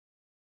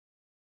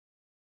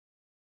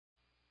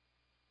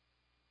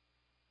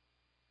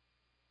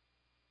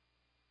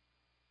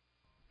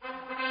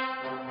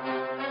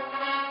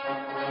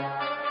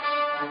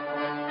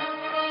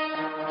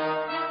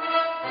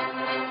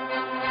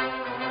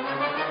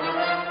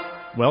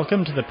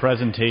Welcome to the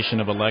presentation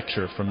of a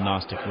lecture from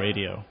Gnostic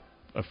Radio,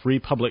 a free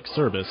public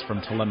service from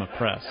Telema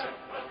Press.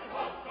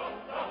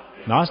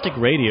 Gnostic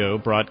Radio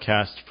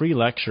broadcasts free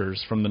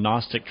lectures from the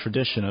Gnostic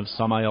tradition of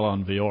Samael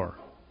Aun Weor.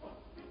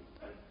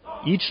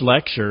 Each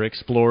lecture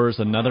explores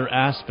another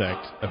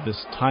aspect of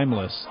this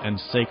timeless and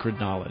sacred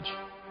knowledge.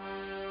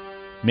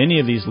 Many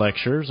of these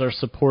lectures are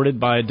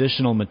supported by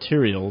additional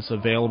materials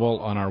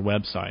available on our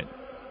website.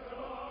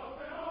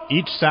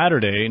 Each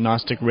Saturday,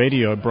 Gnostic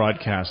Radio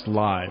broadcasts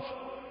live.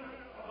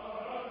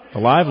 The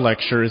live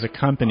lecture is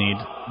accompanied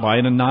by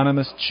an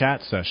anonymous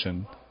chat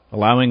session,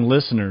 allowing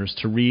listeners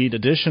to read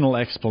additional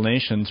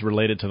explanations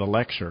related to the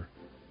lecture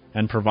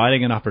and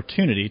providing an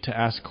opportunity to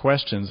ask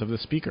questions of the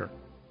speaker.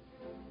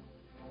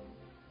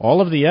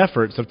 All of the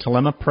efforts of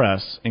Telema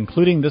Press,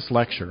 including this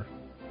lecture,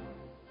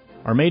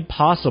 are made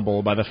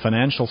possible by the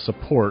financial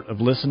support of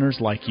listeners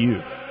like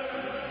you.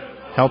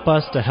 Help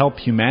us to help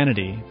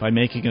humanity by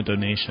making a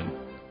donation.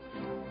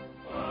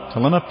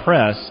 Telema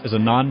Press is a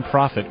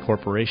non-profit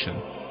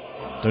corporation.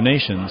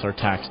 Donations are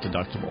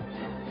tax-deductible.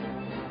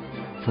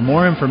 For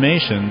more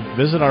information,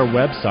 visit our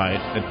website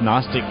at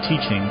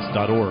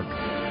gnosticteachings.org.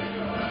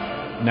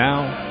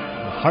 Now,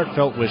 with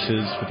heartfelt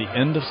wishes for the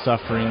end of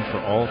suffering for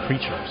all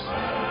creatures,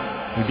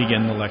 we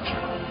begin the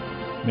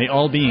lecture. May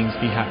all beings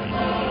be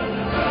happy.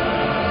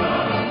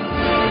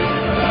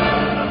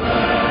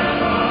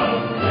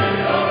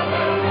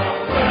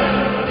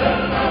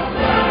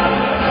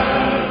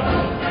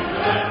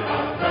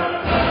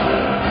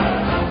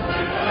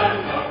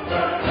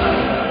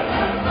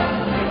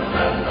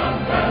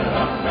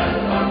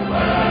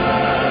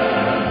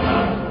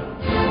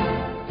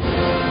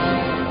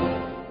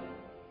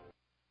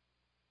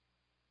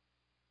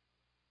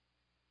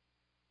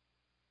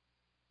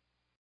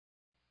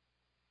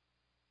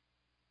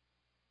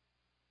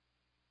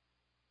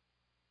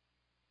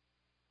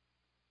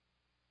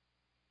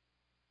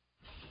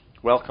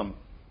 Welcome.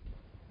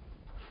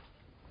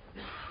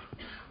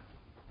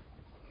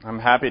 I'm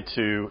happy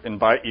to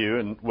invite you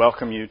and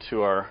welcome you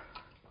to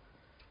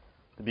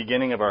the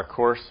beginning of our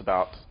course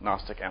about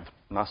Gnostic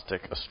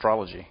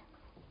astrology.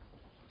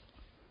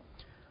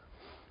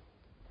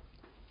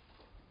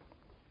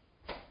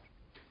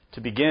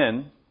 To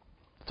begin,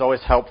 it's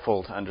always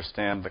helpful to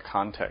understand the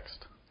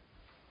context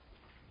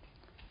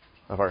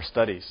of our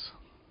studies.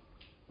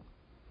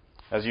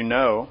 As you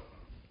know,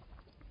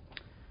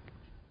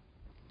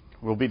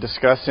 we'll be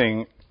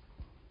discussing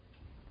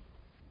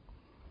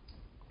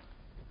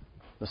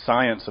the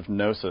science of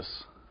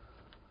Gnosis.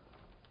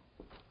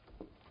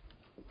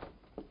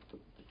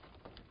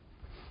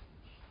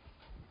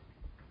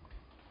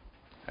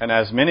 And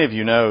as many of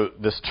you know,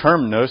 this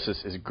term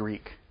Gnosis is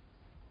Greek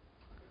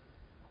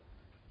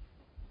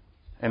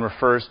and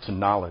refers to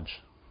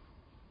knowledge.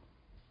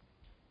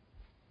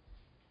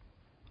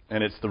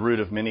 And it's the root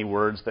of many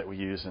words that we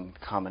use in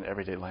common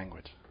everyday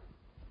language,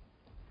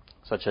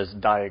 such as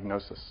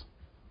diagnosis.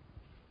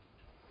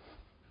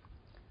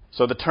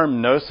 So the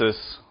term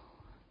Gnosis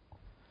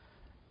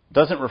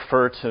doesn't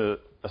refer to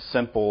a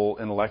simple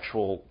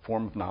intellectual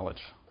form of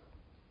knowledge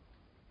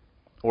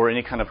or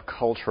any kind of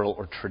cultural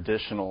or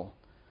traditional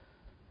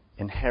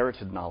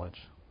inherited knowledge.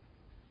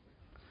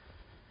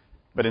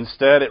 But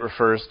instead it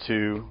refers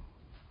to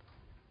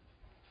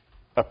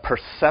a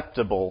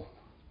perceptible,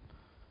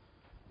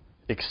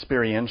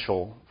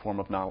 experiential form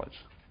of knowledge.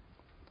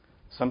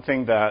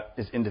 Something that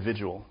is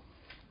individual.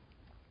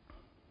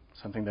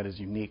 Something that is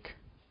unique.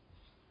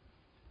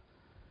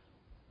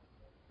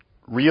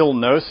 Real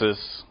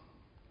Gnosis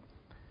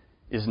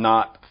is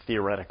not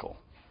theoretical.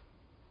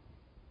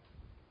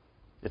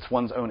 It's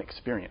one's own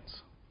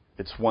experience.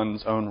 It's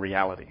one's own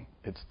reality.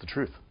 It's the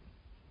truth.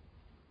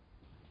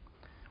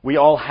 We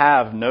all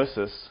have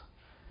Gnosis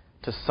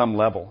to some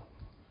level,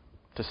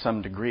 to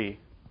some degree,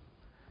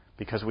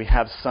 because we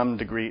have some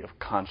degree of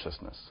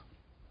consciousness.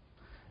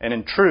 And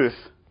in truth,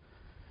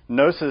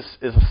 Gnosis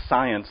is a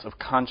science of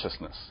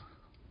consciousness.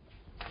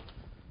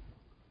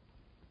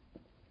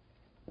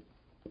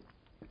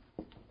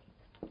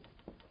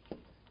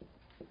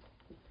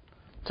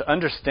 To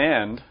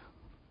understand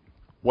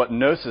what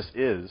Gnosis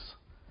is,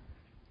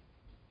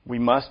 we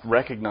must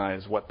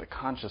recognize what the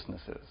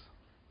consciousness is.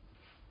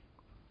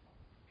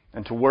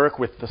 And to work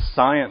with the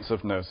science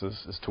of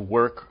Gnosis is to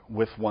work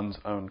with one's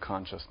own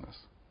consciousness.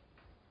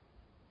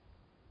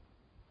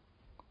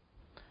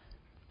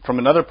 From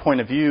another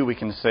point of view, we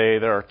can say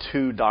there are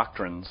two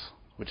doctrines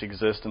which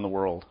exist in the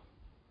world.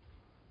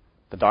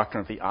 The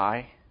doctrine of the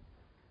eye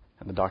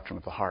and the doctrine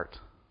of the heart.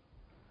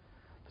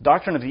 The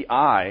doctrine of the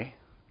eye,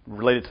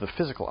 related to the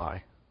physical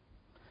eye,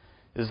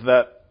 is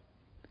that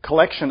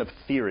collection of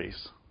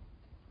theories,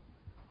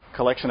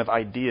 collection of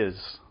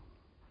ideas.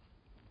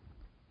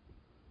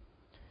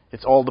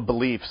 It's all the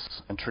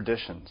beliefs and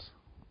traditions,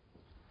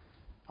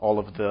 all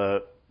of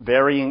the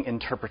varying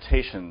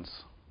interpretations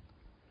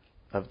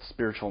of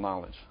spiritual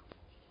knowledge.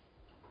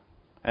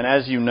 And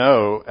as you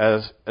know,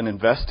 as an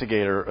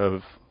investigator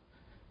of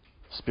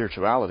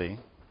spirituality,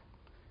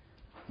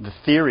 the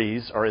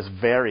theories are as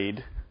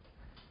varied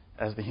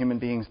as the human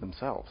beings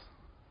themselves.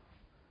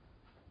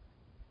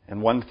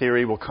 And one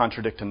theory will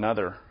contradict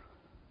another,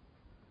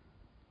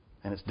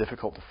 and it's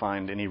difficult to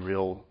find any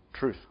real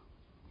truth.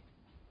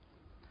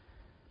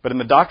 But in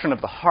the doctrine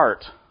of the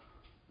heart,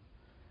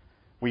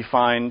 we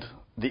find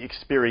the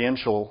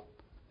experiential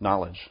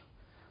knowledge,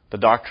 the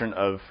doctrine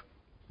of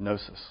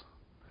Gnosis,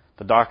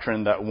 the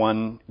doctrine that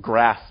one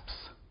grasps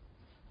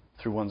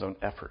through one's own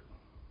effort.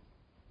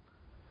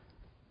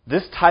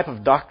 This type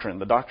of doctrine,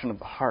 the doctrine of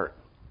the heart,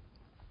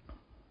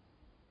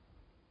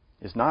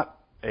 is not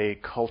a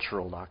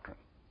cultural doctrine.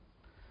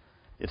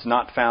 It's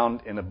not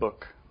found in a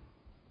book.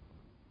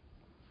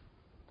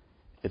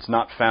 It's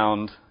not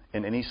found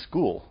in any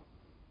school,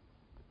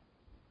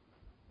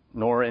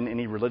 nor in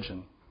any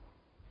religion.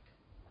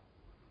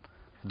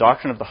 The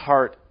doctrine of the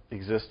heart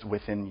exists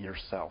within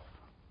yourself,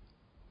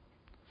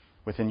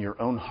 within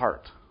your own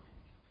heart.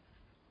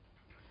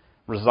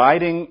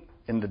 Residing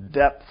in the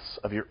depths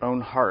of your own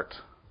heart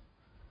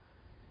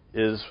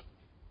is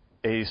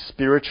a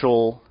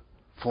spiritual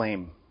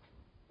flame,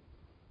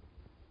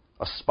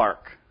 a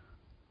spark,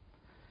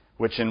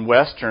 which in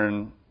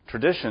Western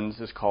traditions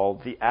is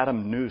called the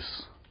Atom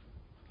Nous,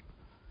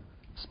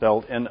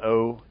 spelled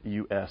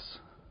N-O-U-S.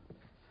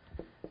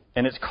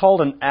 And it's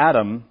called an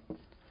atom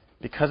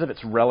because of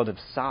its relative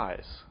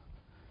size,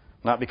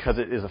 not because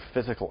it is a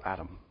physical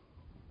atom.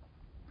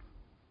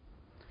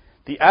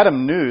 The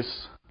Atom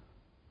Nous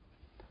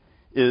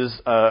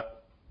is a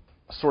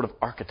sort of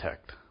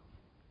architect,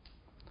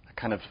 a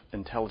kind of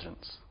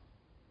intelligence,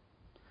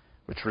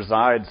 which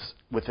resides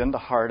within the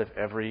heart of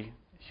every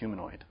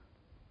humanoid.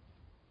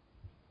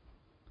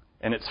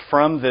 And it's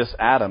from this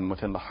atom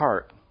within the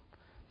heart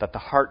that the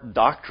heart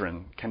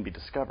doctrine can be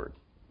discovered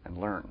and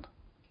learned.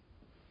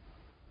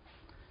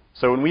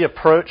 So when we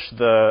approach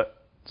the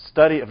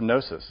study of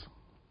Gnosis,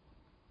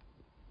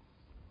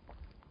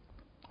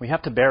 we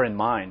have to bear in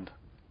mind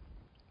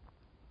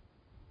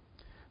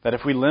that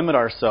if we limit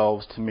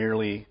ourselves to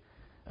merely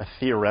a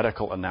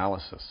theoretical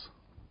analysis,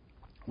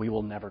 we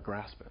will never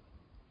grasp it.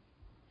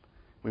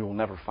 We will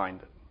never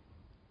find it.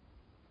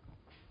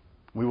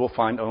 We will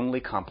find only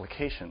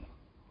complication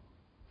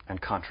and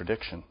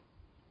contradiction,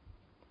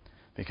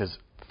 because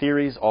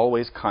theories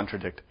always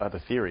contradict other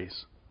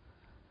theories.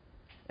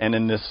 And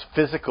in this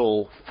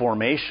physical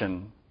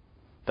formation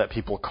that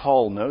people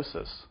call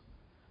Gnosis,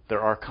 there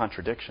are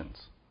contradictions.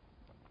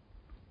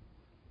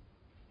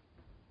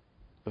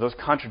 But those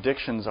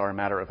contradictions are a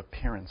matter of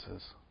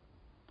appearances.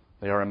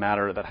 They are a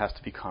matter that has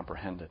to be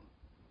comprehended.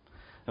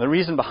 And the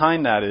reason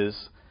behind that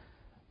is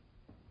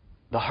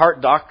the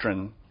heart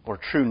doctrine, or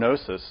true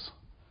Gnosis,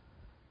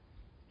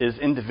 is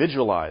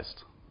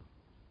individualized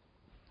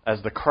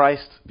as the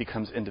Christ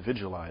becomes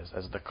individualized,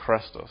 as the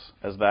Christos,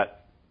 as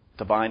that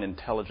divine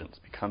intelligence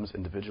becomes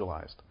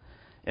individualized.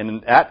 And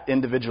in that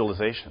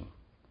individualization,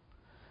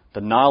 the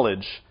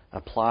knowledge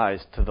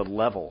applies to the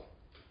level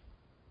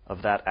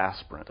of that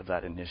aspirant, of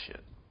that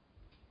initiate.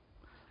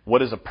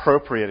 What is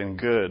appropriate and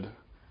good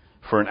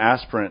for an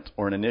aspirant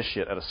or an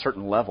initiate at a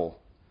certain level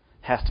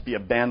has to be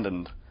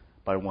abandoned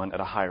by one at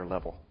a higher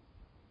level.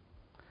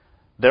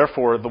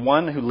 Therefore, the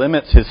one who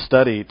limits his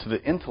study to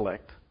the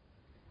intellect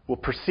will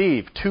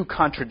perceive two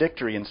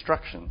contradictory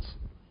instructions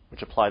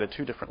which apply to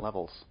two different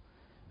levels,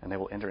 and they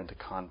will enter into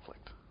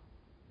conflict.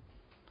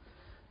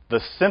 The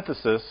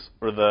synthesis,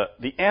 or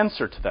the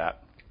answer to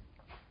that,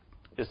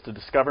 is to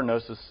discover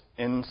Gnosis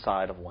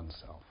inside of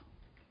oneself,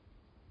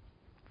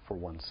 for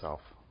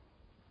oneself.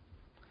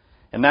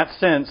 In that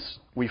sense,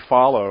 we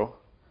follow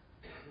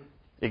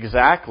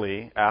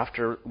exactly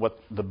after what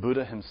the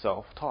Buddha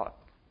himself taught,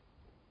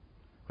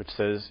 which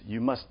says, you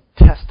must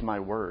test my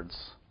words.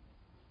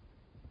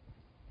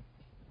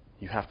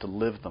 You have to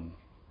live them.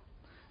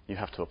 You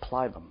have to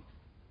apply them.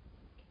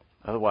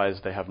 Otherwise,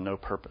 they have no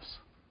purpose.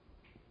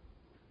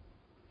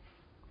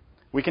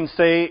 We can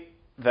say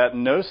that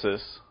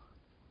Gnosis,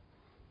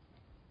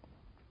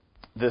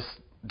 this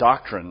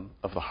doctrine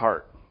of the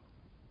heart,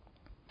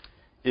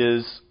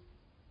 is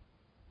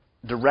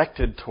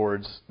directed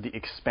towards the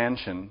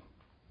expansion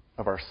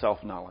of our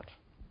self-knowledge.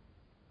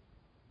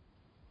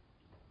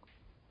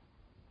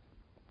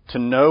 To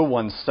know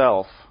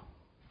oneself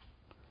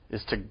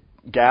is to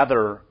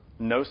gather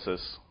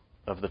Gnosis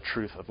of the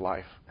truth of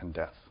life and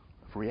death,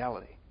 of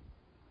reality.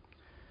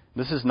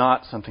 This is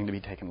not something to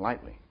be taken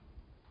lightly.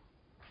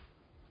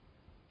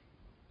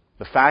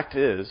 The fact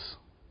is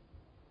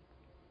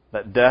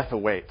that death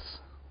awaits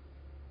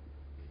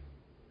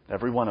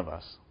every one of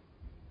us.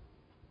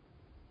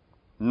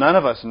 None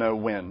of us know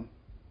when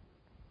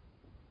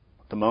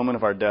the moment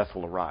of our death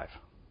will arrive.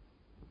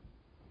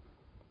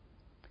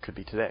 It could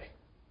be today.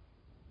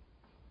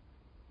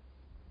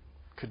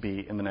 It could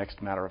be in the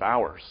next matter of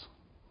hours.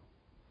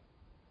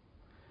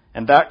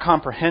 And that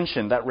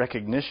comprehension, that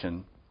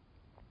recognition,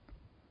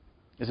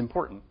 is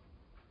important,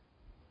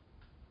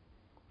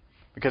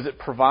 because it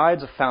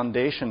provides a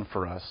foundation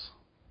for us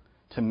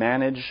to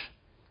manage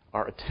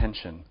our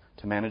attention,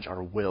 to manage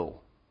our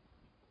will,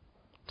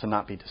 to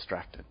not be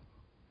distracted.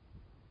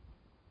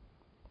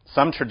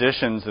 Some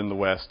traditions in the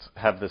West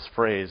have this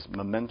phrase,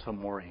 memento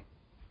mori,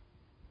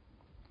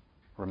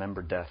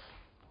 remember death.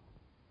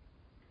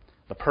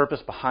 The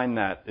purpose behind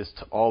that is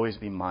to always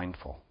be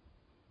mindful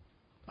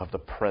of the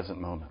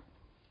present moment.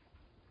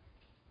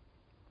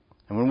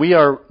 And when we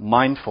are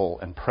mindful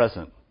and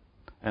present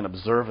and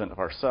observant of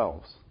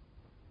ourselves,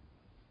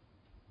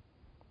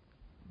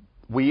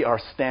 we are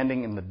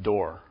standing in the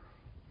door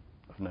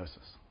of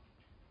Gnosis.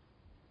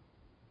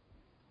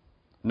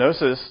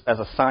 Gnosis as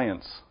a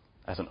science,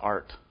 as an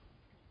art,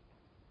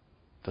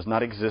 does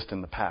not exist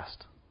in the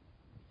past.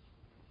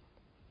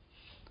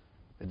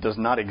 It does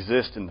not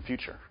exist in the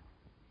future.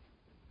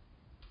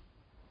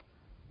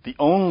 The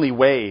only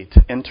way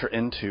to enter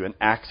into and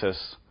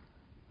access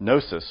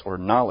Gnosis or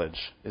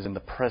knowledge is in the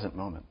present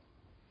moment.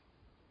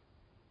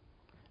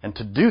 And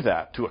to do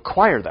that, to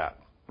acquire that,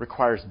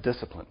 requires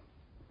discipline.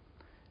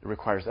 It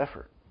requires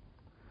effort.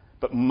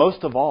 But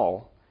most of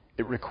all,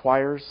 it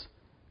requires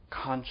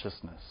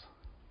consciousness.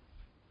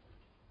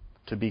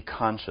 To be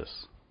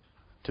conscious,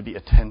 to be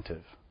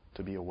attentive,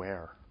 to be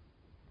aware.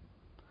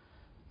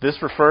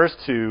 This refers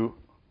to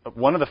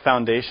one of the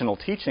foundational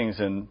teachings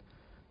in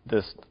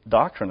this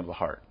doctrine of the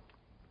heart,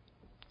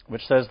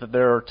 which says that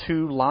there are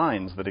two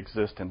lines that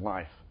exist in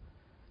life.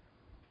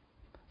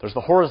 There's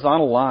the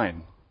horizontal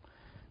line,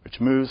 which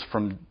moves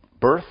from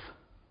birth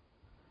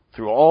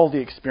through all the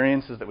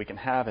experiences that we can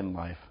have in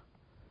life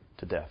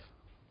to death.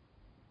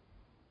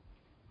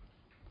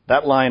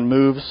 That line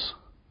moves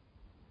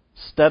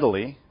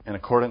steadily in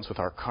accordance with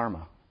our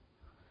karma,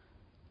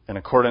 in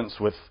accordance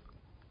with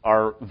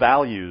our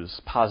values,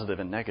 positive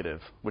and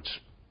negative,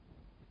 which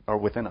are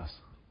within us.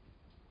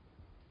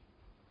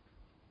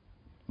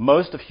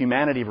 Most of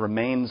humanity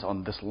remains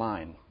on this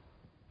line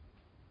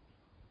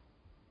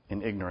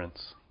in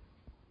ignorance,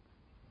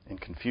 in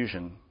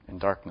confusion, in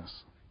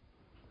darkness.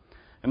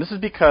 And this is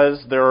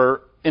because there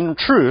are, in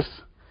truth,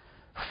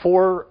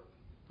 4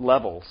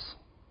 levels,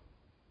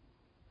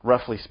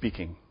 roughly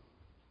speaking,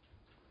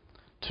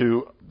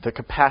 to the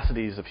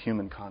capacities of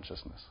human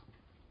consciousness.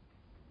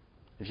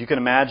 If you can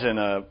imagine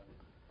a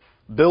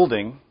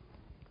building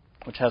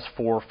which has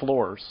 4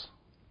 floors,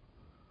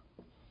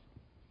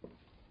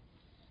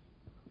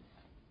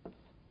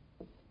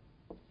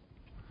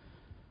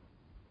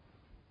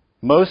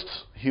 most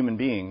human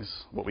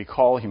beings, what we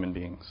call human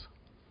beings,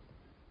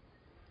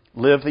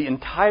 live the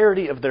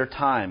entirety of their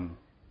time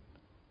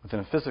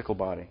within a physical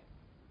body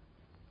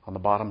on the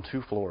bottom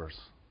 2 floors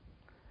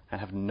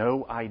and have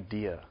no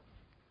idea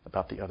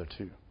about the other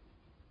 2.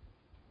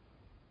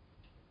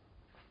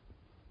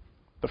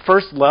 The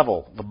first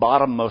level, the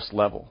bottommost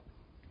level,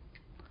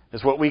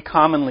 is what we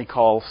commonly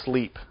call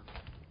sleep.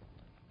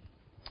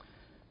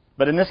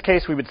 But in this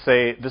case, we would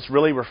say this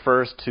really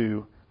refers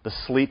to the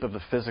sleep of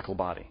the physical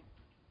body.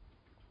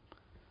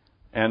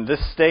 And this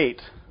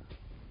state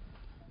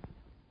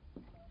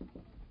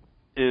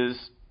is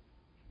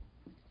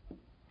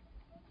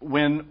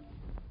when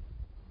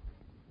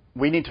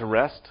we need to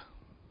rest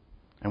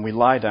and we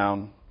lie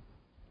down,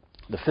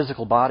 the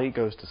physical body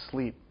goes to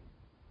sleep,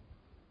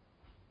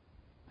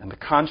 and the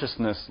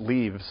consciousness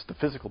leaves the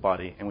physical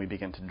body and we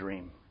begin to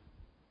dream.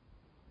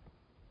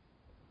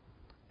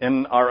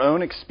 In our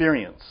own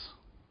experience,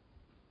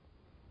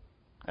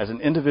 as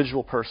an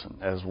individual person,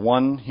 as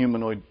one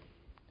humanoid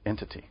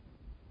entity,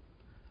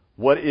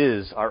 what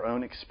is our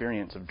own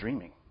experience of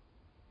dreaming?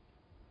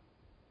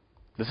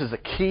 This is a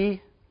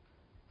key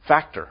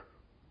factor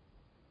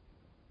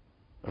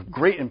of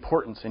great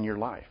importance in your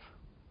life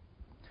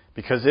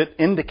because it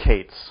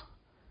indicates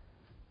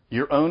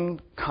your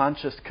own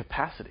conscious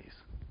capacities.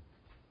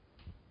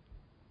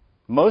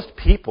 Most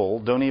people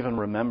don't even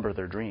remember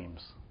their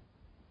dreams.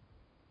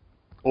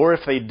 Or if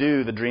they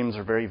do, the dreams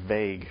are very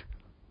vague,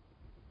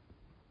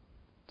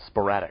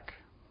 sporadic.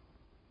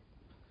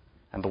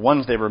 And the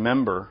ones they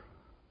remember,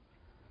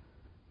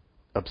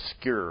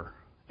 obscure,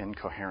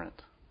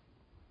 incoherent.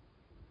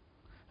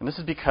 And this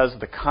is because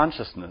the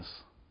consciousness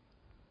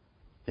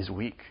is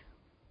weak,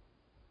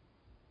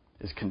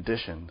 is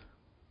conditioned,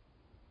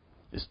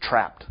 is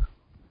trapped.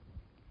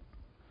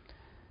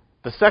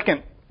 The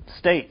second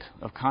state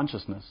of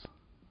consciousness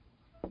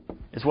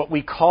is what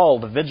we call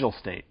the vigil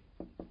state.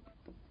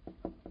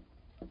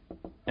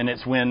 And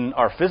it's when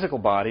our physical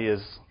body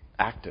is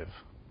active,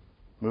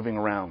 moving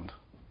around,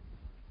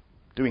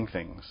 doing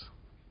things.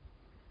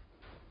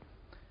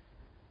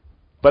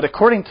 But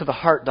according to the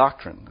heart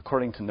doctrine,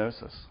 according to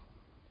Gnosis,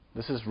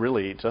 this is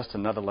really just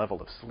another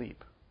level of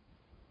sleep.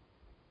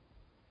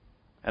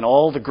 And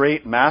all the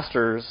great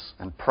masters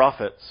and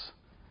prophets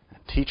and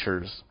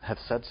teachers have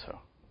said so.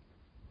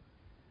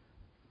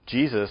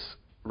 Jesus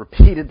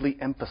repeatedly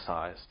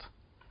emphasized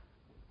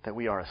that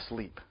we are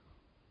asleep.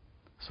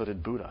 So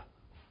did Buddha.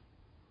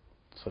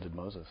 So did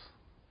Moses.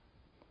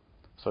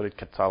 So did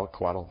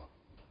Quetzalcoatl.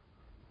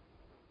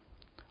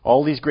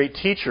 All these great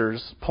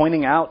teachers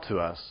pointing out to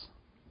us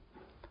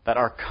that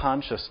our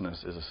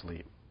consciousness is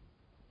asleep.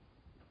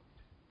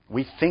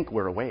 We think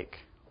we're awake.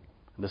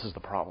 This is the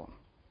problem.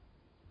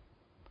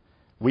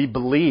 We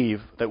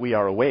believe that we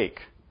are awake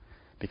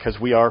because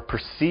we are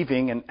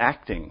perceiving and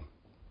acting,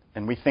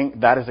 and we think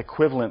that is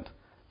equivalent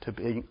to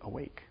being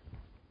awake.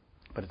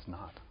 But it's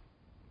not.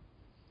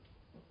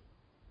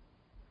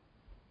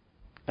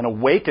 An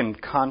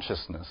awakened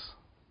consciousness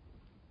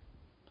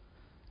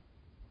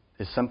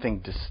is something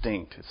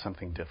distinct, it's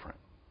something different.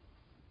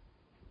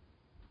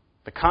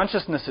 The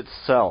consciousness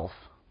itself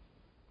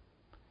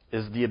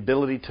is the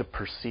ability to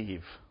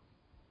perceive.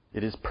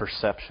 It is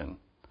perception.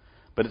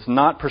 But it's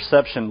not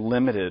perception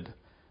limited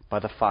by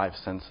the five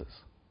senses.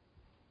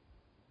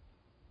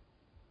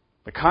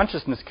 The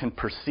consciousness can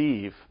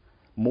perceive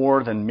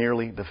more than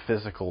merely the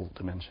physical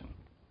dimension,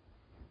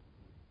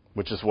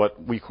 which is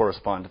what we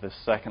correspond to this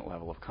second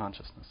level of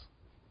consciousness.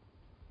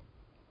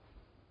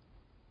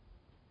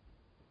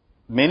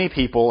 Many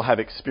people have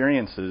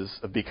experiences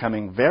of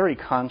becoming very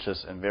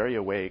conscious and very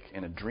awake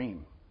in a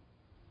dream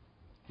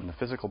when the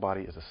physical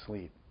body is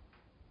asleep.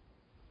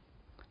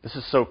 This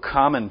is so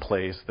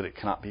commonplace that it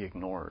cannot be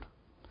ignored.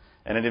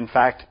 And it in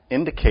fact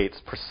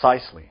indicates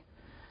precisely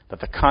that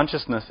the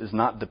consciousness is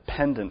not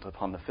dependent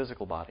upon the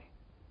physical body.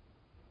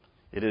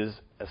 It is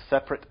a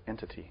separate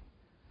entity.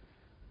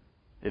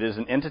 It is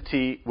an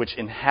entity which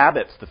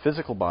inhabits the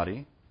physical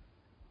body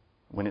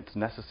when it's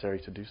necessary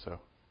to do so.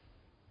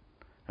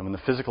 And when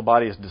the physical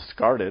body is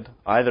discarded,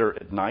 either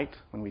at night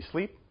when we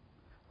sleep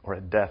or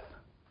at death,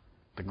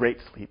 the great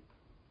sleep,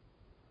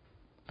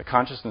 the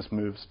consciousness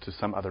moves to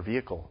some other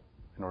vehicle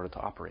in order to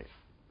operate.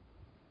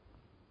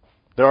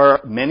 There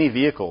are many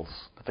vehicles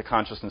that the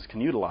consciousness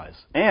can utilize,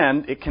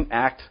 and it can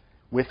act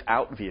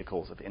without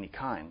vehicles of any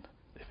kind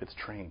if it's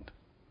trained.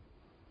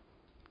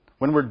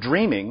 When we're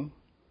dreaming,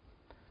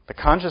 the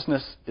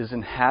consciousness is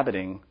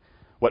inhabiting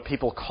what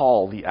people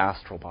call the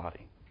astral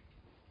body.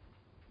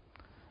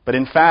 But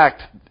in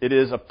fact, it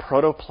is a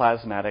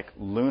protoplasmatic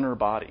lunar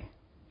body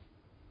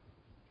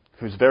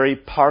whose very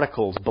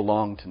particles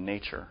belong to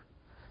nature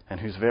and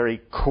whose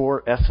very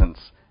core essence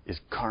is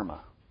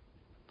karma.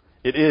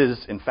 It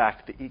is, in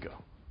fact, the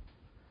ego.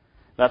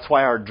 That's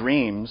why our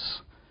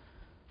dreams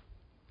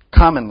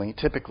commonly,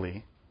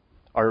 typically,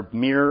 are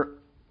mere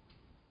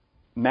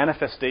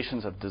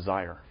manifestations of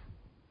desire,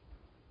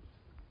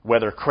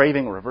 whether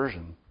craving or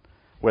aversion,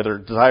 whether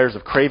desires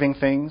of craving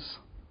things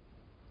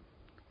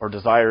or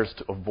desires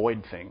to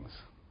avoid things.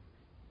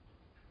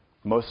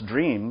 Most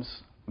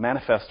dreams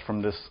manifest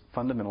from this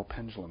fundamental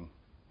pendulum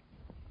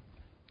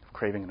of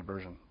craving and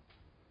aversion.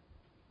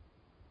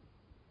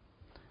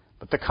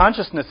 But the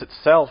consciousness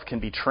itself can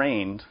be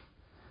trained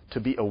to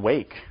be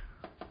awake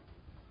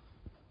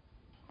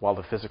while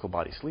the physical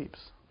body sleeps.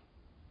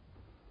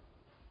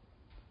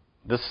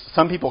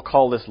 Some people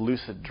call this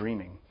lucid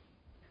dreaming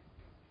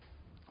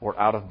or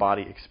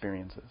out-of-body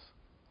experiences.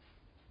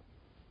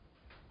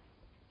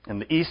 In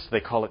the East,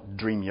 they call it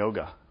dream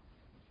yoga,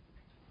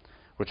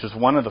 which is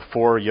one of the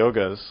 4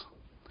 yogas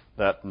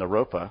that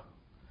Naropa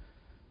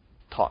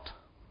taught.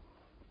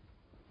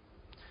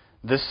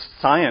 This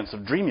science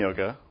of dream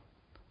yoga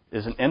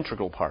is an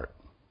integral part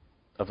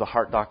of the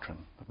heart doctrine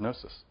of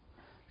Gnosis,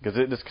 because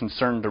it is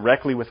concerned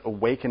directly with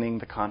awakening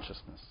the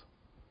consciousness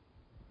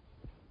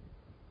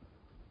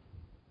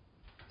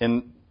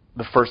in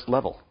the first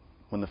level,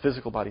 when the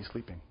physical body is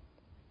sleeping.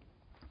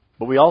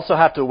 But we also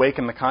have to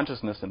awaken the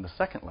consciousness in the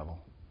second level,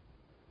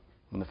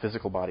 when the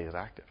physical body is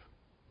active.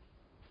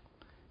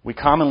 We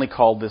commonly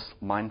call this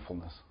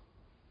mindfulness,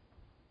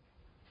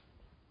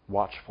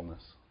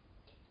 watchfulness,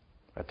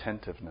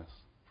 attentiveness.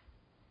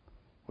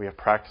 We have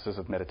practices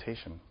of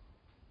meditation,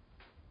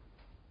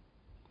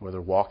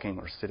 whether walking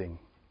or sitting,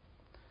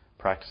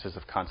 practices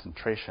of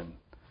concentration,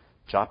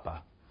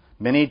 japa,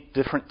 many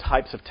different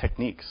types of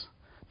techniques,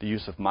 the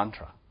use of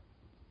mantra,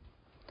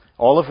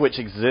 all of which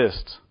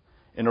exist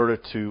in order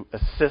to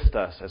assist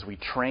us as we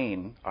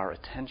train our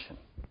attention.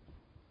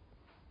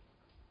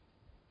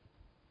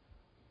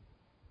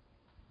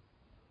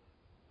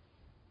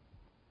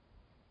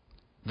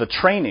 The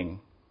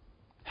training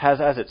has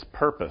as its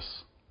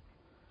purpose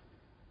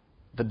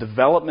the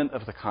development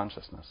of the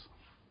consciousness,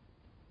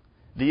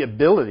 the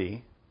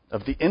ability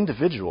of the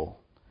individual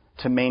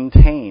to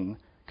maintain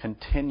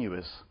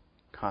continuous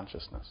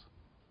consciousness.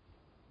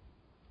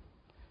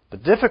 The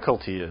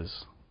difficulty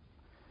is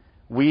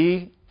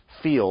we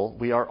feel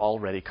we are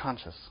already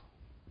conscious.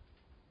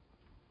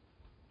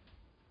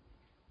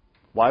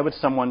 Why would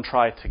someone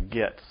try to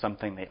get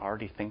something they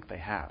already think they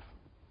have?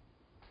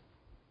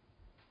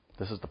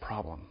 This is the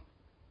problem.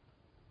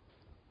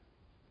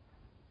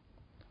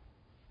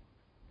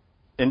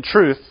 In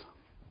truth,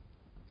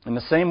 in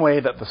the same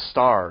way that the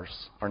stars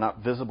are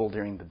not visible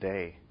during the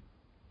day,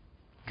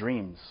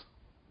 dreams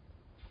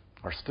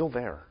are still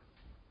there.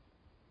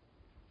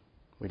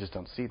 We just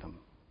don't see them.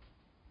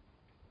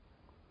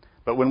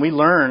 But when we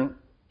learn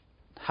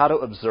how to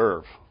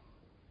observe,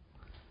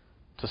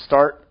 to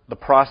start the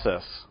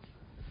process,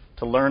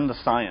 to learn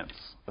the science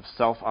of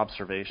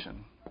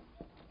self-observation,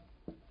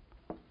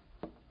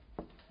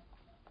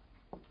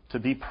 to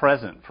be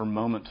present from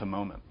moment to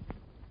moment,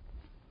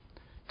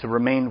 to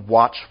remain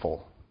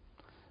watchful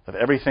of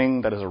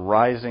everything that is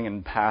arising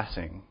and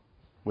passing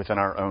within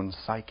our own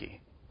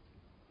psyche,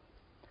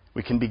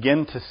 we can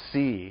begin to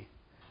see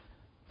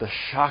the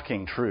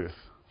shocking truth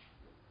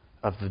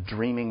of the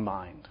dreaming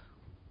mind.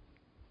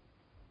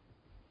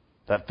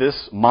 That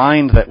this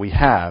mind that we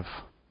have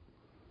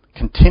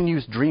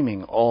continues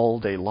dreaming all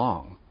day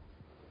long.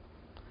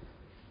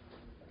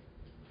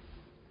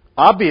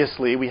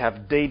 Obviously, we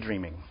have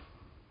daydreaming,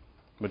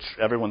 which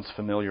everyone's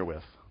familiar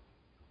with.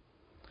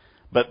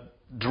 But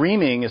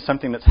dreaming is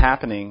something that's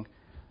happening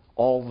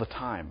all the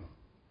time,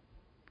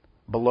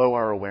 below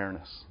our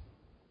awareness.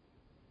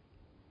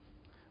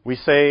 We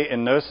say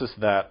in Gnosis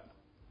that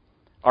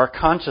our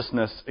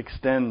consciousness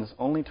extends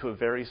only to a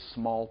very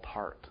small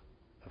part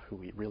of who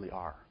we really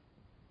are.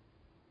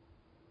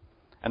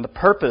 And the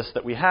purpose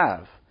that we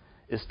have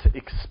is to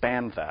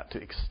expand that,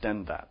 to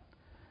extend that,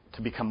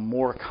 to become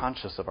more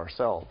conscious of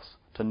ourselves,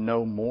 to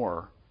know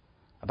more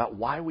about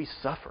why we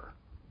suffer.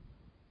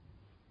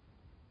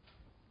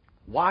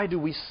 Why do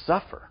we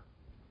suffer?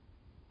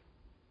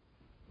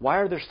 Why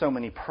are there so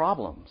many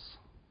problems?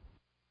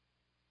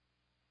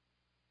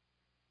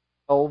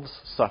 Ourselves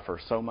suffer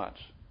so much.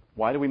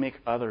 Why do we make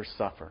others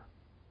suffer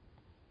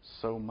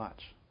so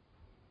much?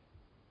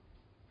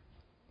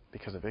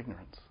 Because of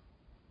ignorance.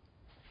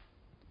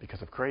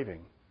 Because of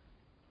craving.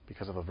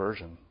 Because of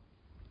aversion.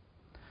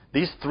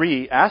 These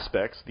three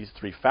aspects, these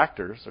three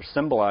factors, are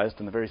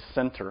symbolized in the very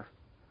center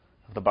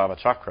of the Bhava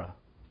Chakra,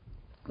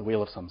 the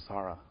wheel of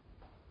samsara.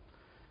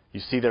 You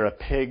see there a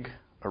pig,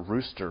 a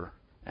rooster,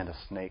 and a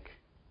snake.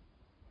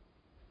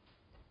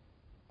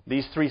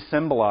 These three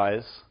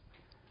symbolize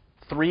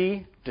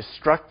three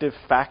destructive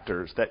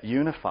factors that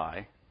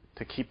unify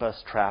to keep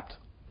us trapped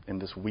in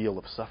this wheel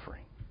of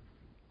suffering.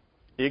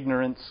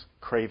 Ignorance,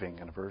 craving,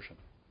 and aversion.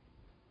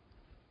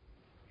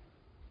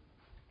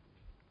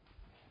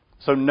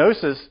 So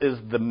Gnosis is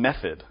the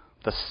method,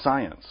 the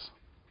science,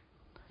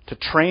 to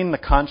train the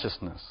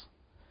consciousness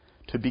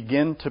to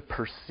begin to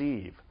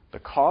perceive the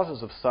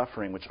causes of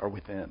suffering which are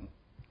within.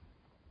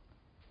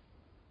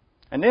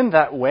 And in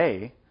that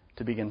way,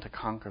 to begin to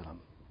conquer them.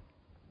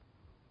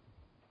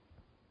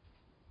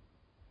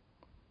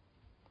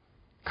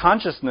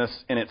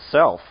 Consciousness in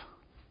itself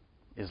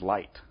is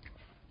light.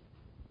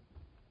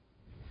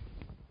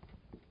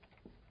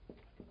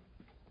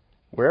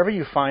 Wherever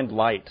you find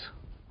light,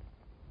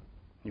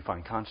 you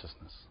find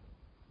consciousness.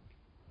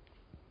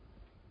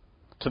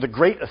 To the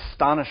great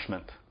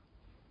astonishment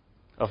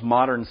of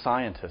modern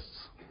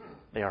scientists,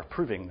 they are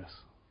proving this.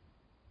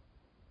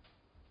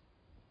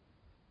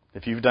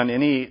 If you've done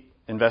any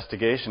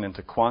investigation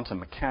into quantum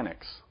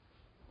mechanics,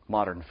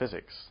 modern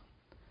physics,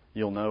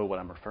 you'll know what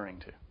I'm referring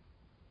to.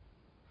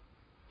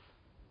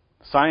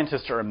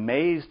 Scientists are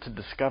amazed to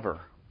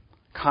discover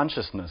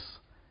consciousness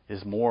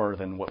is more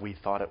than what we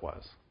thought it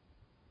was.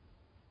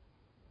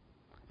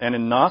 And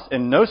in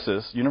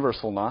Gnosis,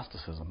 universal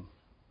Gnosticism,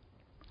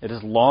 it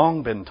has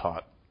long been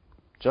taught,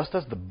 just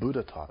as the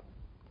Buddha taught,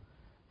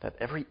 that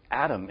every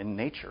atom in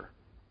nature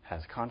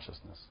has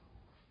consciousness.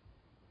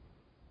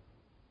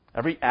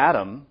 Every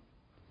atom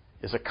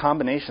is a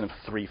combination of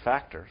three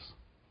factors: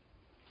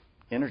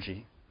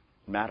 energy,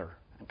 matter,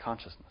 and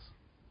consciousness.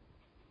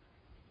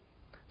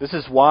 This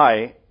is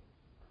why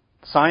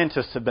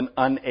scientists have been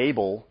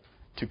unable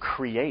to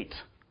create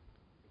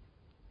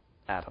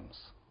atoms,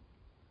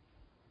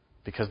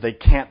 because they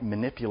can't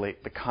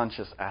manipulate the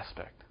conscious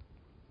aspect.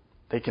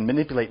 They can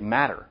manipulate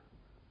matter,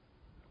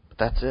 but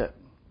that's it.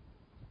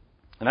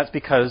 And that's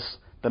because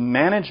the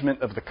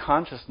management of the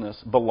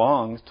consciousness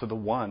belongs to the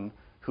one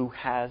who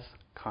has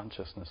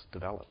consciousness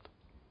developed.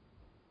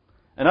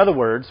 In other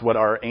words, what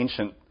our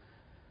ancient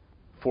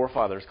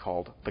forefathers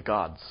called the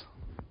gods.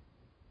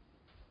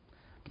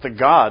 But the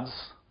gods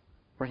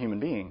were human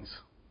beings.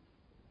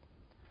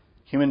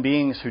 Human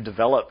beings who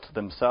developed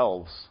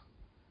themselves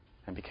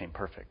and became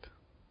perfect.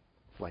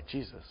 Like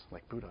Jesus,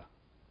 like Buddha.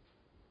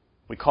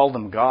 We call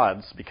them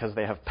gods because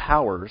they have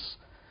powers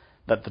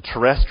that the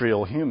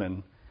terrestrial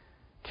human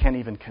can't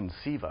even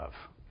conceive of,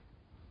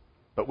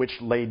 but which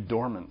lay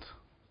dormant,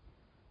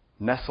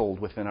 nestled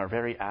within our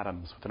very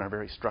atoms, within our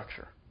very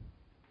structure.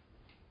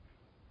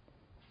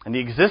 And the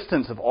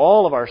existence of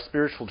all of our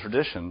spiritual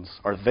traditions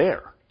are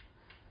there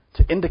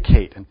to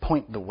indicate and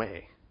point the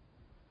way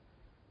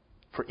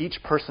for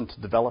each person to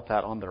develop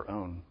that on their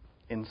own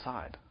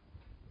inside.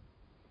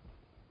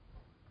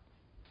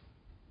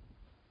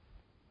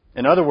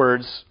 In other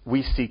words,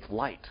 we seek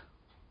light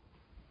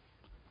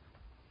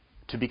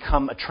to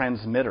become a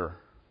transmitter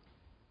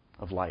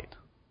of light,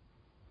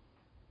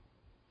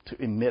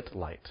 to emit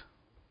light.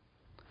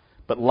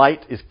 But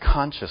light is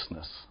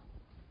consciousness,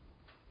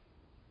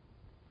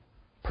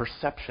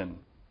 perception,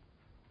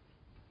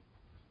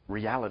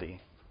 reality.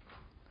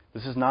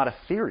 This is not a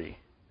theory.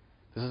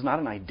 This is not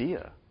an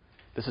idea.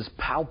 This is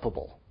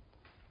palpable.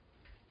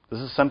 This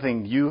is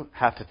something you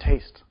have to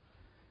taste.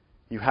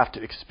 You have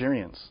to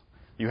experience.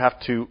 You have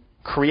to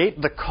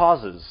create the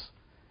causes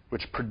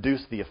which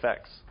produce the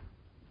effects.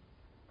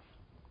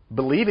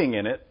 Believing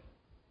in it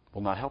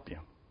will not help you.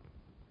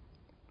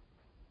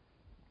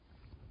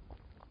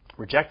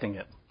 Rejecting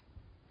it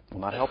will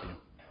not help you.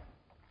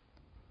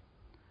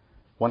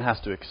 One has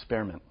to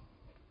experiment,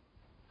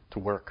 to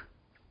work.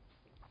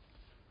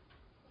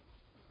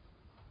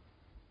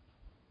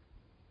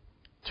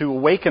 To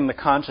awaken the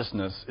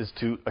consciousness is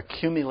to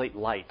accumulate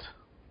light.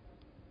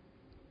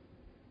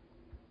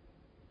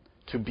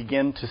 to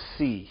begin to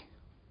see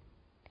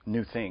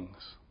new things.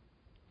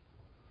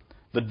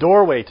 The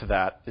doorway to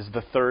that is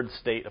the third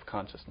state of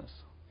consciousness.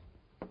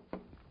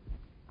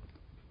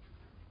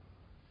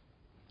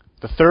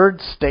 The third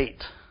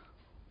state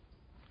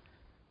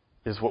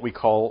is what we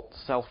call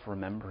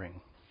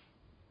self-remembering.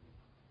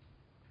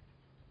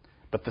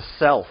 But the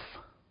self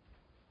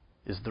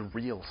is the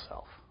real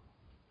self.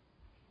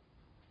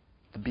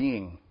 The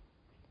being,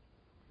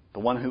 the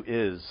one who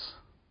is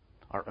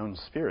our own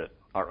spirit,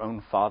 our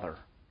own Father,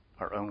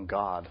 our own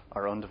God,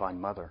 our own Divine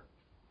Mother.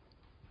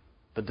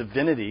 The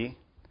divinity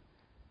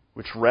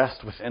which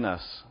rests within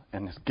us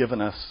and has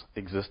given us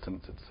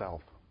existence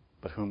itself,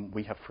 but whom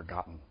we have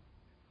forgotten.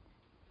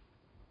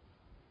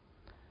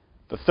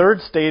 The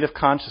third state of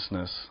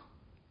consciousness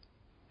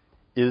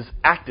is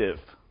active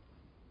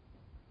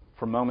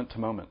from moment to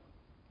moment.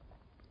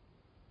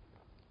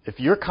 If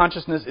your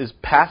consciousness is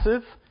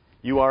passive,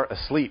 you are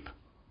asleep.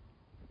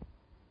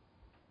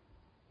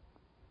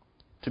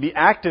 To be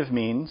active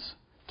means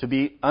to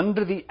be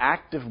under the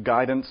active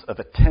guidance of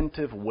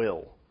attentive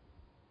will.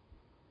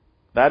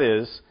 That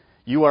is,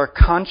 you are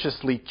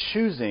consciously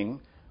choosing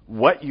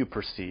what you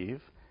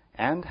perceive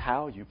and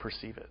how you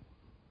perceive it.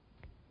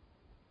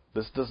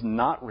 This does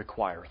not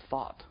require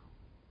thought.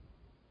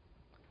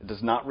 It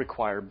does not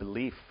require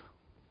belief.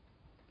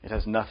 It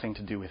has nothing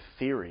to do with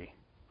theory.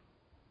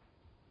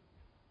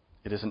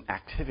 It is an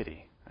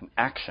activity, an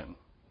action,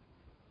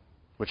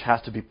 which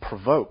has to be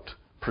provoked,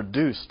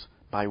 produced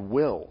by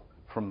will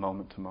from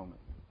moment to moment.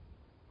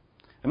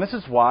 And this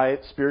is why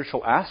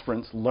spiritual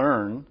aspirants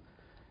learn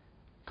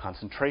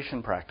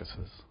concentration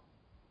practices,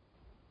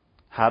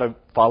 how to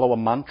follow a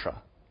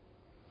mantra,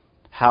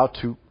 how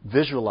to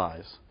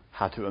visualize,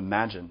 how to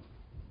imagine.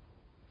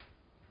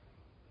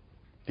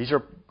 These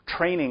are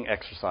training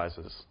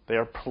exercises. They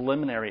are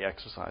preliminary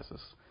exercises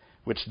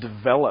which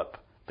develop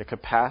the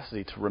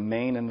capacity to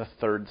remain in the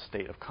third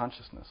state of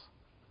consciousness.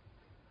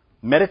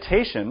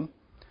 Meditation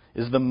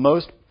is the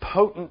most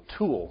potent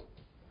tool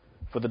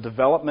for the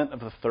development of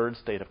the third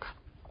state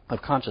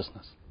of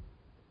consciousness.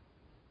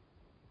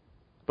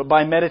 But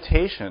by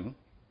meditation,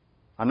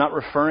 I'm not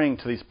referring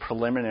to these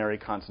preliminary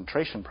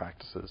concentration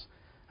practices.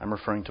 I'm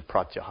referring to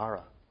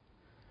pratyahara,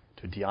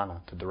 to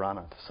dhyana, to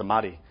dharana, to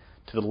samadhi,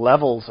 to the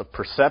levels of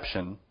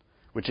perception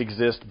which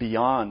exist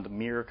beyond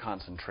mere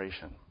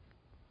concentration.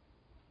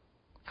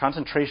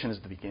 Concentration is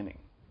the beginning.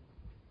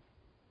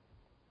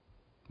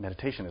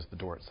 Meditation is the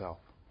door itself.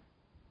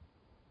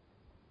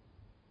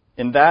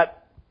 In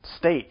that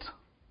state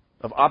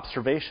of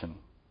observation,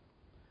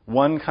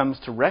 one comes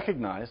to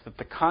recognize that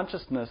the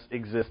consciousness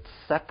exists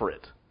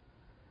separate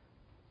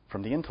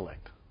from the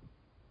intellect.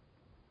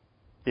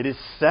 It is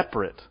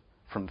separate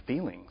from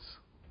feelings.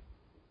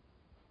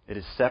 It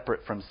is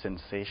separate from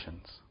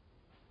sensations.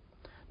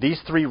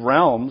 These three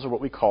realms are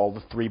what we call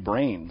the three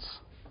brains.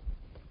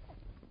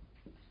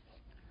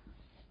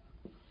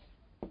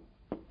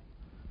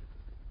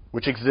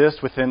 Which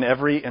exist within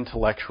every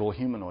intellectual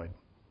humanoid.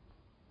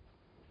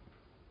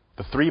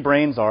 The three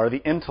brains are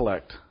the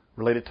intellect,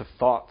 related to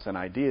thoughts and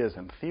ideas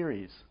and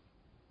theories.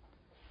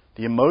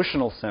 The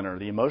emotional center,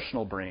 the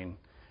emotional brain,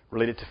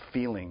 related to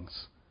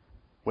feelings,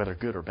 whether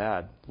good or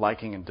bad,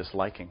 liking and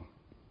disliking.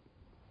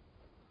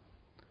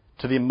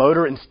 To the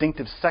motor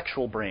instinctive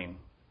sexual brain,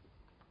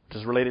 which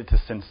is related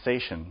to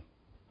sensation,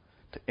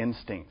 to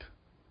instinct,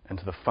 and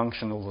to the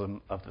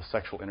functionalism of the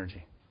sexual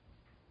energy.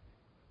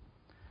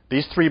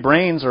 These three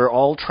brains are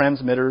all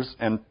transmitters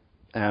and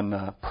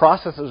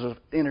processors of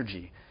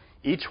energy,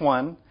 each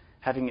one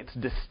having its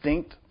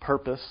distinct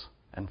purpose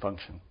and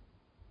function.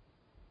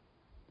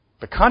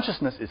 The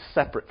consciousness is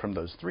separate from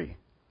those three.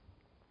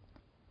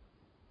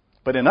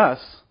 But in us,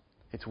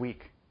 it's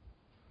weak.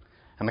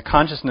 And the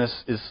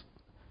consciousness is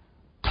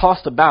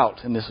tossed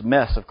about in this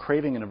mess of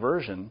craving and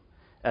aversion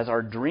as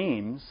our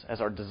dreams,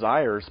 as our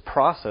desires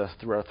process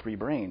through our three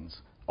brains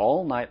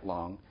all night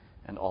long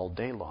and all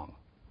day long.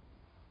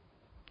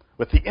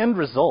 With the end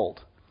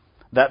result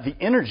that the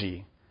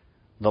energy,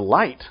 the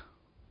light,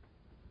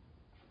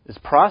 is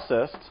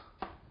processed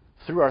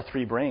through our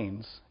three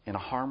brains in a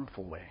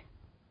harmful way.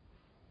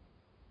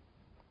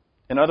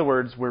 In other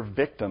words, we're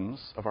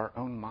victims of our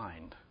own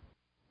mind.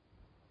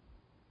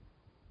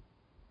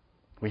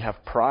 We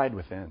have pride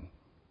within.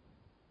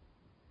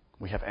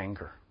 We have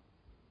anger.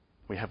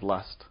 We have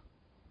lust.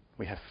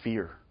 We have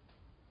fear.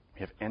 We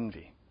have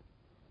envy.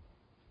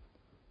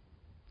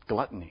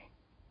 Gluttony.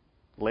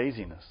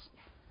 Laziness.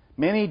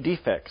 Many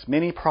defects,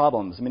 many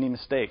problems, many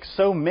mistakes.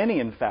 So many,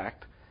 in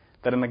fact,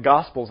 that in the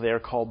Gospels they are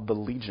called the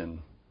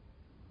Legion.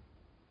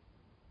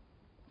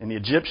 In the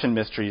Egyptian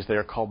mysteries they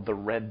are called the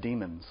Red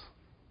Demons.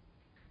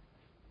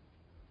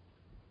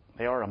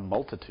 They are a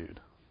multitude.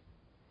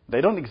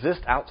 They don't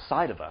exist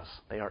outside of us.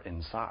 They are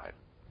inside.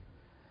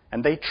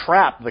 And they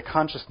trap the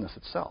consciousness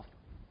itself.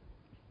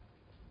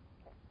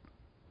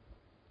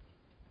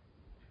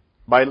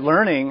 By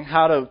learning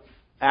how to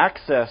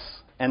access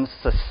and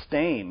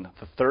sustain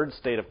the third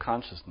state of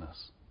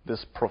consciousness,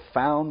 this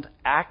profound,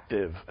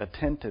 active,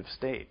 attentive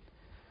state,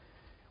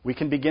 we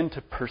can begin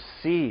to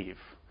perceive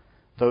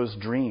those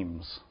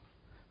dreams,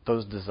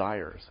 those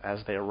desires as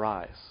they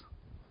arise.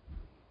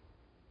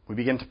 We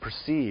begin to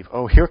perceive,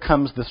 oh, here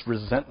comes this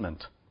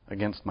resentment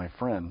against my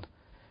friend,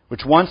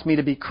 which wants me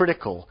to be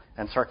critical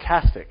and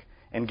sarcastic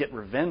and get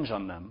revenge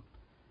on them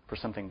for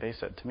something they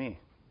said to me.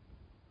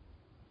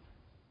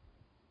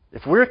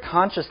 If we're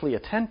consciously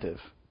attentive,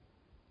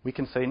 we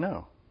can say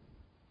no.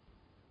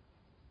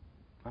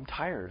 I'm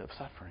tired of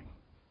suffering,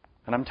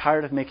 and I'm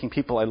tired of making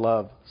people I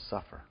love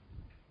suffer.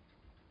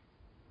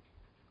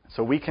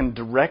 So we can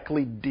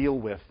directly deal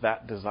with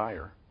that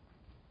desire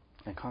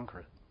and conquer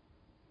it.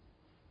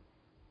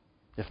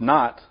 If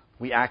not,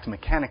 we act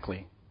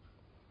mechanically.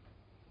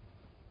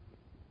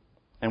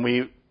 And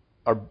we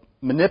are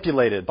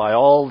manipulated by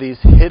all these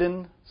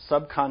hidden,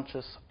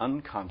 subconscious,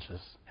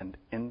 unconscious, and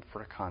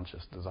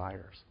infraconscious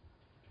desires,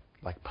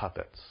 like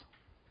puppets,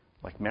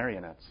 like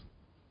marionettes,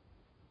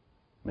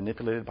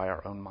 manipulated by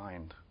our own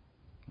mind,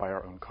 by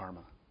our own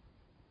karma.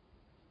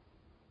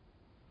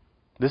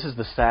 This is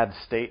the sad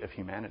state of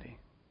humanity.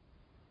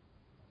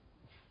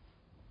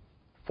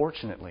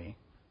 Fortunately,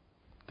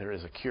 there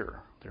is a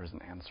cure. There is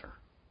an answer.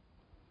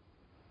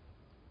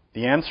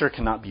 The answer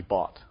cannot be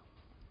bought.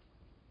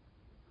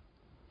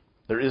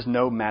 There is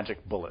no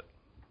magic bullet.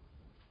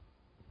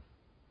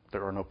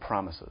 There are no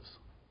promises.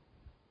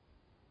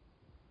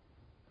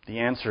 The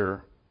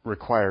answer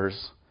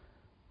requires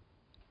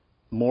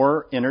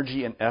more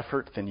energy and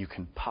effort than you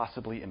can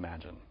possibly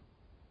imagine.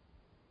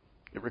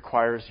 It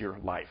requires your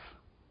life.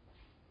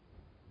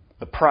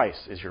 The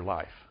price is your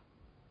life.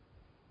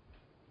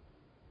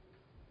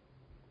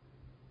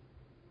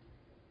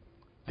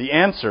 The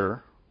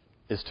answer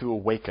is to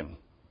awaken.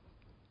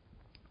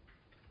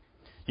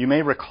 You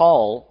may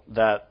recall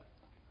that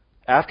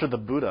after the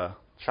Buddha,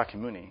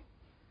 Shakyamuni,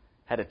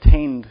 had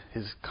attained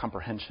his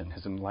comprehension,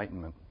 his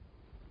enlightenment,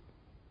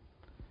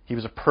 he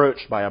was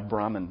approached by a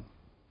Brahmin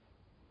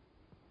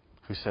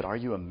who said, "Are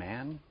you a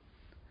man?"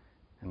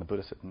 And the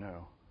Buddha said,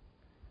 "No."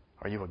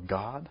 "Are you a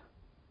god?"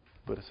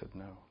 The Buddha said,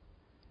 "No."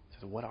 He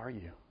said, "What are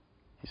you?"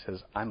 He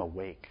says, "I'm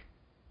awake."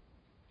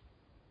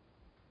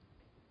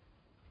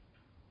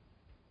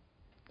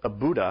 A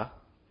Buddha,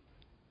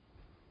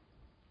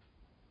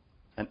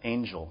 an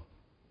angel,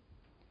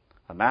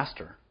 a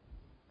master,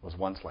 was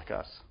once like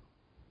us.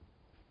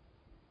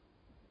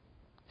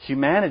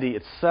 Humanity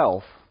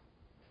itself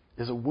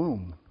is a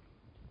womb.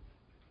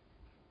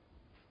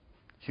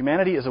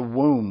 Humanity is a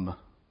womb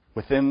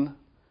within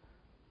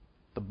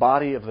the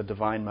body of the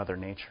Divine Mother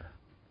Nature.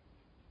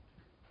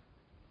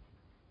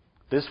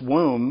 This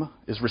womb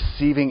is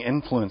receiving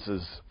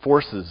influences,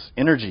 forces,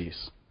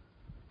 energies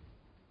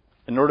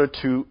in order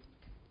to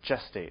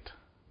gestate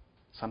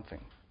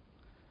something,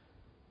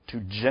 to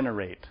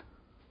generate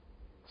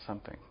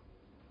something.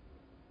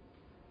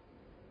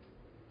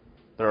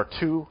 There are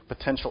two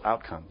potential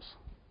outcomes: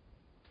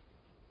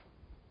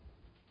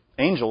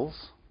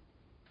 angels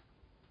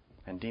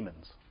and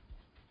demons.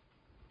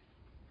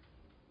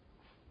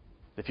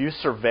 If you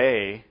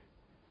survey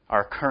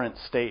our current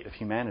state of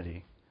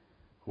humanity,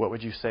 what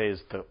would you say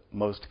is the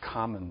most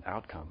common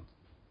outcome?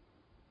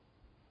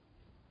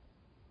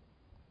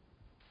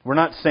 We're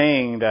not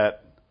saying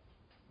that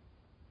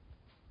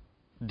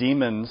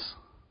demons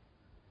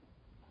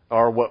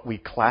are what we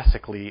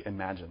classically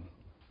imagine,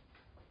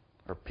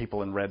 or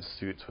people in red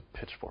suits with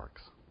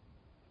pitchforks.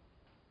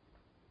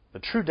 The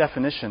true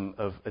definition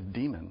of a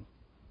demon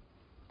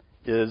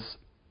is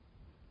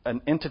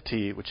an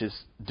entity which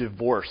is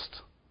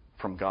divorced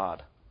from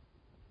God,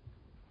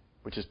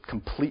 which is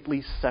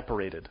completely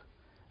separated.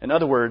 In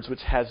other words,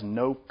 which has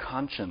no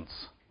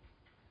conscience,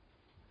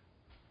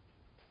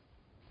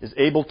 is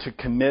able to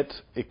commit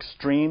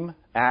extreme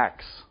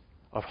acts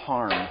of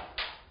harm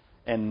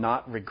and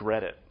not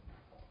regret it,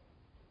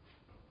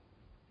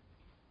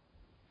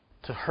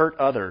 to hurt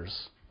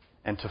others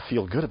and to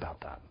feel good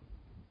about that.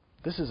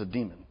 This is a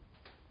demon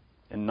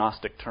in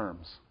Gnostic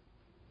terms.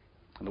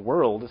 And the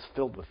world is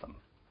filled with them.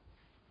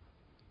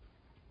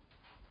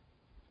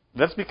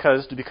 That's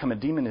because to become a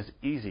demon is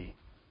easy.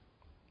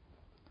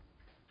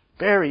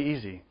 Very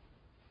easy.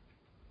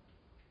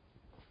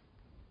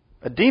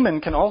 A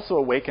demon can also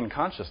awaken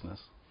consciousness.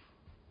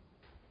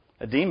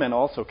 A demon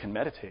also can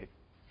meditate.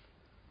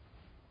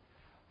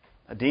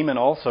 A demon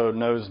also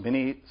knows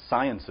many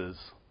sciences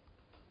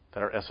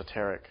that are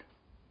esoteric.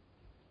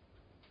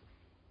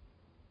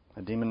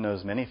 A demon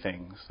knows many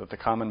things that the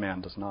common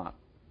man does not.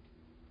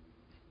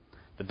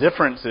 The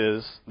difference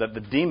is that the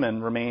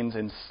demon remains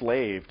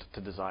enslaved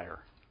to desire.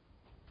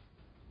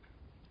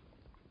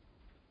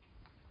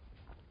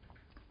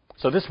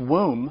 So this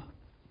womb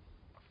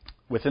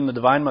within the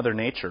Divine Mother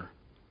Nature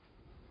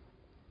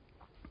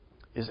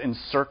is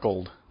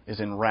encircled, is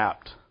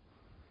enwrapped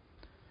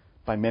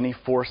by many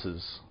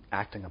forces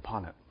acting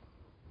upon it.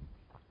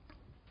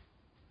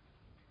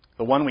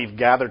 The one we've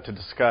gathered to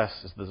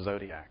discuss is the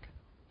zodiac.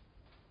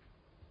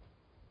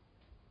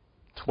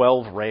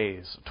 12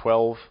 rays,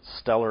 12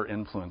 stellar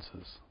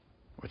influences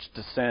which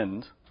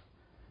descend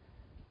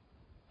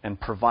and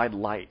provide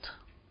light.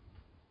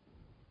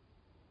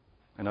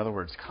 In other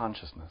words,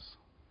 consciousness,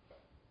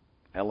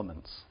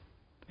 elements,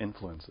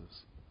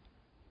 influences.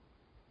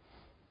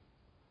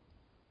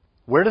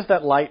 Where does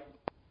that light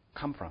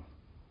come from?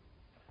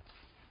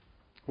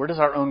 Where does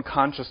our own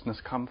consciousness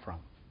come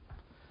from?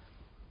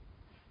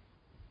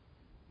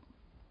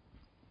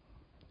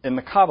 In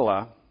the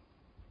Kabbalah,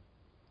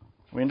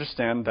 we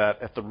understand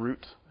that at the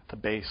root, at the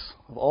base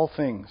of all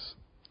things,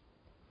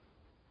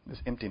 is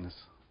emptiness.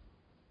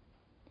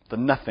 The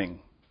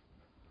nothing.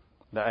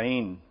 The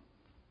Ain.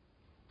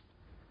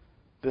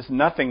 This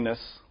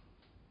nothingness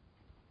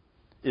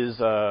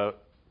is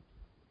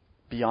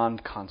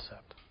beyond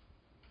concept.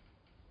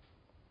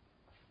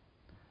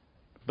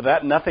 But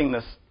that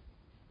nothingness,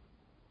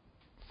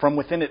 from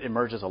within it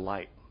emerges a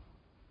light,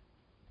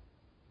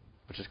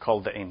 which is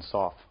called the Ein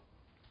Sof.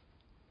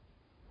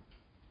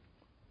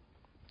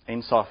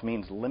 Ein Sof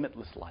means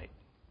limitless light.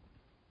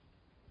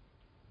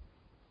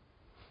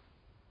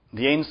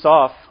 The Ein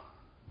Sof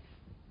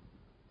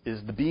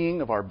is the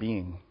being of our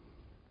being,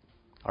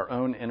 our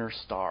own inner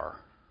star.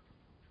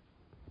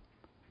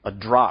 A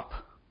drop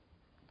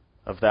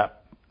of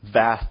that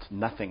vast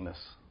nothingness.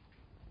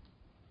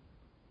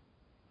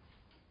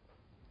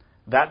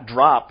 That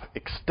drop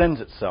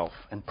extends itself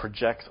and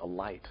projects a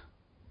light,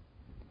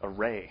 a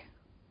ray,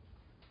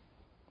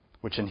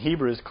 which in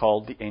Hebrew is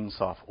called the Ein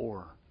Sof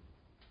Or.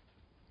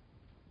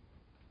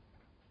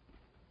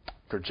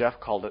 Gurdjieff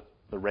called it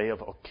the ray of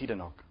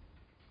Okidanok.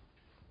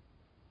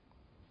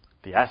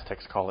 The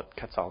Aztecs call it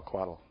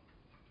Quetzalcoatl.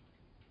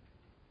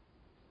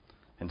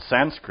 In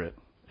Sanskrit,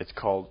 it's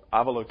called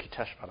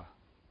Avalokiteshvara.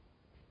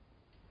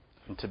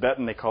 In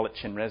Tibetan, they call it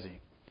Chinrezi.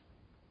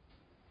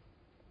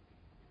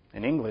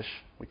 In English,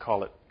 we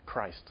call it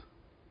Christ.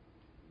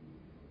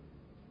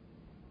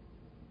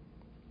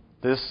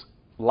 This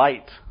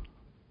light,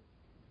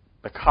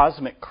 the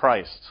cosmic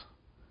Christ,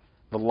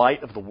 the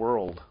light of the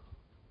world,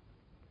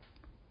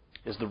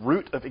 is the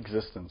root of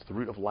existence, the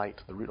root of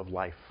light, the root of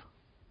life,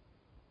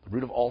 the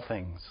root of all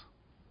things.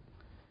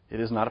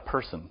 It is not a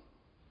person.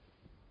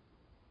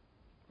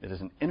 It is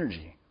an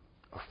energy,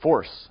 a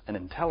force, an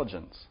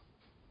intelligence.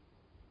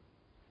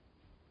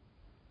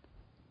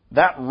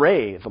 That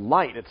ray, the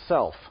light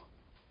itself,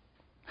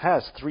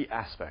 has three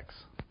aspects.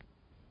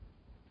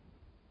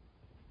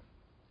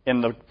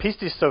 In the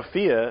Pistis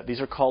Sophia, these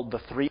are called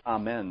the three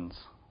Amens.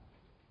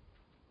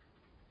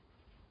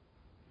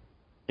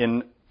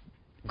 In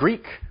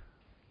Greek,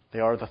 they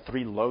are the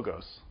three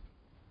Logos.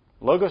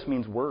 Logos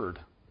means word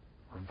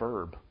or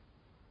verb.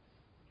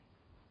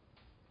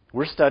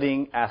 We're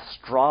studying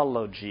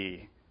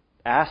astrology,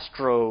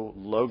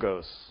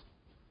 astrologos.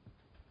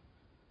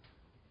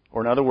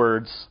 Or in other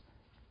words,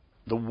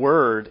 the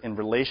word in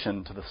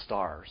relation to the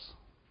stars,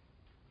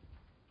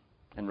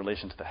 in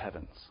relation to the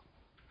heavens.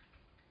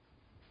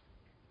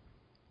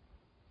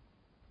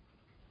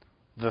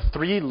 The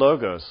three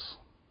Logos,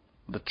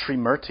 the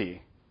Trimurti,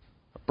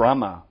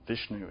 Brahma,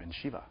 Vishnu, and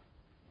Shiva.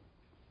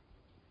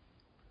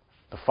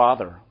 The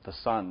Father, the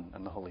Son,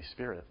 and the Holy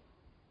Spirit.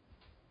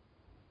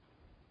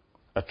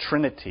 A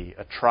trinity,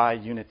 a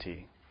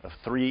tri-unity of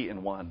three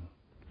in one,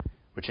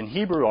 which in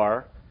Hebrew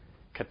are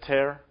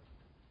Keter,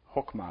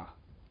 Chokmah,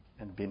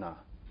 and Binah.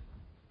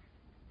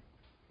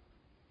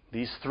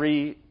 These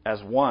three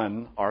as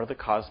one are the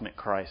cosmic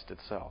Christ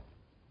itself.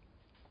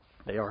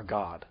 They are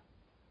God,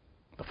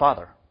 the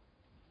Father.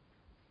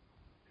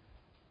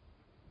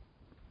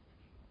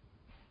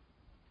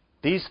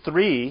 These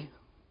three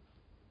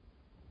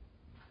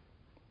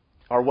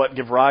are what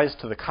give rise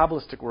to the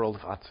Kabbalistic world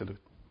of Atzilut,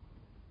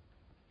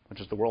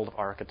 which is the world of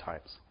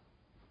archetypes.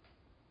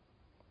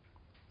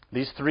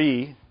 These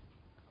three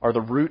are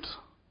the root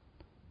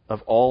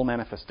of all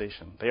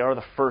manifestation. They are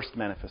the first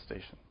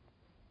manifestation.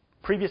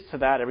 Previous to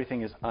that,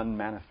 everything is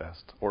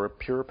unmanifest or a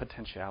pure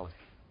potentiality.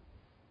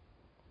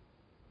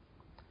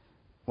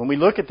 When we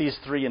look at these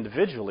three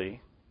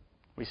individually,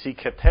 we see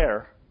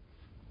Keter,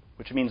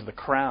 which means the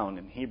crown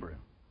in Hebrew.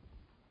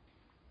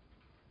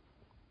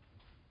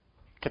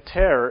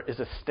 Keter is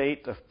a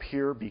state of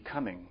pure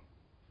becoming.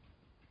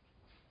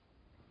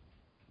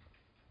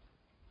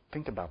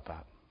 Think about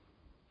that.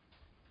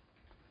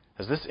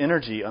 As this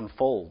energy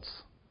unfolds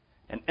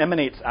and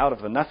emanates out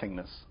of the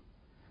nothingness,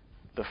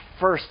 the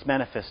first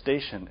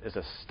manifestation is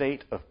a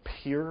state of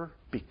pure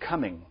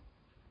becoming.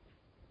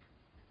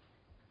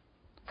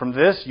 From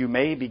this, you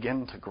may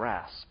begin to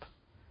grasp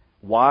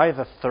why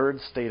the third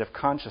state of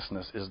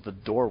consciousness is the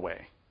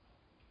doorway.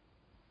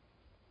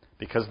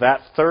 Because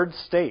that third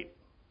state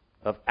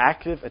of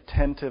active,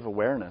 attentive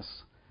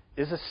awareness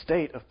is a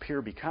state of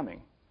pure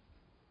becoming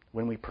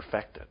when we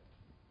perfect it.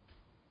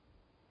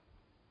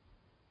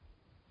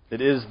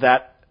 It is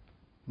that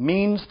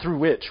means through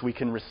which we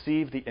can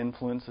receive the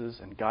influences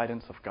and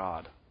guidance of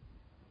God.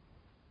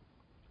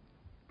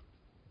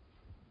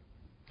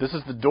 This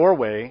is the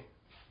doorway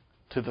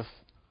to the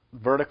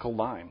vertical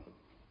line.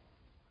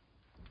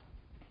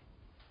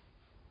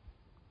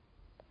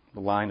 The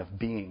line of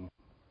being.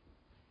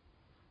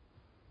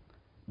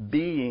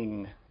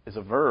 Being is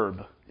a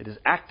verb. It is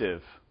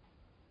active.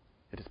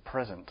 It is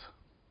present.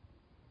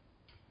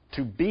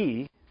 To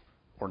be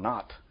or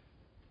not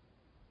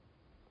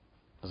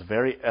is a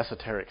very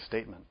esoteric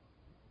statement.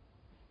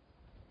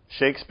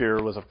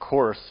 Shakespeare was, of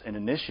course, an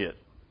initiate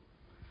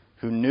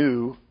who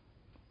knew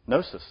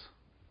Gnosis.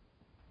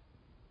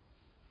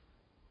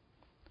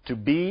 To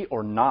be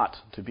or not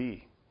to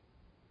be.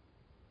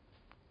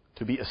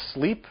 To be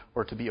asleep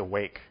or to be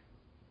awake.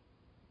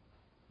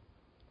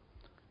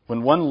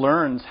 When one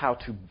learns how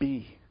to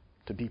be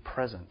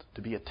present,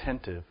 to be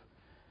attentive,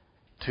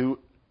 to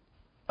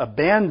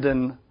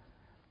abandon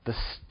the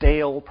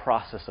stale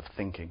process of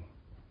thinking,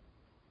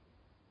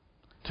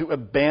 to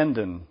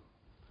abandon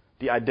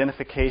the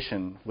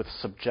identification with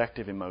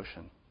subjective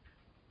emotion,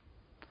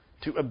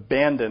 to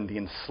abandon the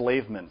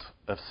enslavement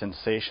of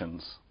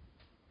sensations,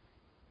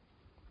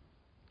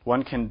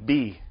 one can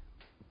be.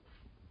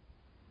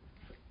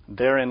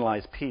 Therein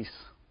lies peace,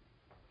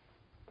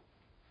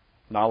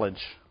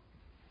 knowledge,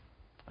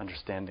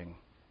 understanding.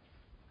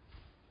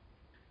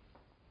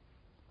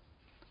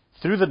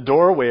 Through the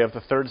doorway of the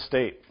third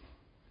state,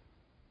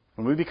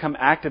 when we become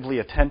actively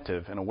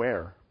attentive and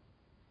aware,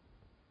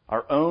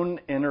 our own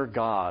inner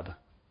God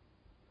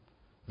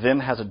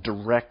then has a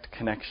direct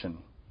connection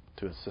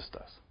to assist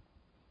us.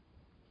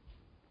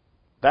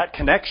 That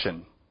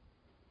connection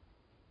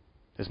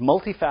is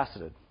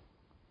multifaceted,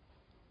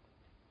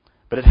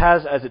 but it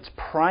has as its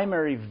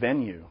primary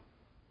venue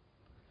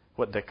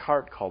what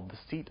Descartes called the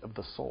seat of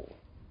the soul,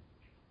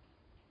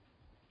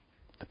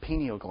 the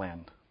pineal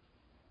gland,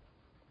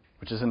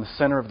 which is in the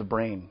center of the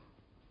brain.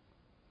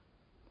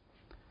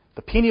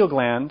 The pineal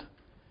gland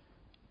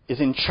is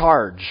in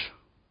charge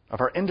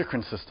of our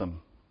endocrine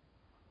system.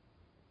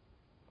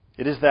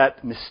 It is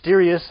that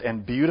mysterious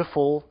and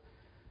beautiful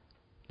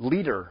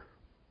leader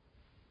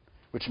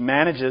which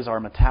manages our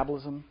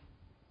metabolism,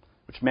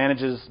 which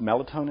manages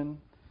melatonin,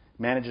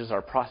 manages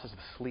our process of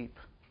sleep.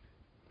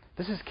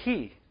 This is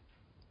key.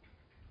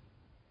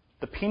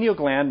 The pineal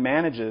gland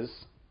manages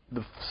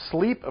the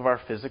sleep of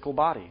our physical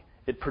body.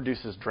 It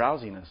produces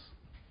drowsiness.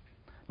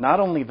 Not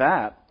only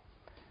that,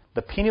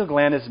 the pineal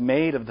gland is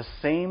made of the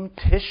same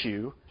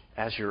tissue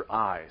as your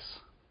eyes.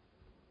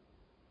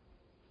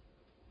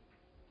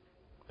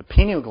 The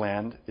pineal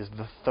gland is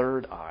the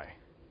third eye.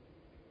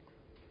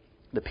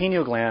 The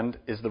pineal gland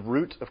is the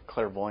root of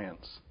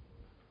clairvoyance.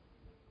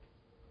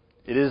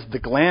 It is the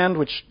gland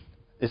which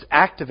is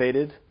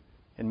activated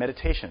in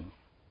meditation.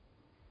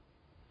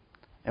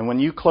 And when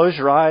you close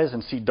your eyes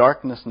and see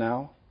darkness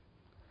now,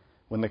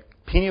 when the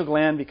pineal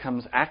gland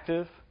becomes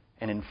active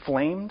and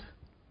inflamed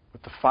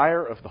with the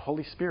fire of the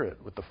Holy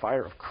Spirit, with the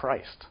fire of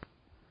Christ,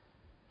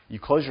 you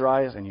close your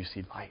eyes and you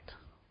see light.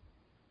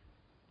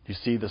 You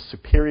see the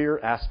superior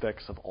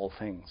aspects of all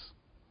things.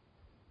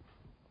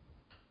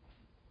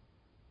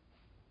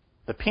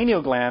 The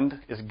pineal gland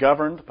is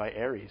governed by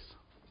Aries,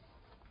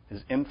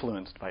 is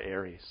influenced by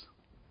Aries.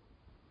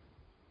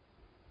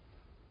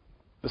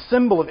 The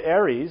symbol of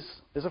Aries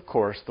is, of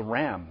course, the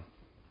ram.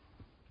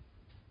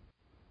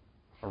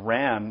 A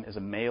ram is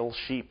a male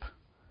sheep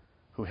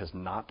who has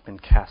not been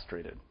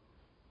castrated.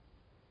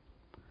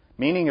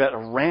 Meaning that a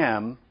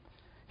ram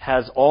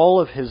has all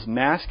of his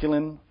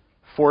masculine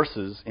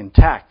forces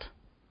intact.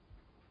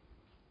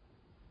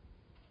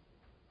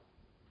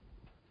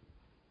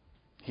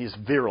 He is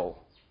virile.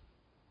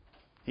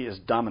 He is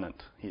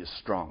dominant. He is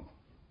strong.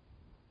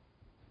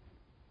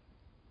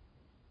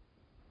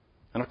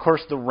 And of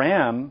course, the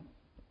ram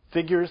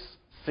figures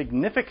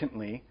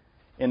significantly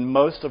in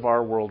most of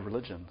our world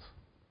religions.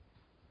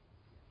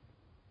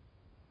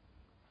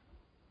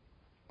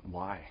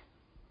 Why?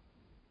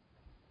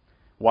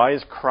 Why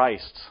is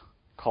Christ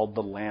called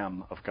the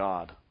Lamb of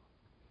God?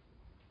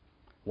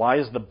 Why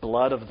is the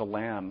blood of the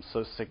Lamb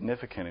so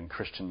significant in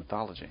Christian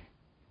mythology?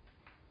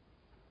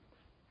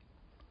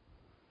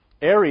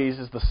 Aries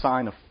is the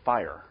sign of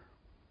fire,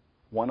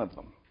 one of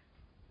them.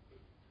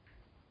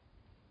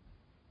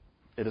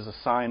 It is a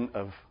sign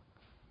of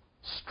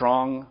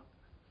strong,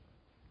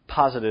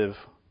 positive,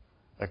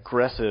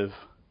 aggressive,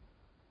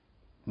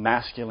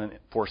 masculine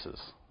forces.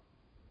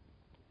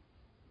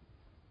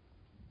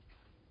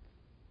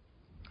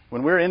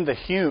 When we're in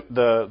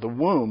the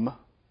womb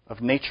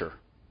of nature,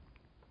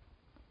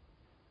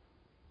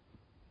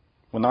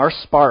 when our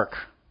spark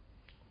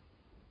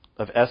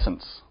of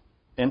essence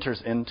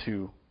enters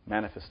into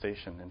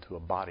manifestation, into a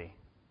body,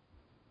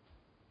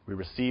 we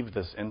receive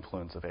this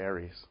influence of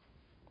Aries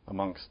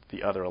amongst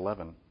the other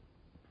 11.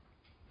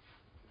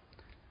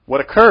 What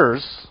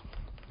occurs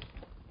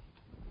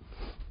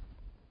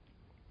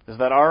is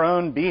that our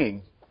own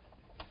being,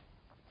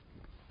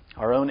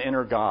 our own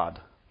inner God,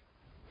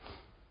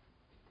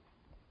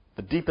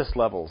 the deepest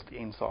levels, the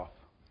Ein Sof,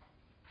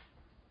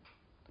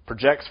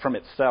 projects from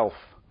itself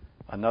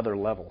another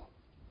level,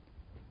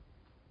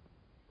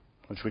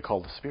 which we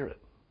call the Spirit.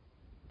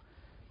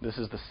 This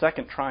is the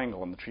second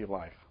triangle in the Tree of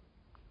Life.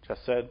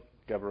 Chesed,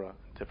 Geburah,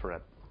 and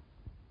Tiferet.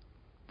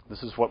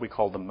 This is what we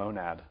call the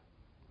monad,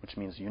 which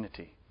means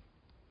unity.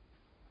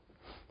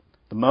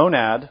 The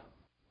monad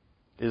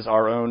is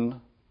our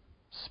own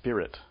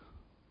spirit,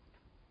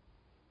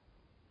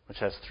 which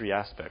has three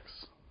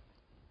aspects.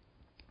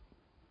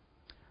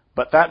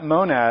 But that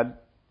monad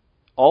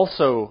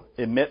also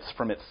emits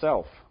from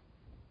itself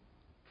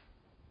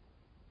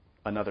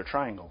another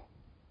triangle,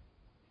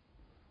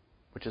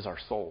 which is our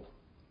soul.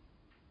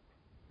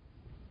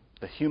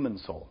 the human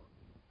soul,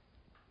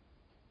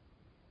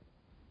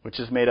 which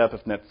is made up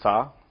of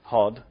Netzah,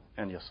 Hod,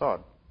 and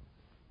Yesod,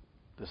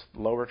 this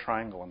lower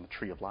triangle on the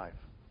tree of life.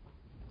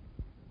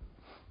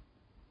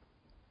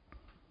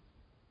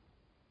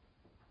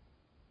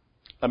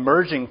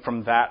 Emerging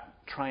from that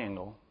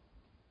triangle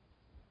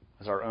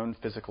is our own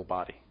physical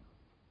body,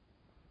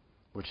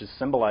 which is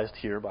symbolized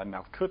here by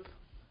Malkut,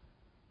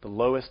 the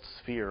lowest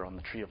sphere on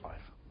the tree of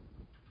life.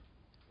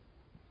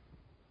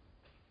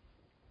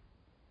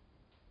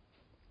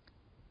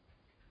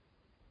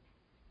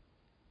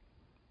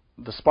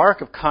 The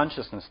spark of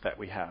consciousness that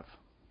we have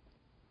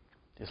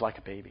is like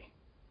a baby.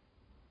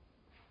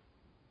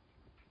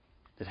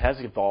 It has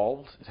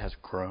evolved, it has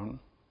grown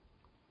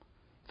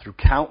through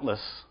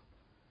countless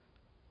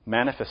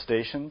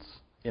manifestations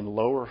in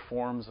lower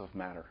forms of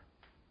matter,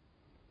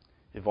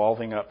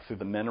 evolving up through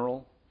the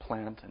mineral,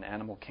 plant, and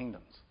animal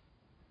kingdoms.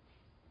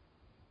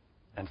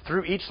 And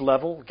through each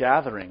level,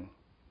 gathering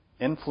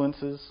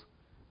influences,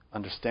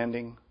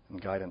 understanding,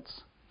 and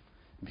guidance,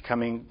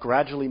 becoming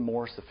gradually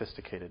more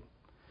sophisticated,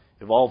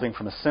 evolving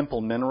from a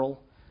simple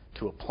mineral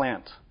to a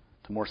plant,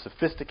 to more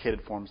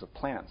sophisticated forms of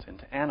plants,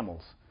 into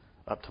animals,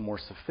 up to more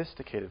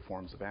sophisticated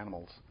forms of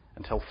animals,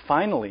 until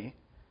finally,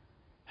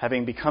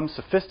 having become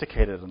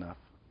sophisticated enough,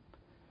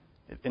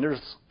 it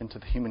enters into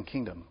the human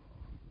kingdom,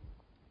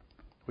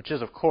 which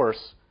is, of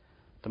course,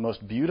 the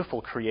most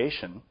beautiful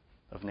creation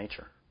of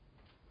nature.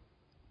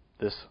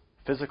 This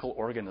physical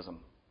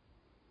organism,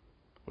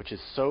 which is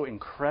so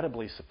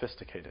incredibly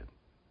sophisticated.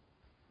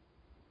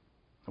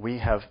 We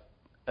have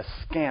a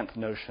scant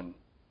notion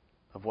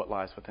of what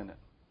lies within it.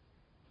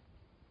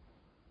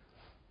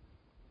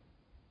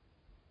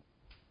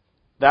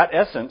 That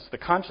essence, the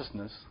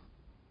consciousness,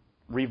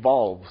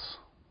 revolves.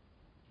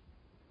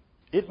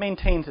 It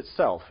maintains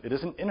itself. It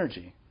is an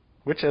energy,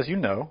 which, as you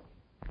know,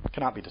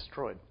 cannot be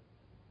destroyed.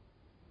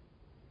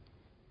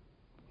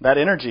 That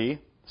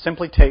energy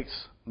simply takes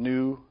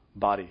new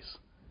bodies,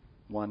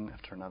 one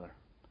after another,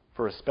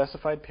 for a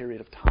specified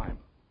period of time,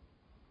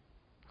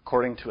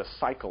 according to a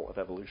cycle of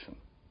evolution.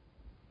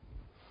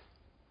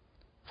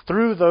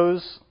 Through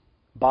those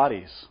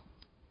bodies,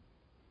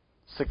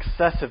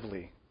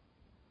 successively,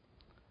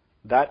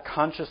 that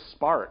conscious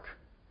spark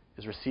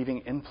is receiving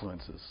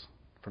influences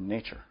from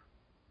nature.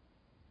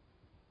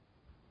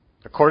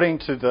 According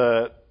to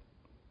the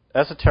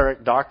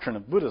esoteric doctrine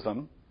of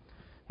Buddhism,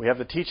 we have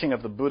the teaching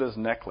of the Buddha's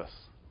necklace.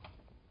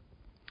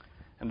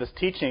 And this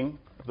teaching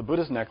of the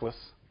Buddha's necklace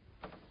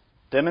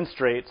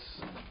demonstrates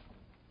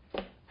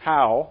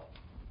how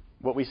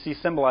what we see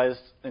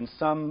symbolized in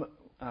some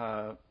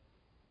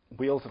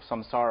wheels of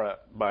samsara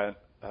by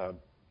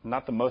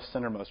not the most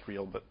centermost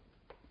wheel, but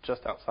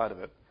just outside of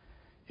it,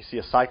 you see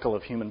a cycle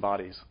of human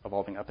bodies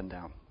evolving up and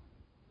down.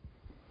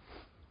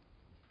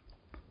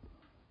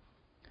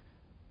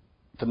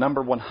 The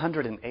number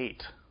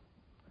 108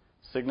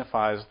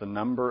 signifies the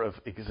number of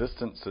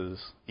existences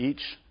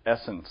each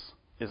essence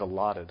is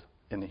allotted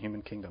in the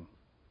human kingdom,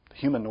 the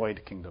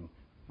humanoid kingdom,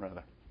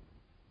 rather.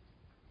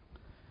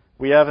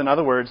 We have, in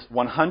other words,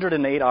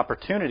 108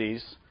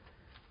 opportunities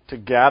to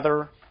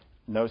gather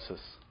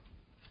Gnosis,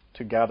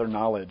 to gather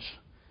knowledge,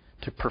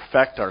 to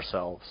perfect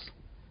ourselves.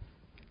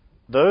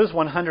 Those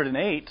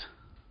 108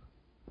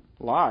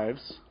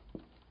 lives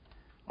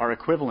are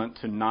equivalent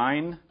to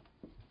 9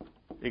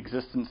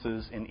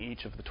 existences in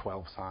each of the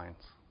 12 signs.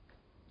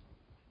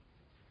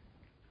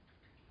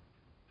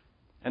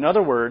 In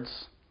other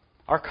words,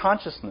 our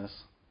consciousness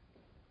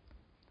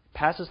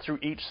passes through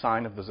each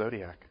sign of the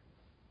zodiac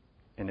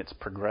in its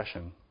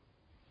progression,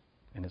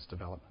 in its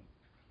development.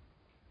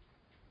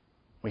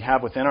 We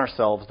have within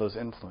ourselves those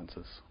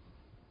influences.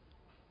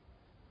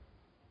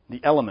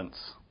 The elements,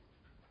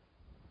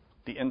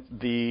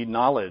 the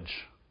knowledge,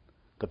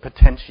 the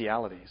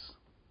potentialities.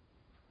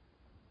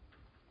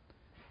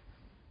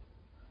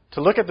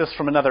 To look at this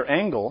from another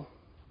angle,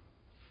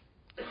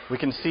 we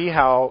can see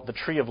how the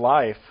tree of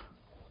life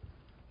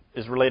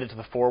is related to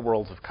the 4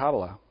 worlds of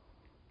Kabbalah.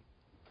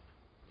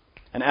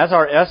 And as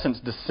our essence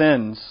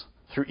descends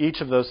through each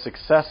of those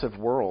successive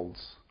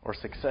worlds, or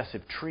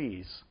successive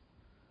trees,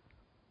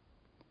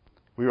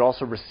 we are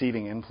also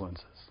receiving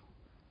influences.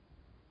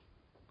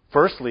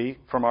 Firstly,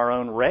 from our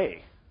own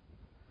ray.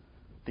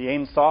 The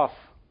Ein Sof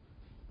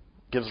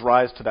gives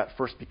rise to that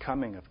first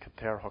becoming of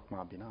Keter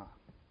Hokmah Binah.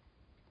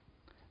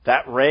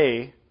 That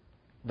ray,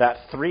 that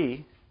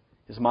 3,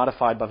 is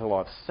modified by the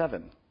law of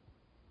 7.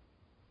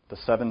 The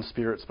 7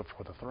 spirits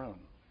before the throne.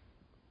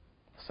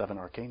 7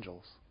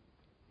 archangels.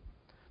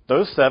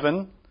 Those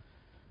 7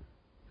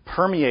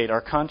 permeate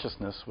our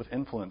consciousness with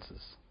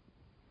influences,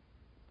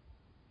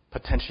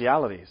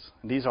 potentialities.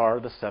 And these are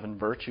the 7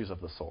 virtues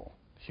of the soul: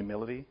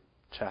 humility,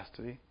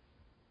 chastity,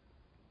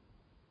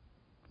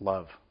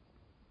 love,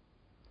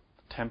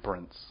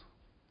 temperance,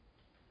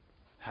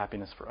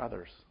 happiness for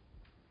others.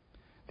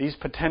 These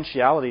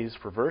potentialities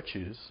for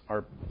virtues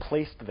are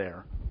placed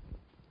there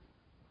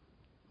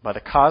by the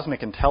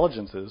cosmic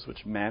intelligences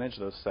which manage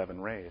those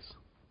 7 rays.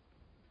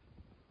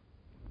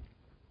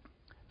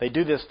 They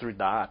do this through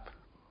Da'at,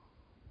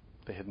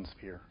 the hidden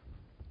sphere.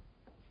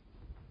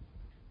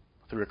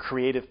 through a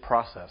creative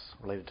process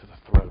related to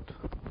the throat.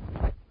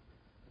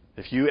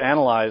 If you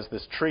analyze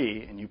this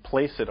tree and you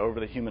place it over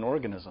the human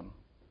organism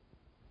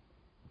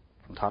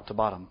from top to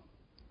bottom,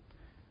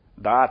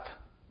 that,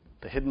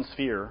 the hidden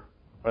sphere,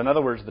 or in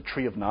other words, the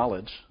tree of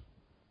knowledge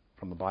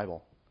from the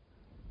Bible,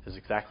 is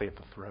exactly at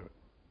the throat.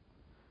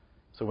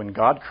 So when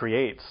God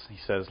creates, He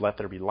says, "Let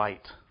there be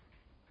light."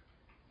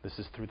 This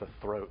is through the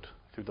throat,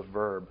 through the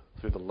verb,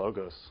 through the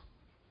logos,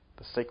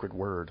 the sacred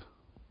word.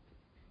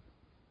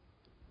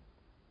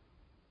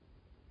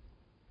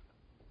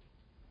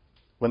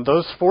 When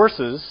those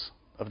forces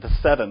of the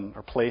seven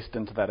are placed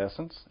into that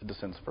essence, it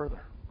descends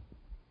further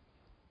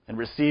and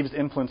receives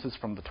influences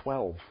from the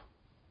 12,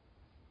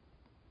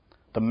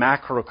 the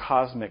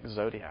macrocosmic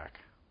zodiac,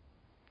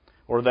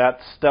 or that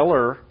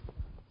stellar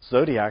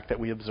zodiac that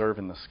we observe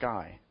in the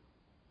sky.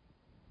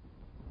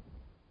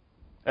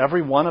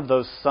 Every one of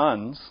those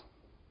suns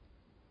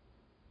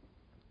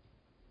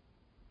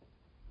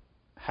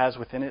has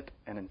within it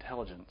an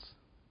intelligence.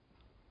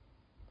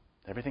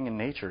 Everything in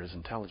nature is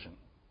intelligent.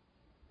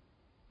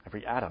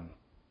 Every atom,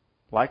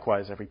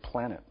 likewise every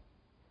planet,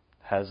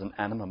 has an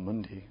anima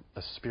mundi,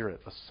 a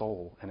spirit, a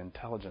soul, an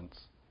intelligence.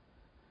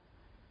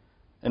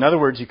 In other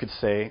words, you could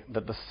say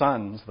that the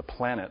suns, the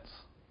planets,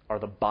 are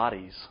the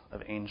bodies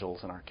of angels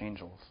and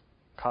archangels,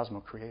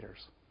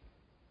 cosmo-creators.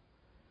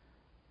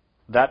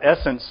 That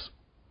essence,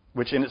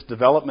 which in its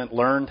development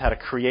learned how to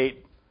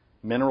create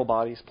mineral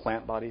bodies,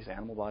 plant bodies,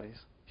 animal bodies,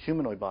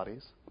 humanoid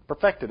bodies,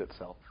 perfected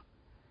itself,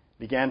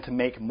 began to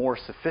make more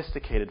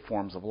sophisticated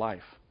forms of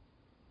life,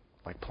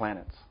 like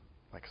planets,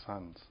 like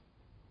suns.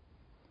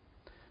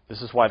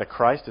 This is why the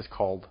Christ is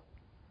called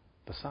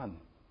the sun,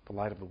 the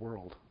light of the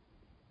world,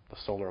 the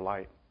solar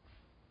light,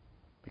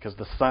 because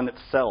the sun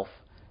itself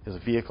is a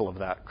vehicle of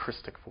that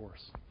Christic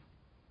force.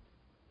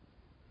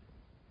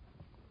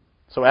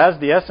 So as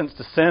the essence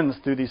descends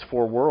through these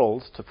four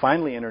worlds to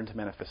finally enter into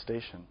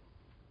manifestation,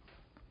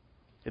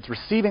 it's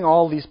receiving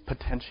all these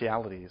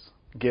potentialities,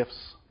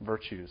 gifts,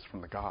 virtues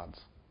from the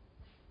gods.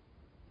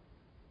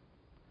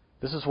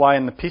 This is why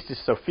in the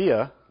Pistis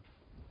Sophia,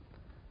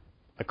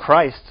 the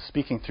Christ,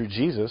 speaking through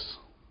Jesus,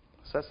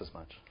 says as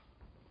much.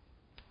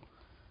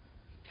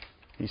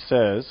 He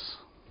says,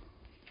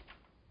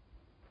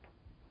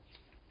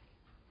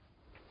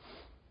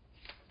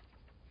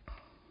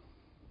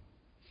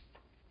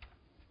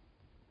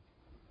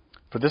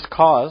 "For this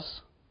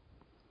cause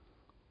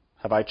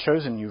have I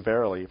chosen you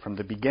verily from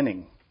the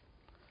beginning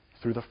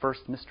through the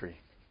first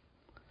mystery."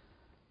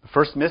 The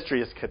first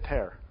mystery is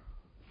Keter,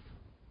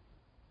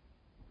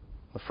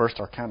 the first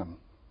arcanum.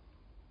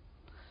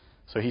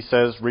 So he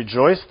says,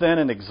 "Rejoice then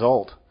and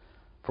exult,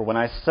 for when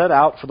I set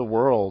out for the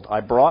world, I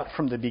brought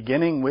from the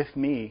beginning with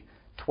me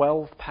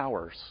 12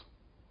 powers,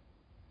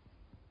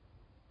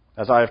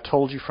 as I have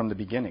told you from the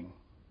beginning,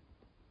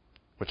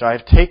 which I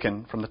have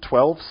taken from the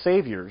 12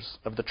 saviors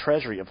of the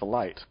treasury of the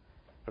light,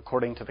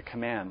 according to the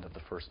command of the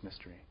first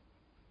mystery."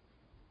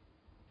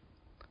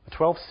 The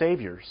 12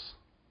 saviors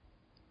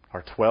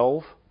are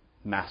 12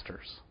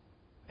 masters,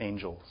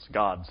 angels,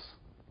 gods,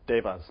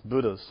 devas,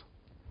 Buddhas,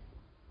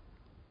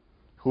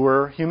 who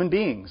are human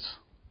beings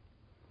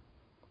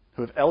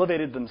who have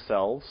elevated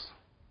themselves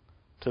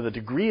to the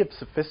degree of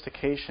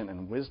sophistication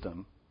and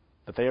wisdom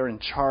that they are in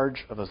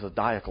charge of a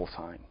zodiacal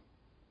sign.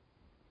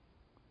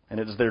 And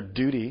it is their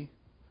duty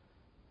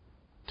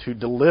to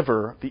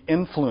deliver the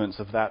influence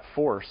of that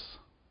force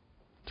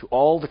to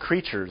all the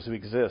creatures who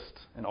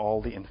exist in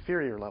all the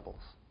inferior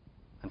levels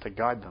and to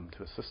guide them,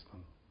 to assist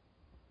them.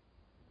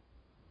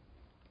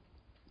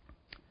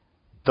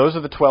 Those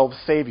are the 12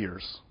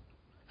 saviors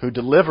who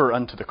deliver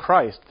unto the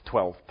Christ the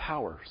 12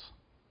 powers.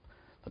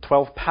 The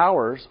 12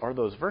 powers are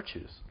those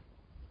virtues.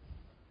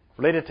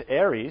 Related to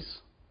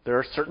Aries, there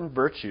are certain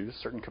virtues,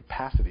 certain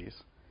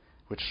capacities,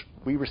 which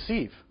we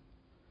receive.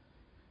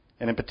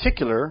 And in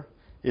particular,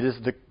 it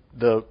is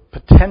the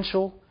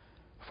potential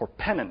for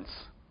penance,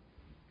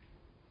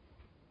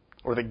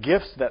 or the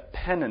gifts that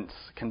penance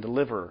can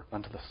deliver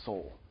unto the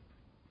soul.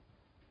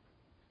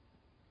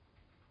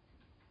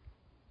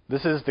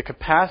 This is the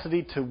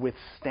capacity to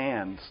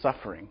withstand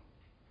suffering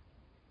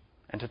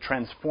and to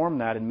transform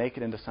that and make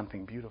it into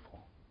something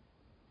beautiful,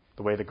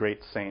 the way the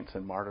great saints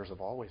and martyrs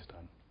have always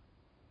done.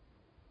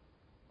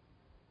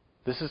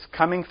 This is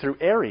coming through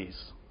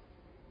Aries,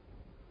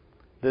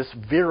 this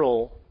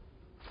virile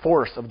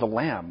force of the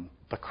Lamb,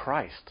 the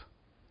Christ,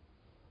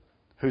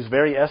 whose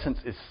very essence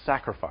is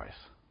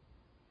sacrifice.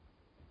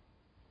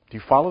 Do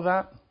you follow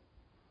that?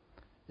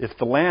 If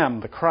the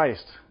Lamb, the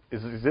Christ,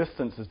 his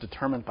existence is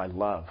determined by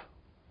love,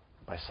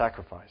 by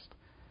sacrifice,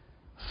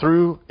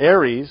 through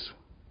Aries,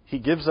 he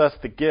gives us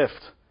the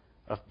gift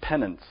of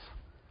penance,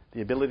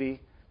 the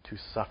ability to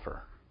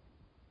suffer,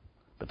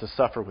 but to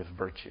suffer with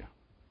virtue,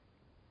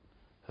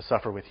 to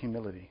suffer with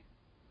humility,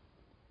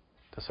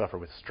 to suffer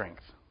with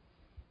strength.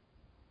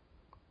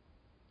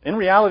 In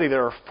reality,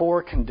 there are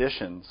 4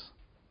 conditions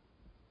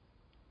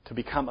to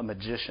become a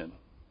magician.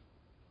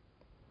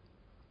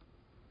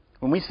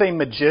 When we say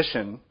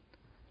magician,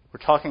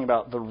 we're talking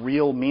about the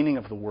real meaning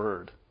of the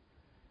word,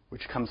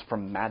 which comes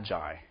from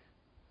magi,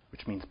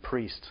 which means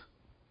priest.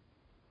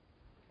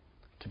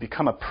 To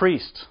become a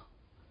priest,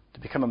 to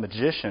become a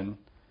magician,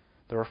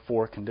 there are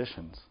 4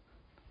 conditions.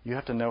 You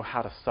have to know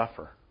how to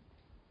suffer.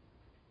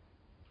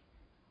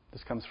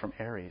 This comes from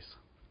Aries.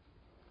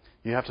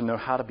 You have to know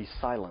how to be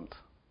silent.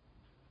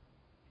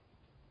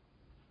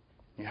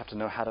 You have to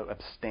know how to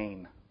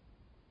abstain.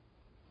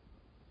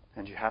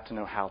 And you have to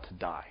know how to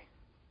die.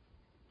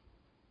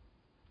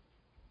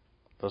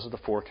 Those are the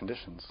 4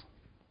 conditions.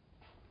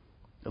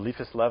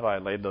 Eliphas Levi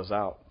laid those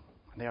out,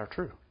 and they are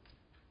true.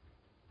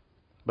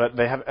 But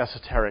they have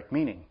esoteric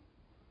meaning.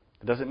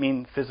 It doesn't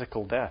mean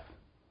physical death.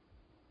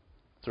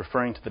 It's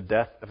referring to the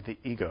death of the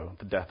ego,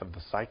 the death of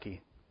the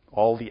psyche,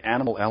 all the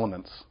animal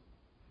elements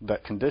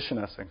that condition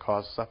us and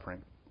cause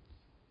suffering.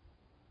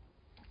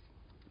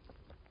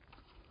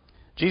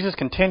 Jesus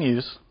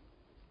continues,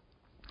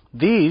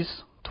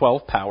 "These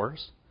 12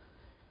 powers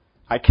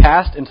I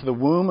cast into the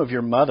womb of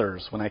your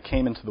mothers when I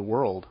came into the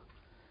world,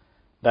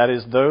 that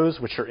is, those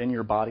which are in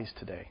your bodies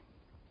today.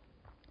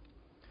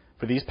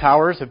 For these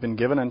powers have been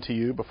given unto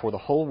you before the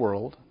whole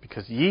world,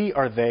 because ye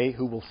are they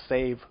who will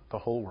save the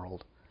whole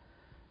world,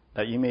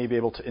 that ye may be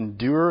able to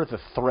endure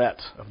the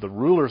threat of the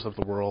rulers of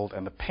the world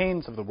and the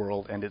pains of the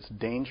world and its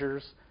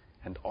dangers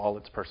and all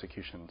its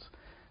persecutions."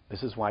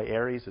 This is why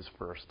Aries is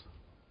first.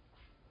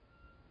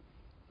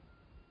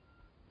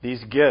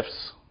 These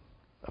gifts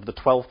of the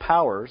 12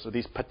 powers, or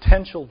these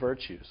potential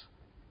virtues,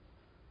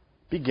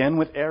 begin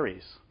with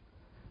Aries,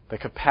 the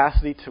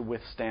capacity to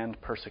withstand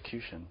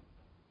persecution,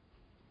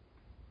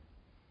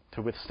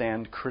 to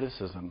withstand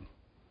criticism,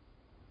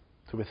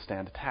 to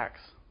withstand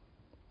attacks,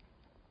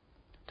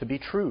 to be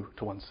true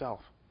to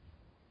oneself,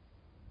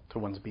 to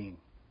one's being.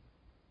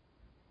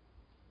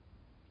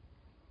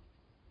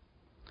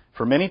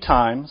 "For many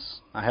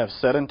times I have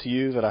said unto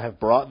you that I have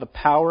brought the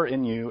power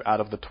in you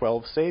out of the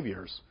 12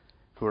 saviors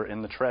who are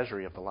in the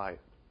treasury of the light."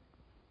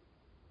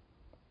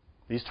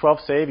 These 12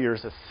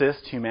 saviors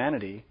assist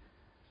humanity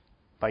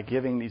by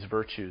giving these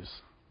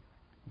virtues,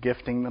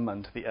 gifting them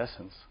unto the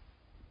essence,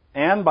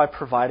 and by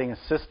providing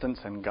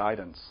assistance and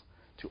guidance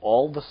to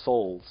all the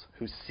souls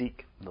who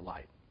seek the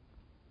light.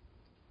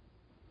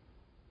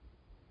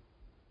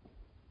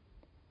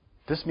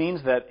 This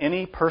means that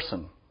any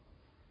person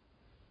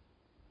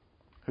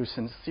who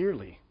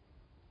sincerely,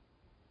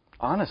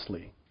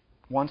 honestly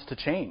wants to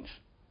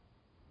change,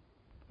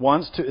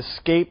 wants to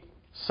escape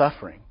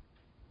suffering,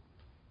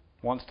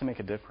 wants to make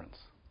a difference,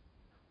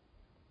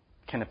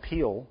 can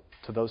appeal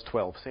to those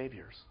 12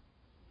 saviors,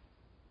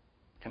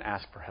 can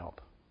ask for help,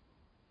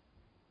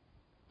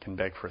 can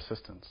beg for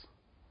assistance.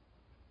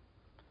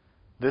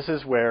 This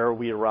is where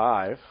we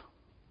arrive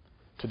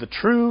to the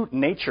true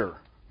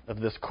nature of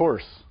this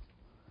course,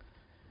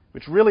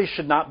 which really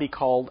should not be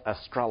called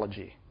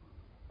astrology.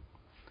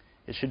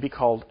 It should be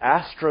called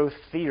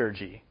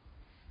astrotheurgy.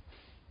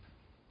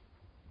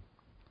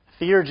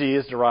 Theurgy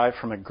is derived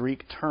from a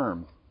Greek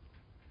term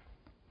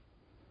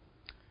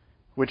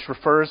which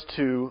refers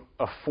to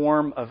a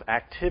form of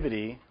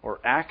activity or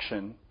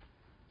action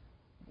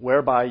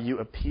whereby you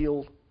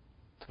appeal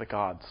to the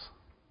gods.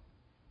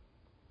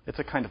 It's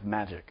a kind of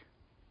magic.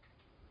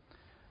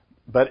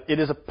 But it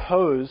is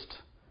opposed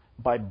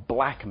by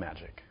black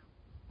magic.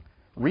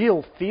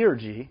 Real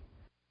theurgy,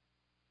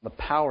 the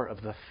power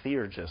of the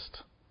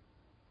theurgist.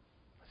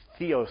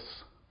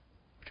 Theos,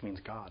 which means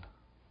God.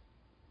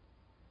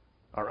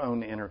 Our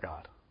own inner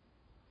God.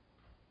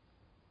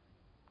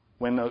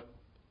 When a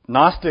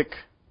Gnostic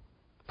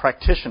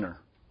practitioner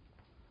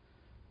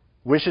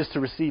wishes to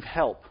receive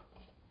help,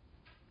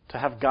 to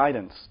have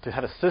guidance, to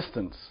have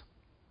assistance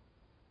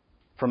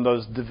from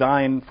those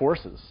divine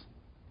forces,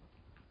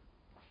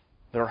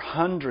 there are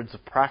hundreds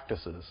of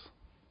practices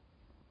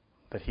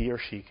that he or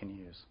she can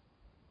use.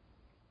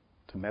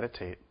 To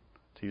meditate,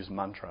 to use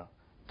mantra,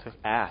 to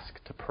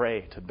ask, to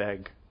pray, to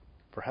beg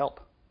for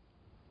help.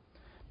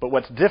 But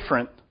what's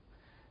different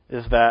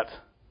is that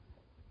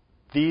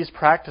these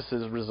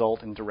practices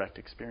result in direct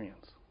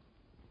experience.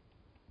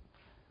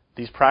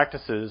 These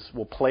practices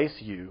will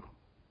place you,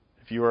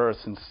 if you are a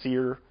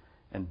sincere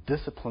and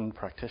disciplined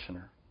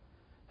practitioner,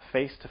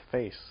 face to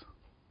face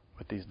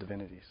with these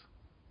divinities.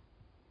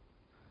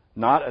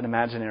 Not an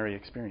imaginary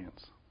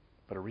experience,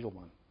 but a real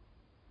one.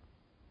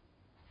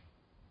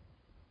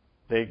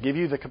 They give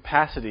you the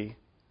capacity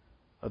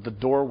of the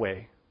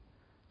doorway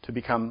to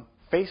become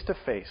face to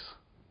face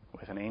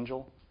with an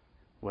angel,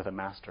 with a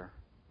master,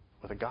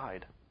 with a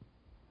guide.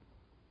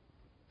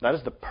 That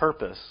is the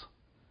purpose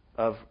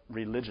of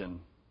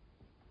religion.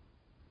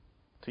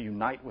 To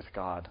unite with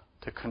God,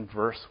 to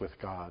converse with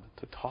God,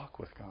 to talk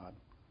with God.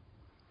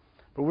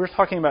 But we're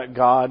talking about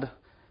God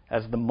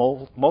as the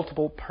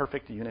multiple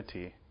perfect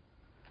unity.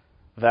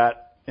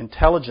 That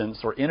intelligence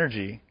or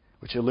energy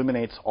which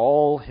illuminates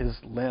all his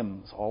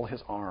limbs, all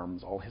his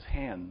arms, all his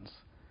hands,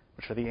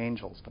 which are the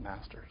angels, the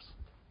masters,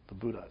 the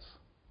Buddhas,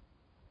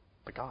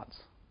 the gods.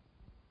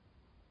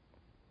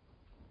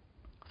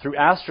 Through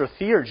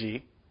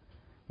astrotheurgy,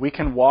 we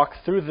can walk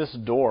through this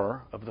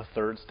door of the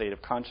third state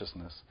of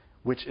consciousness,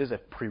 which is a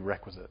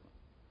prerequisite.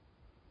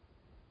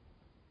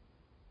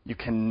 You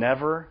can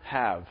never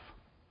have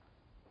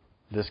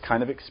this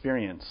kind of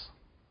experience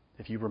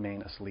if you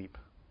remain asleep.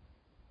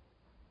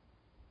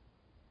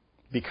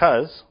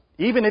 Because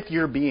even if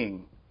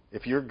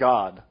you're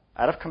God,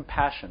 out of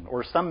compassion,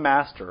 or some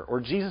master, or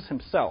Jesus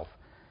himself,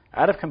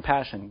 out of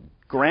compassion,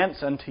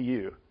 grants unto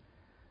you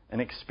an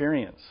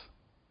experience,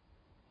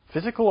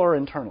 physical or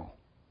internal,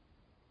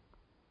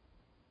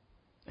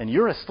 and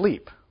you're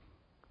asleep,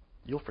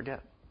 you'll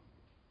forget.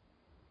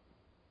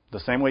 The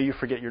same way you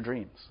forget your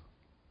dreams.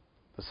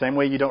 The same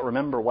way you don't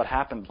remember what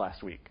happened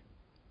last week,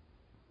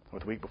 or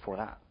the week before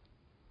that,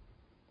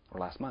 or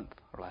last month,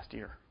 or last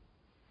year.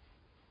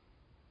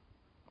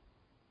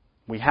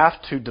 We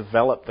have to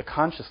develop the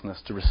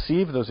consciousness to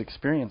receive those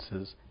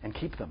experiences and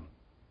keep them,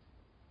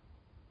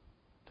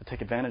 to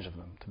take advantage of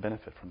them, to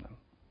benefit from them.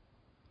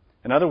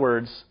 In other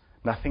words,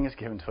 nothing is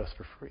given to us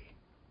for free.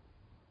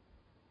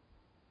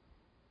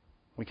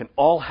 We can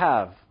all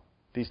have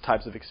these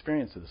types of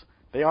experiences.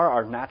 They are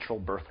our natural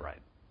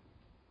birthright.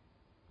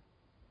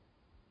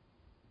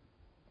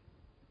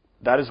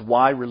 That is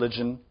why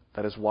religion,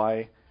 that is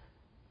why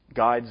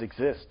guides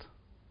exist,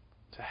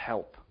 to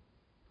help,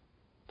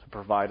 to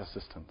provide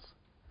assistance.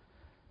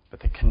 But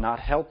they cannot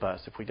help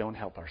us if we don't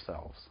help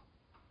ourselves.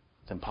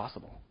 It's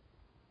impossible.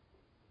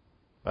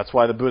 That's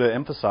why the Buddha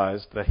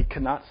emphasized that he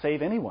could not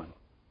save anyone.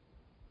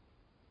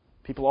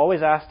 People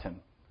always asked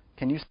him,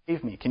 can you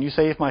save me? Can you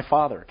save my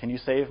father? Can you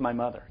save my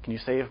mother? Can you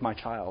save my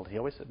child? He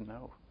always said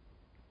no.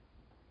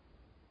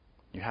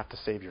 You have to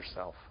save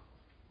yourself.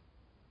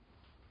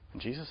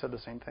 And Jesus said the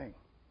same thing.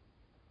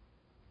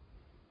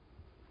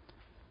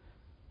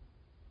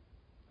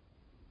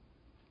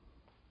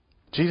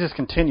 Jesus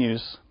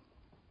continues,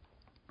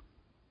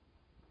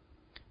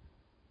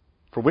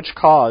 for which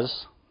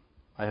cause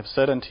I have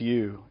said unto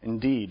you,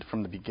 indeed,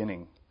 from the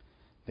beginning,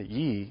 that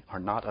ye are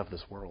not of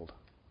this world.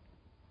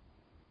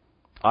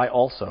 I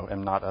also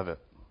am not of it.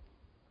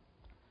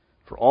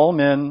 For all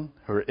men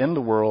who are in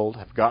the world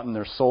have gotten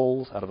their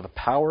souls out of the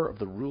power of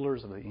the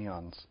rulers of the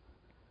eons.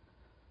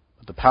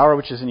 But the power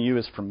which is in you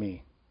is from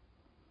me.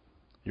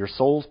 Your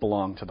souls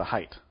belong to the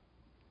height.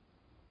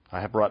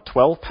 I have brought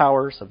 12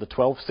 powers of the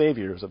 12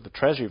 saviors of the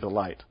treasury of the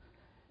light,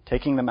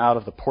 taking them out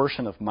of the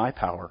portion of my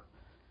power,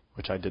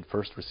 which I did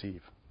first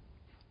receive.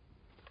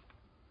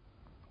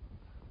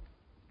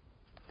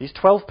 These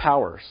 12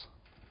 powers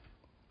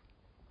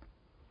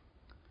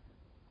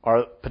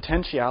are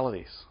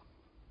potentialities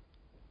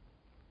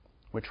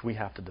which we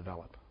have to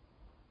develop.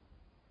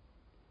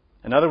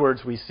 In other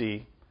words, we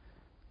see,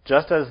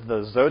 just as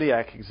the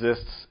zodiac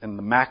exists in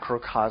the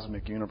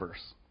macrocosmic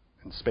universe,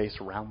 in space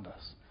around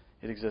us,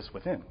 it exists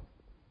within.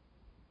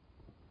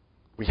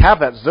 We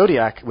have that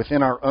zodiac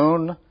within our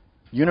own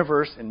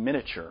universe in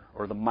miniature,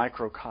 or the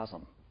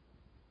microcosm.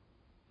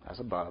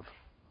 As above,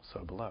 so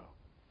below.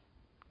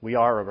 We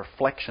are a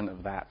reflection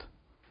of that.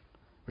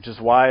 Which is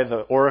why the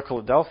oracle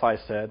at Delphi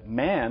said,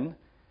 man,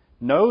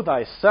 know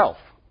thyself,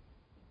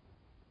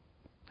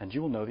 and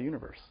you will know the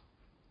universe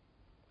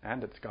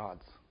and its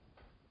gods.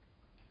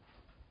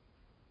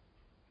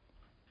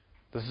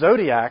 The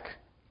zodiac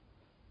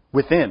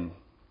within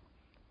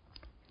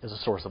is a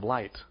source of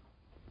light.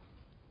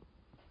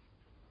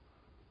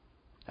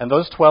 And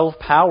those 12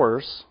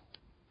 powers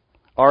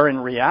are in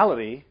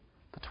reality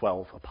the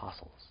 12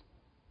 apostles.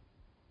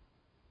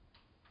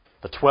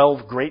 The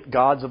 12 great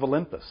gods of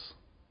Olympus.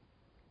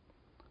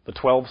 The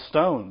 12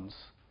 stones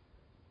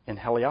in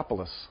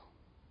Heliopolis.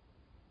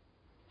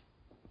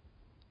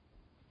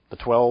 The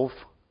 12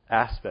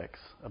 aspects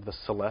of the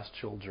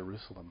celestial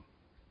Jerusalem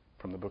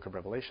from the book of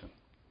Revelation.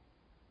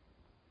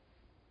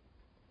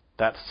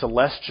 That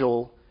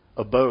celestial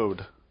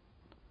abode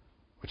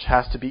which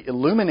has to be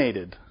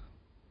illuminated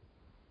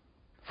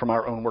from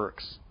our own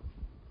works.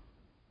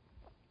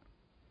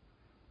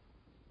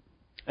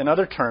 In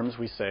other terms,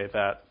 we say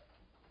that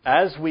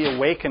as we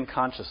awaken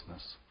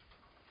consciousness,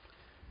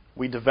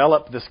 we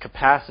develop this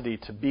capacity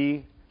to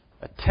be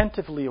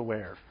attentively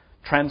aware,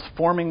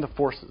 transforming the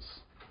forces.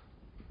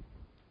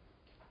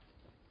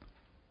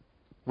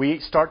 We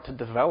start to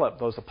develop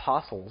those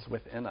apostles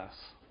within us.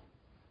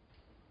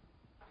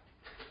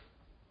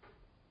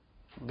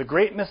 The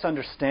great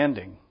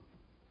misunderstanding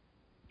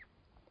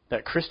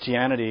that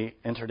Christianity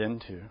entered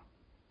into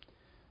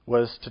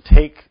was to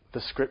take the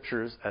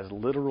Scriptures as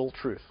literal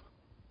truth.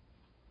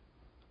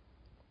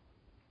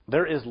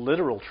 There is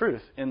literal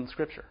truth in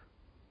Scripture.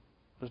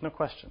 There's no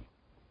question.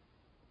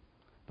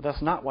 But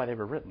that's not why they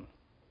were written.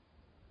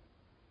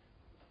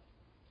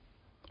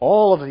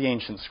 All of the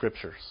ancient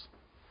Scriptures,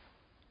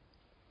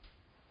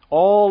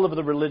 all of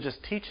the religious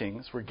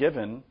teachings were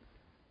given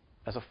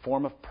as a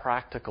form of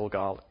practical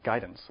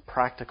guidance,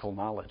 practical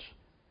knowledge,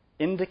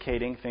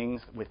 indicating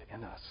things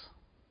within us.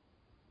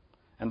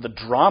 And the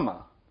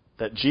drama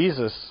that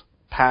Jesus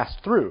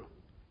passed through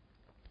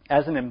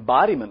as an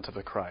embodiment of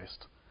the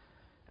Christ,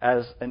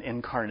 as an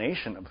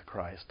incarnation of the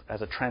Christ,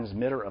 as a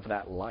transmitter of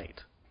that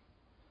light.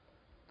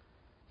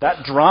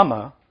 That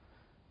drama,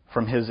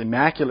 from his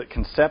immaculate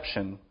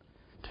conception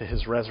to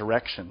his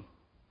resurrection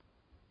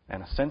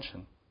and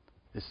ascension,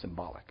 is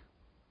symbolic.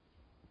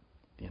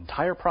 the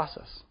entire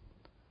process,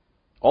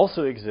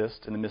 also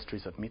exist in the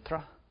mysteries of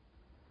Mitra,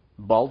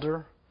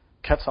 Baldur,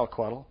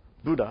 Quetzalcoatl,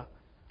 Buddha,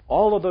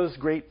 all of those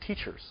great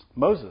teachers,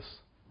 Moses,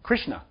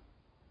 Krishna.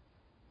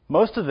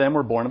 Most of them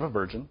were born of a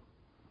virgin.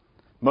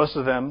 Most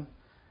of them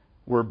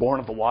were born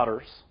of the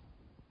waters.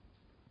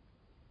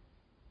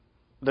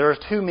 There are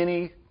too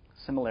many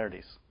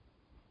similarities,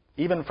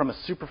 even from a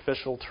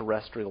superficial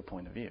terrestrial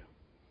point of view.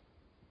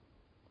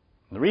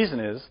 And the reason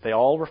is they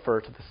all refer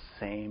to the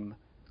same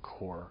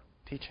core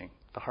teaching,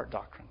 the heart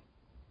doctrine.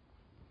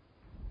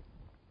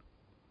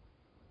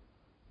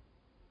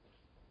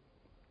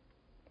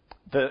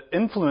 The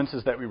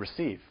influences that we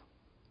receive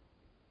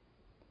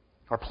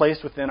are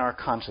placed within our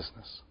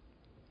consciousness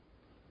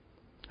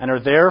and are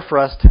there for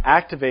us to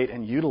activate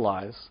and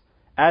utilize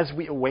as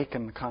we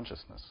awaken the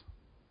consciousness.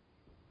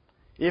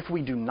 If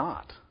we do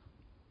not,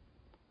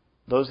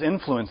 those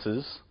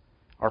influences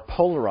are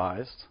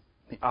polarized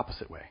the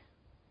opposite way.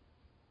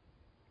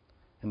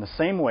 In the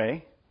same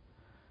way,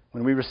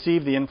 when we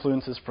receive the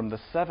influences from the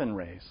 7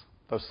 rays,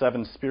 those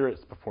 7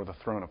 spirits before the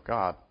throne of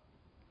God,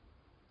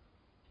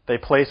 they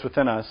place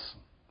within us,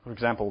 for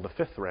example, the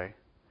 5th ray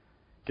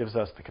gives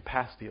us the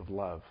capacity of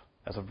love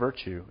as a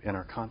virtue in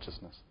our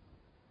consciousness.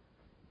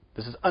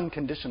 This is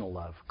unconditional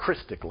love,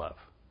 Christic love.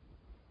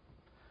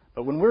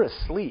 But when we're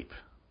asleep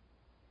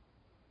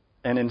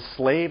and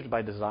enslaved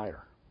by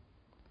desire,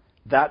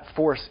 that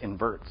force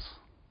inverts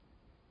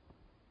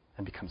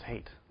and becomes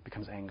hate,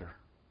 becomes anger.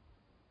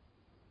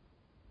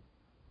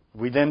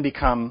 We then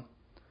become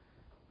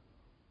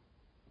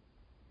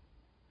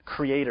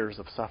creators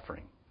of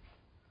suffering,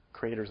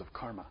 creators of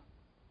karma.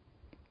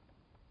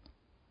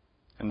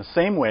 In the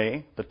same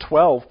way, the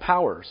 12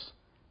 powers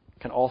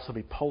can also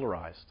be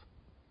polarized.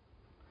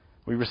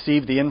 We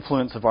receive the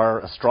influence of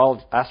our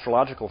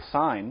astrological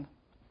sign,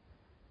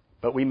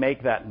 but we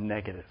make that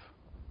negative.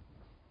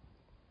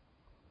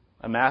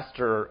 The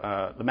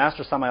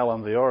master Samael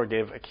Aun Weor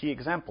gave a key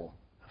example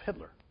of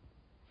Hitler.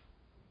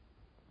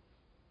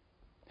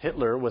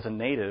 Hitler was a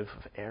native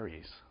of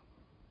Aries.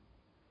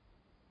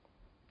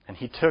 And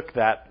he took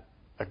that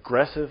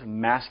aggressive,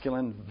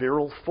 masculine,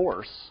 virile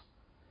force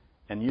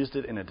and used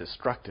it in a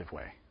destructive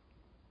way.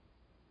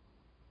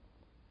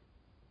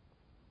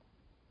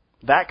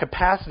 That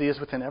capacity is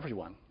within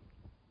everyone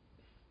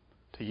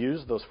to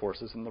use those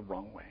forces in the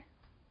wrong way.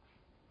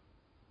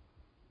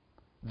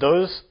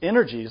 Those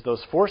energies,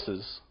 those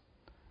forces,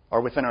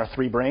 are within our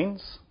 3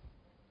 brains.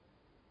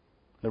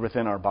 They're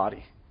within our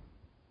body.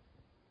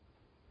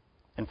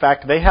 In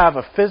fact, they have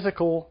a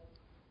physical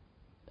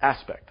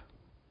aspect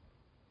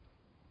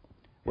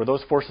where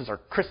those forces are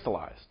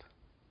crystallized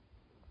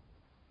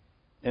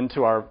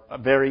into our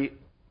very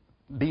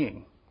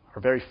being,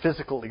 our very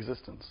physical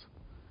existence.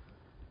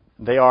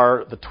 They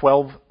are the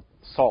 12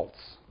 salts,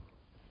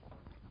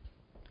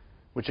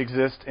 which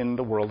exist in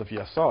the world of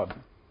Yesod.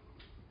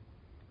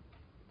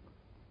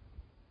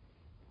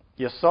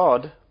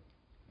 Yesod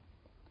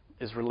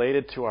is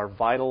related to our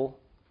vital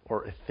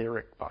or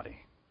etheric body.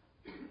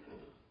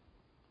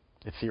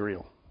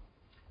 Ethereal.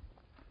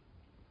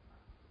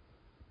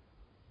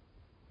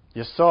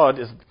 Yesod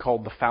is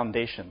called the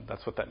foundation.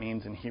 That's what that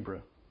means in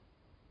Hebrew.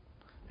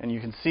 And you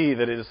can see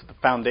that it is the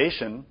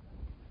foundation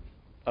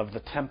of the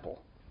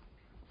temple.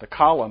 The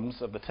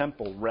columns of the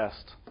temple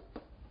rest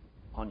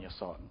on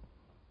Yesod.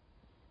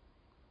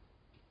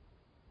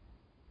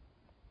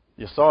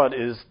 Yesod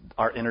is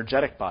our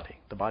energetic body,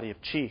 the body of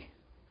Chi,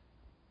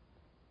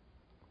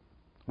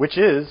 which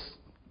is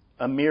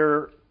a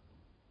mere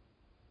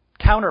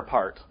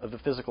counterpart of the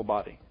physical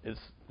body. It's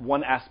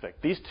one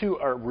aspect. These two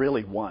are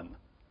really one,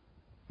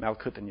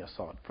 Malkut and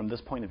Yesod, from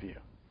this point of view.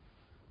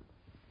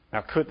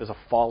 Malkut is a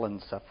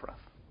fallen Sephiroth,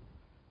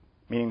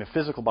 meaning the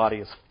physical body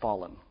is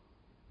fallen.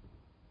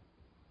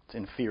 It's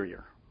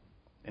inferior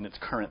in its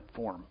current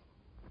form.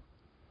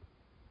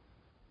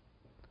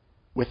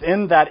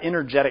 Within that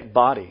energetic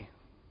body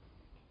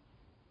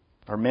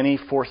are many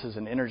forces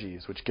and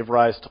energies which give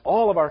rise to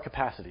all of our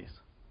capacities.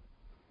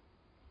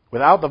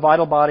 Without the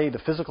vital body, the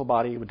physical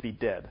body would be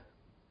dead.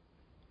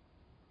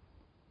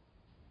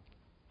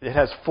 It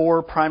has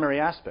 4 primary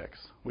aspects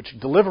which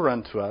deliver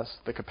unto us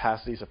the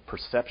capacities of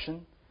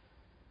perception,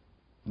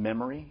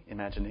 memory,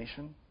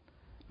 imagination,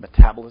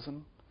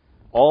 metabolism,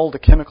 all the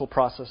chemical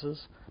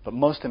processes, but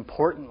most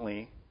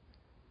importantly,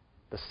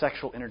 the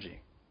sexual energy.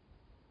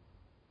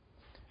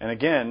 And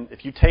again,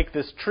 if you take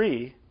this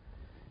tree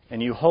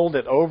and you hold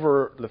it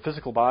over the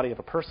physical body of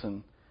a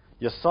person,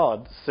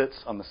 Yesod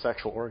sits on the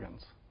sexual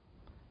organs.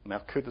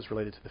 Malkut is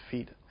related to the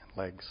feet and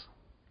legs.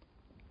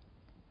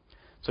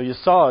 So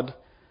Yesod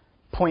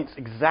points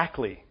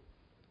exactly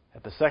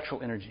at the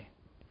sexual energy.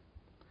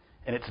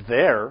 And it's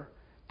there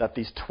that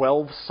these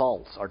 12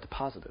 salts are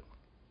deposited.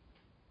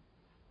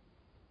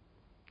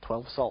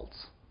 12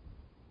 salts.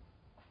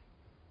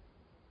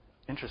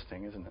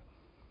 Interesting, isn't it?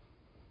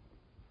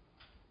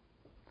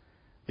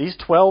 These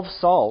 12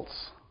 salts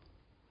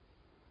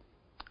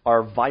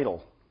are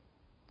vital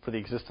for the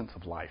existence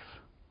of life.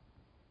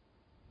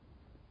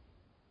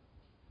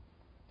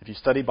 If you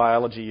study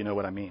biology, you know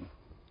what I mean.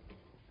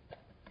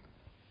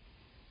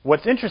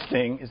 What's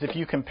interesting is if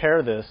you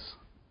compare this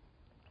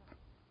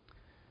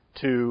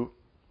to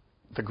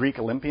the Greek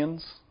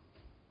Olympians,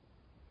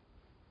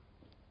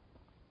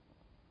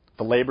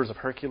 the labors of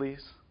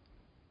Hercules,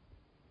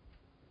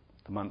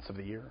 the months of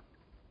the year,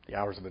 the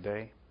hours of the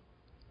day,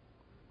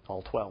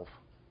 all 12.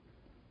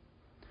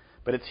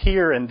 But it's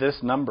here in this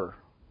number,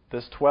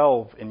 this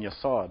 12 in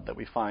Yesod, that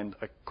we find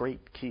a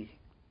great key.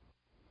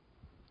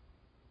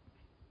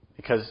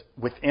 Because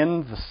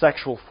within the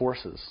sexual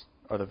forces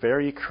are the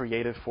very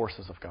creative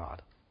forces of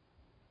God.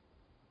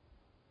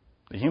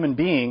 The human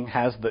being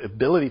has the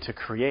ability to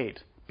create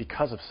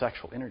because of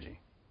sexual energy.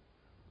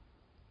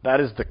 That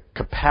is the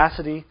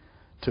capacity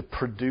to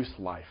produce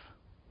life.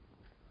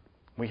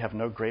 We have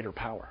no greater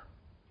power,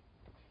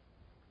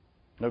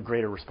 no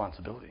greater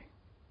responsibility.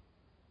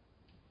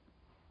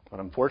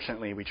 But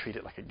unfortunately, we treat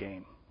it like a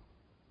game.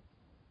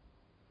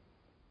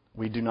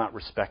 We do not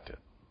respect it.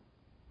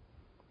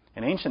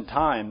 In ancient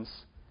times,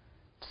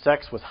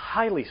 sex was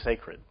highly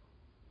sacred.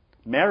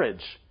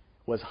 Marriage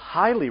was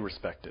highly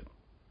respected.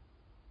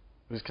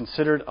 It was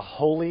considered a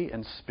holy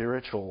and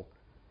spiritual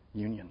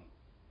union,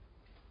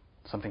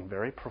 something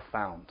very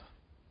profound.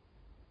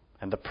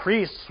 And the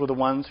priests were the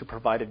ones who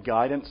provided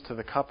guidance to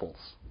the couples.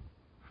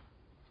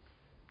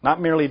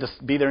 Not merely to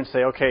be there and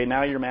say, okay,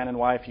 now you're man and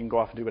wife, you can go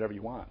off and do whatever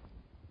you want.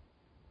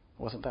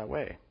 It wasn't that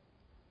way.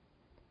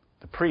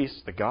 The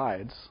priests, the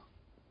guides,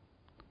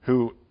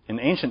 who in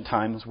ancient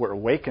times were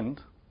awakened,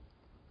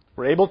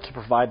 were able to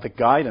provide the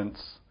guidance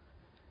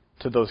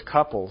to those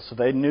couples so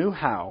they knew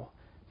how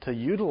to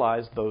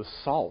utilize those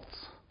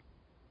salts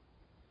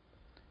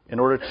in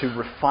order to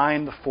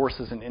refine the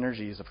forces and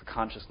energies of the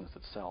consciousness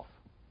itself.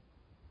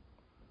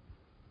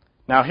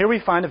 Now, here we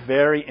find a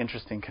very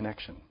interesting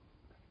connection.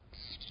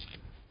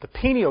 The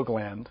pineal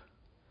gland,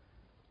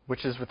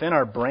 which is within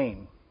our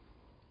brain,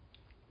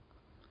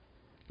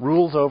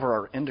 rules over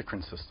our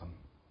endocrine system.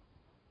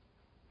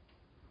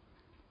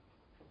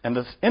 And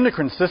this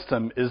endocrine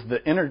system is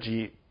the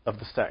energy of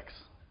the sex.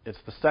 It's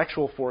the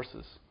sexual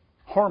forces,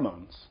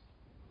 hormones.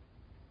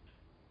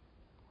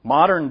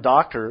 Modern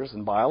doctors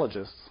and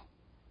biologists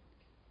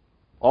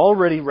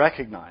already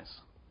recognize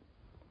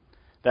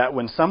that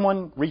when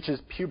someone reaches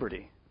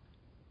puberty,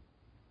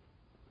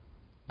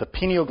 the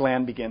pineal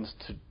gland begins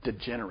to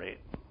degenerate.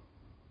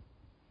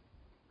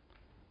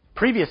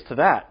 Previous to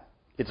that,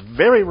 it's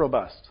very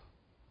robust,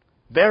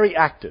 very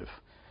active,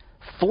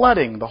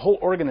 flooding the whole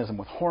organism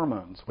with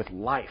hormones, with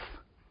life.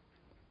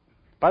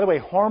 By the way,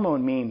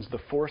 hormone means the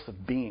force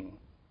of being.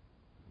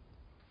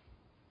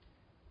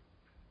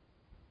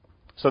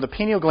 So the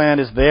pineal gland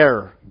is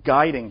there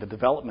guiding the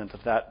development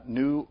of that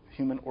new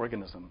human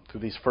organism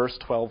through these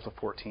first 12 to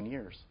 14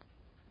 years.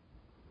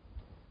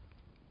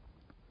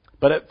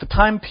 But at the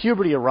time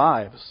puberty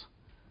arrives,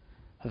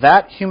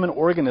 that human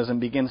organism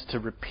begins to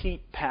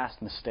repeat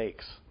past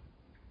mistakes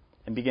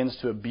and begins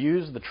to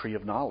abuse the tree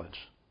of knowledge,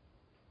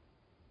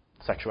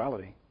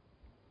 sexuality.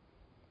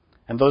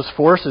 And those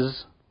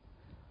forces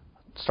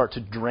start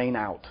to drain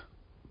out,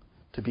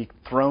 to be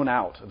thrown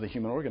out of the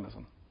human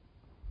organism.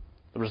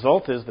 The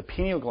result is the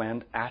pineal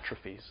gland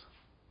atrophies.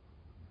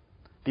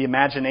 The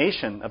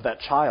imagination of that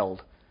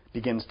child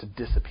begins to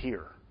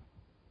disappear.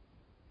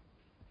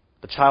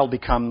 The child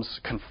becomes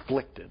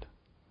conflicted,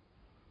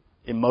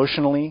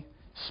 emotionally,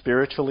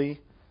 spiritually,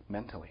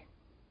 mentally.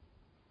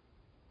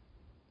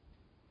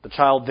 The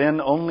child then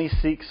only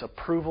seeks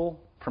approval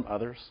from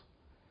others,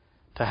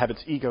 to have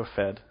its ego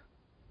fed,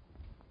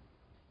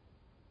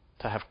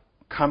 to have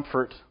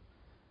comfort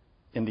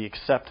in the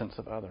acceptance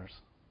of others.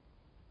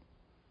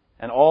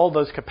 And all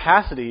those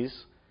capacities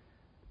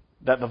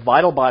that the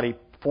vital body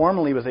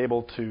formerly was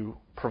able to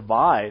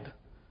provide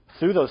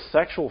through those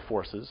sexual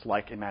forces,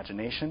 like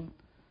imagination,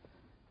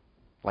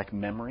 like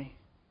memory,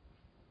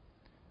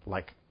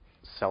 like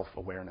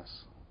self-awareness,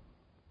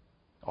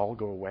 all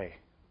go away.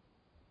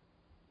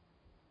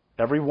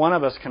 Every one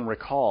of us can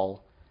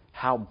recall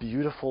how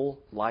beautiful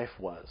life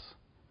was.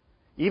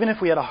 Even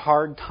if we had a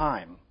hard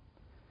time,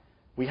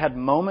 we had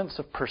moments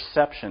of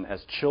perception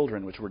as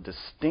children which were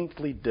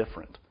distinctly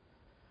different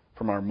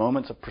from our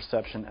moments of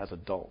perception as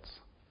adults.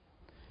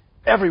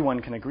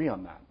 Everyone can agree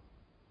on that.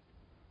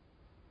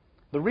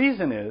 The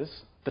reason is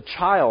the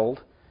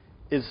child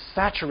is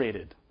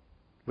saturated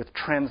with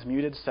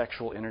transmuted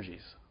sexual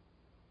energies.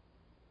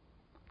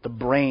 The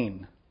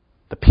brain,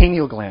 the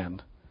pineal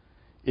gland,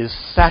 is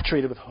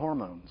saturated with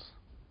hormones,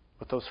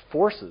 with those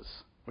forces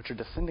which are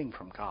descending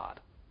from God.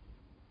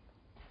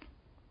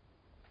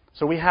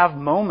 So we have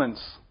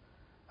moments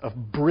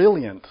of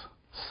brilliant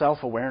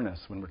self-awareness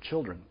when we're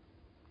children,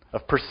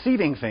 of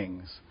perceiving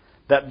things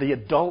that the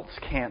adults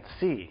can't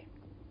see.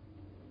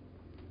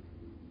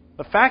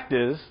 The fact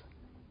is,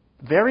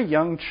 very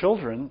young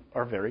children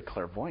are very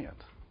clairvoyant.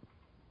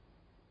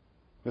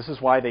 This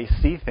is why they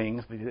see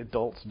things that the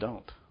adults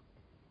don't.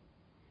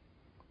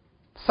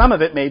 Some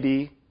of it may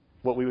be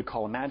what we would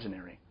call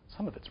imaginary.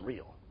 Some of it's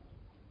real.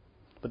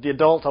 But the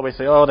adults always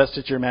say, oh, that's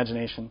just your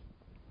imagination.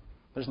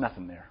 There's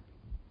nothing there.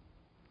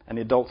 And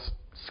the adults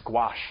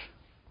squash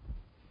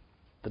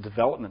the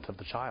development of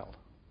the child.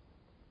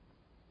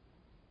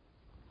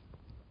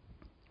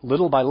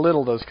 little by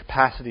little, those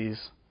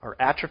capacities are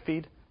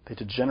atrophied, they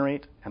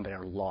degenerate, and they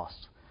are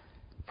lost.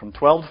 From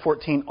 12 to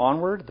 14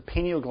 onward, the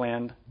pineal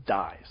gland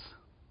dies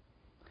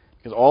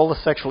because all the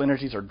sexual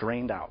energies are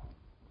drained out,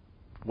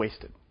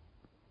 wasted.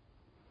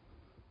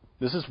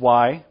 This is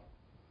why,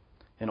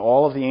 in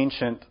all of the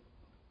ancient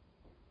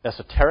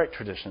esoteric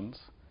traditions,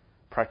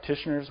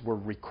 practitioners were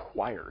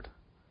required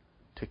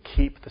to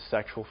keep the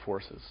sexual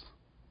forces,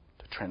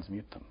 to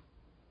transmute them,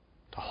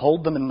 to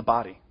hold them in the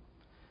body,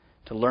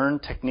 to learn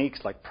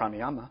techniques like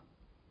pranayama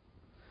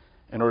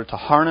in order to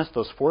harness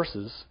those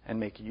forces and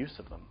make use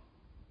of them.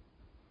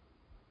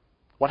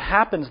 What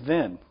happens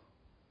then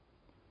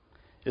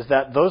is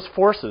that those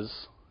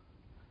forces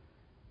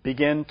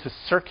begin to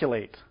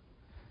circulate,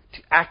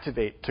 to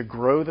activate, to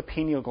grow the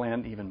pineal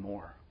gland even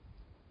more,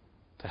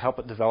 to help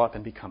it develop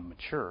and become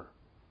mature.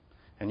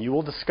 And you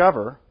will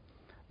discover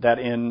that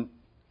in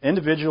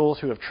individuals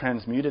who have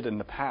transmuted in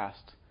the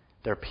past,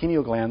 their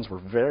pineal glands were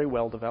very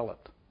well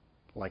developed,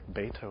 like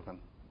Beethoven,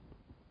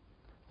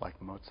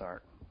 like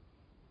Mozart,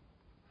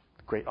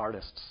 great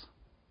artists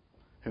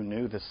who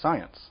knew this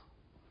science,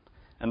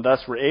 and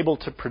thus were able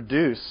to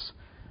produce,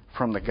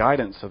 from the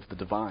guidance of the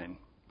divine,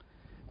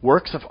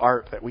 works of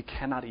art that we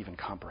cannot even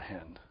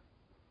comprehend.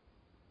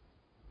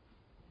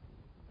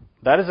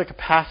 That is a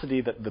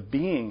capacity that the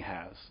being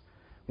has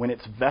when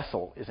its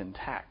vessel is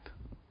intact.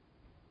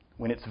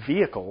 When its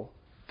vehicle,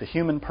 the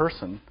human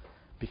person,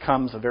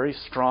 becomes a very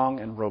strong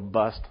and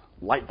robust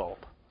light bulb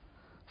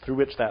through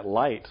which that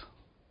light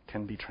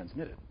can be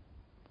transmitted.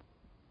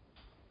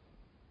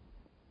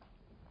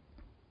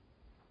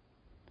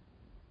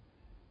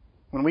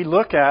 When we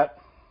look at,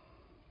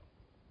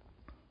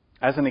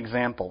 as an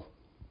example,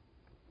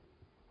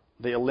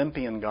 the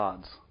Olympian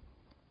gods,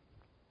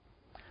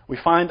 we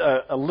find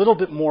a little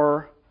bit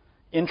more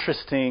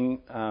interesting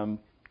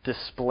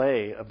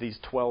display of these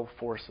 12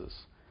 forces.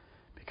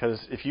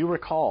 Because if you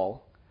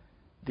recall,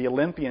 the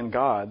Olympian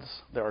gods,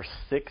 there are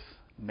 6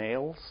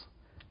 males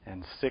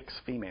and 6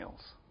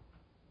 females.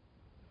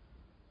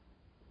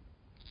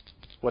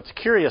 What's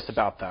curious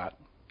about that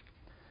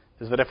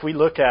is that if we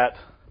look at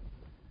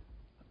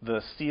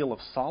the seal of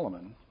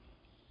Solomon,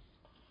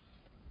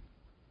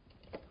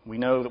 we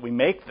know that we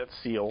make that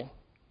seal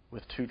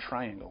with 2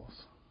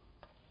 triangles.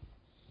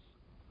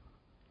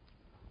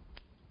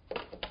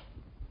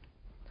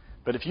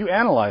 But if you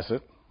analyze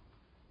it,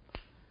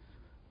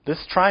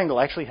 this triangle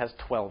actually has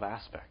 12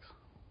 aspects.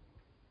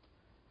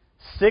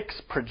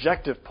 6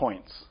 projective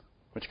points,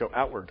 which go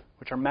outward,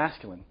 which are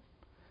masculine.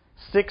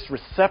 6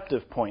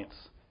 receptive points,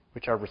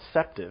 which are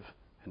receptive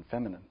and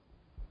feminine.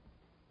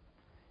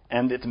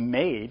 And it's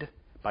made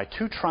by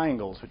 2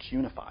 triangles which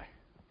unify.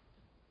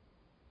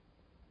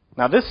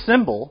 Now, this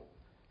symbol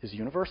is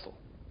universal.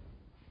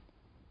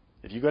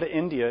 If you go to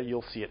India,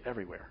 you'll see it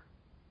everywhere.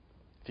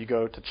 If you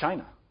go to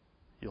China,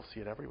 you'll see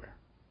it everywhere.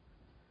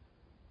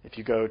 If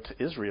you go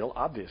to Israel,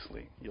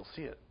 obviously, you'll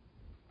see it.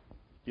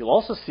 You'll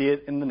also see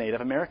it in the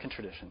Native American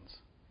traditions,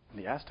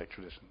 in the Aztec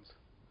traditions.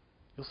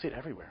 You'll see it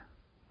everywhere.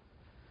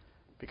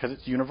 Because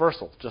it's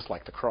universal, just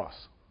like the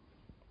cross.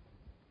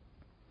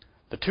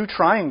 The 2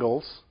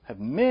 triangles have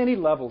many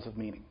levels of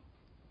meaning.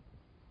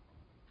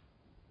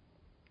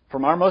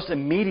 From our most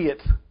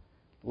immediate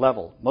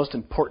level, most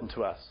important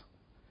to us,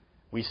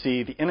 we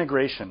see the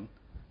integration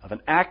of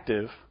an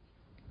active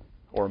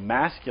or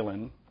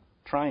masculine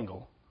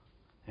triangle,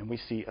 and we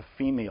see a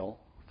female,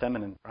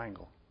 feminine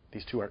triangle.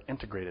 These 2 are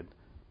integrated,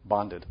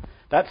 bonded.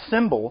 That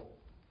symbol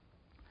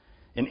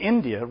in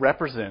India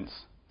represents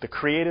the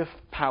creative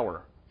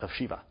power of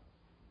Shiva.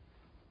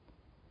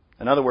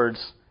 In other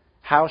words,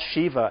 how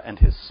Shiva and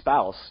his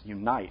spouse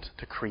unite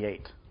to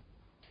create.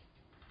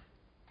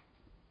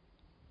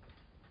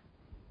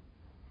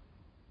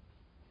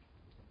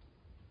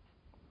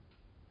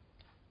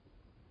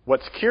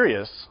 What's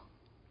curious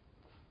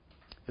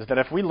is that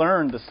if we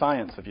learn the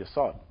science of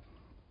Yesod,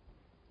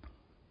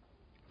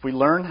 if we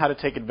learn how to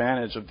take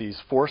advantage of these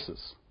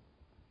forces,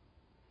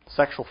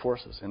 sexual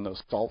forces in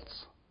those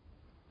salts,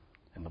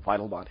 in the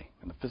vital body,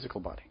 in the physical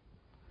body,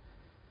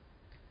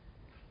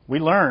 we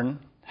learn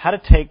how to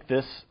take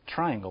this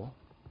triangle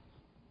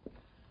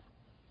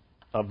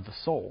of the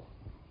soul.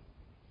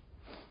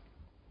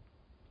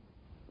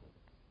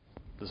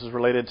 This is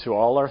related to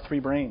all our 3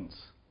 brains.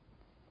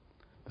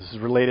 This is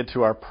related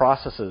to our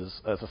processes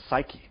as a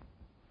psyche.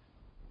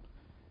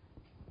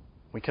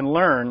 We can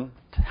learn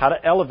how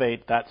to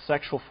elevate that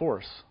sexual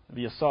force,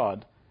 the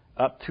Yesod,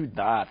 up to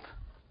that,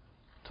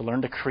 to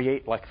learn to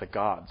create like the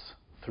gods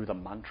through the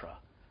mantra,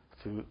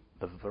 through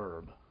the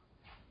verb.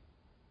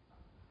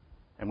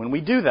 And when we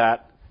do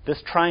that,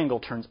 this triangle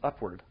turns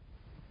upward.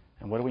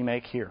 And what do we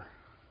make here?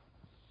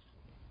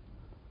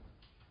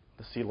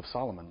 The seal of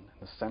Solomon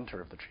in the center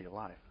of the tree of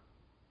life.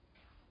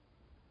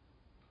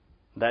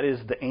 That is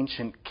the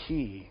ancient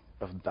key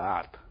of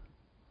that,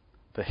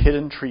 the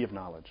hidden tree of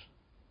knowledge.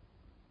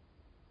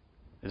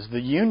 It is the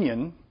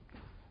union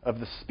of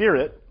the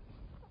spirit,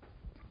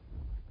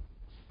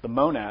 the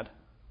monad,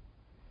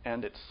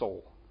 and its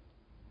soul.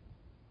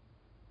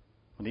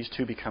 When these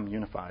 2 become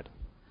unified,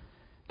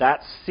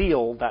 that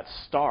seal, that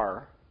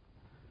star,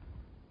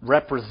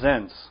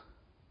 represents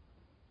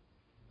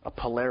a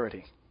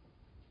polarity.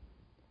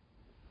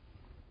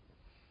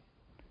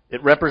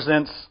 It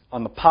represents,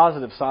 on the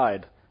positive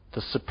side,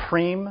 the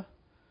supreme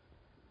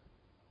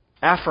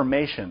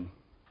affirmation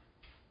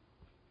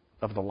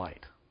of the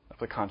light, of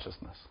the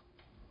consciousness.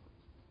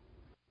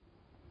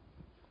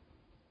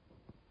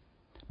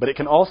 But it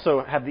can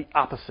also have the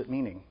opposite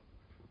meaning,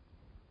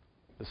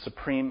 the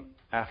supreme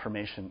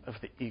affirmation of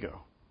the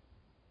ego.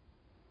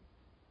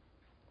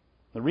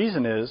 The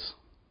reason is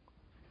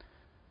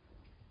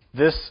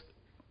this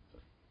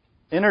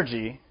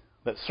energy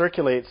that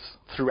circulates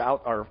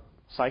throughout our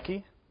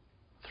psyche,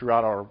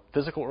 throughout our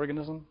physical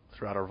organism,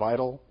 throughout our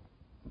vital,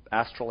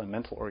 astral, and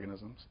mental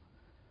organisms,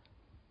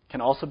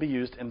 can also be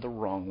used in the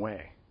wrong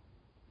way.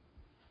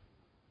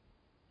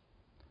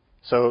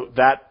 So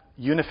that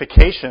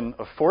unification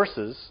of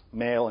forces,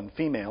 male and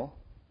female,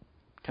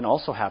 can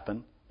also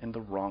happen in the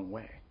wrong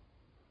way,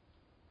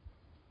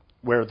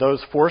 where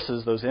those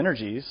forces, those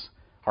energies,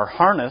 are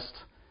harnessed,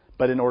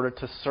 but in order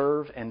to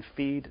serve and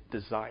feed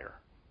desire.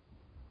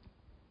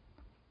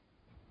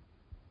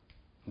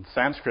 In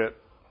Sanskrit,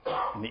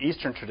 in the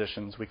Eastern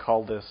traditions, we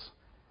call this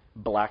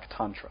Black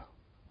Tantra.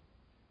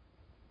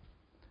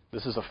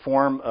 This is a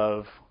form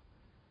of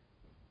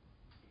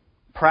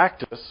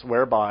practice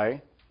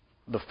whereby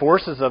the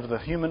forces of the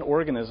human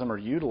organism are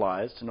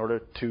utilized in order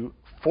to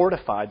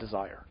fortify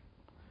desire,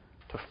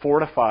 to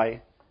fortify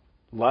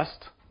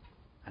lust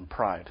and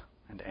pride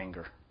and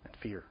anger and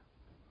fear.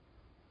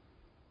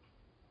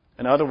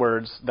 In other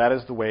words, that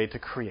is the way to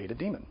create a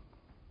demon.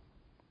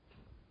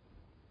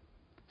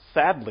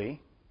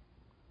 Sadly,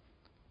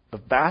 the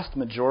vast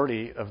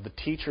majority of the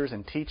teachers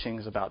and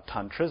teachings about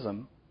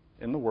Tantrism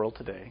in the world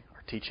today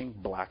are teaching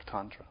Black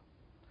Tantra.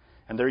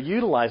 And they're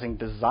utilizing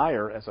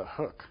desire as a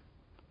hook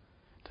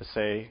to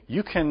say,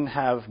 you can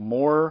have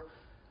more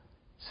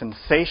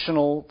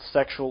sensational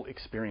sexual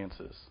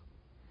experiences.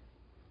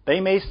 They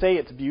may say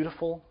it's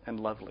beautiful and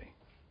lovely.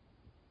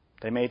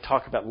 They may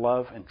talk about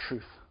love and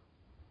truth.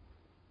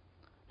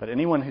 But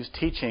anyone who's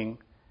teaching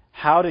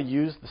how to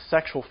use the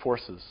sexual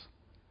forces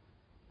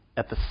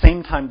at the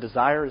same time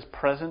desire is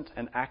present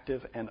and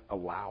active and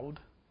allowed,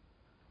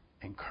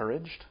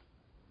 encouraged,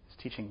 is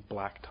teaching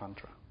Black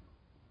Tantra.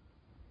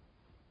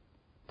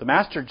 The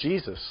Master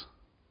Jesus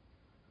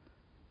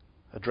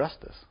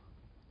addressed this.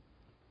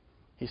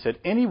 He said,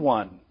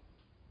 anyone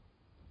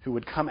who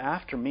would come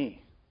after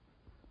me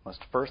must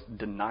first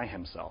deny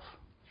himself.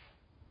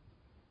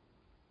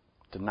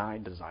 Deny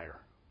desire.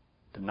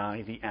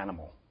 Deny the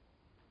animal.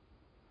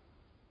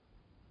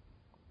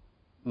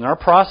 In our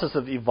process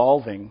of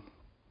evolving,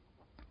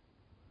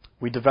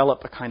 we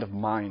develop a kind of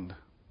mind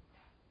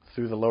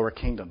through the lower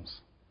kingdoms.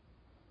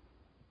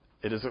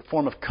 It is a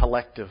form of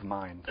collective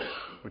mind,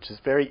 which is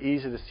very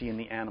easy to see in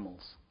the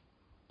animals.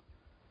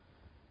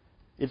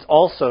 It's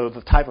also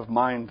the type of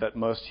mind that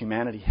most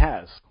humanity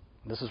has.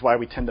 This is why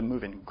we tend to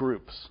move in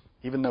groups,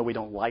 even though we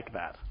don't like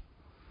that.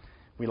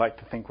 We like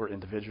to think we're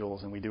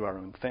individuals and we do our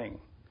own thing.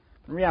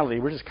 In reality,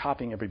 we're just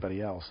copying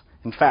everybody else.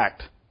 In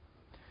fact,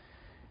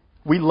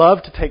 we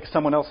love to take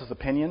someone else's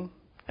opinion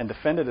and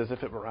defend it as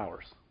if it were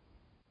ours.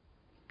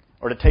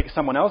 Or to take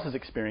someone else's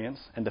experience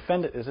and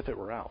defend it as if it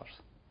were ours.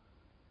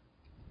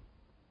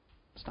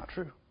 It's not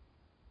true,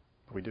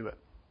 but we do it.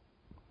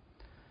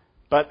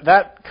 But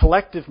that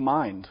collective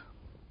mind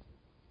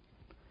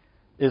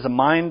is a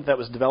mind that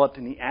was developed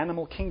in the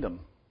animal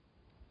kingdom,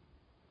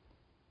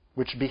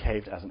 which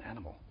behaved as an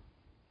animal,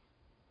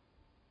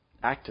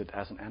 acted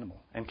as an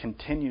animal, and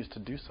continues to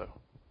do so.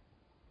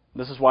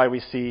 This is why we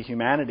see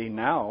humanity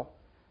now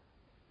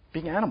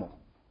being animal.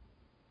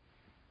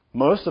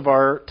 Most of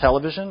our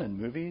television and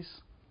movies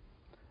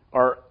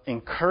are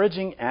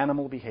encouraging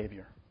animal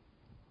behavior.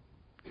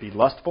 Be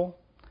lustful,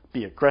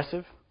 be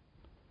aggressive,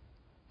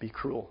 be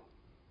cruel.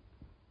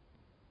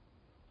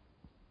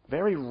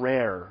 Very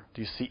rare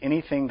do you see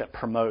anything that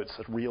promotes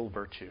a real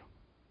virtue,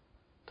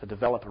 to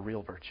develop a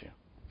real virtue.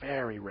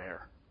 Very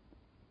rare.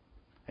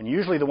 And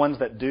usually the ones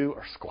that do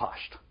are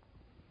squashed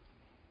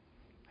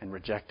and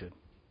rejected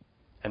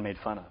and made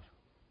fun of.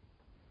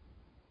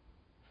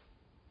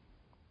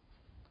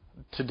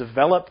 To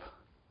develop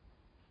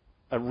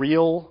a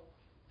real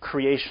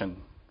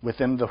creation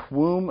within the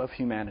womb of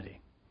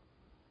humanity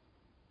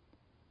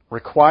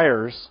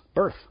requires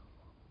birth.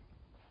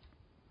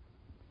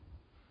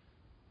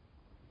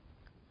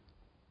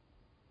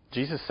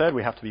 Jesus said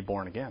we have to be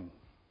born again.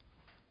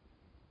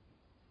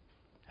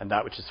 And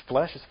that which is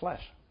flesh,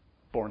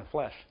 born of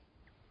flesh.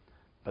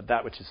 But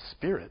that which is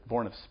spirit,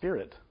 born of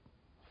spirit,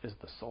 is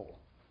the soul.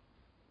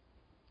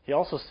 He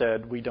also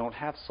said we don't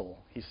have soul.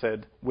 He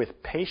said,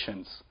 with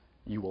patience,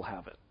 you will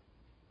have it.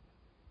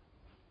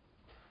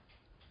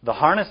 The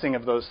harnessing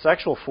of those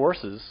sexual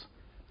forces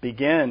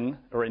begin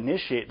or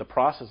initiate the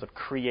process of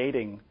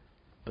creating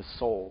the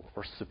soul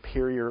or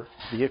superior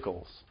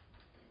vehicles.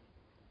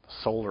 The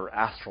solar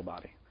astral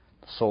body,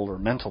 the solar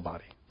mental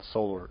body, the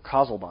solar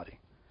causal body,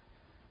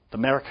 the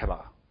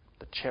Merkaba,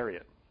 the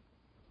chariot.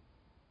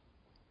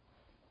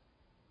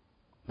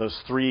 Those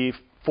three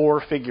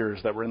 4 figures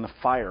that were in the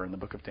fire in the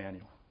book of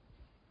Daniel.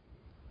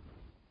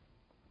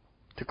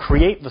 To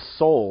create the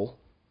soul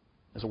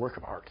is a work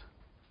of art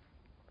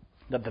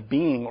that the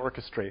being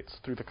orchestrates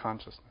through the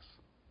consciousness.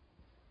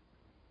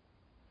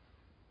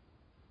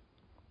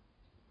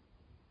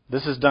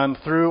 This is done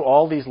through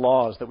all these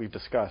laws that we've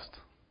discussed.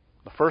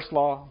 The first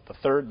law, the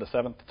third, the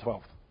seventh, the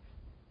 12th.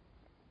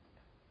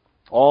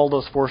 All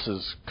those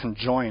forces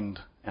conjoined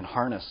and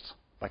harnessed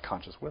by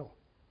conscious will.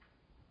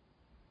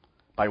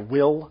 By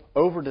will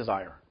over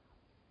desire.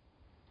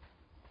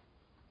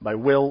 By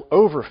will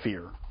over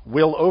fear.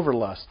 Will over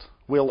lust.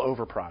 Will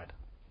over pride.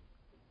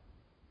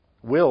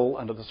 Will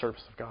under the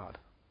service of God.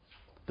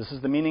 This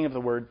is the meaning of the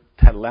word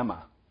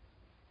telema.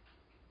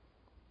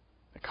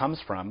 It comes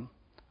from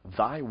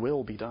thy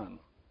will be done.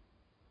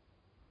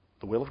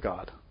 The will of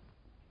God.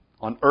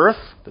 On earth,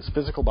 this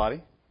physical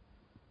body,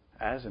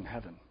 as in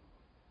heaven.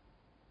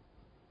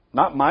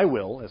 Not my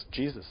will, as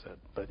Jesus said,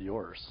 but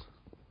yours.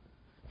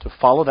 To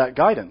follow that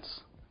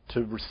guidance.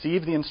 To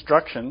receive the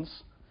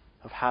instructions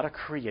of how to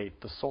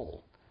create the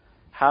soul.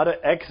 How to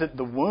exit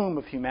the womb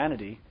of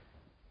humanity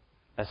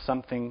as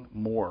something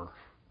more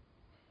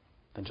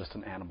than just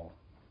an animal.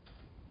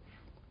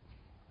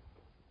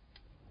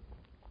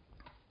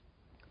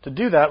 To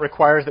do that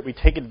requires that we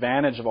take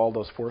advantage of all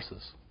those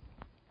forces.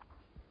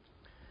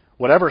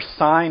 Whatever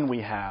sign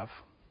we have,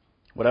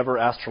 whatever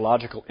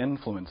astrological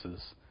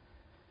influences,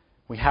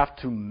 we have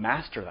to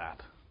master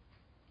that.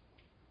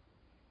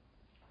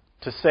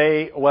 To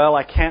say, well,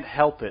 I can't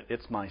help it,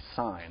 it's my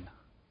sign,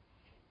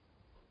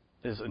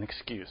 is an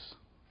excuse.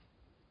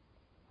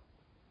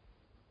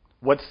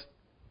 What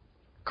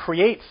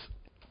creates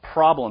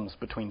problems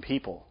between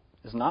people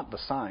is not the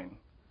sign,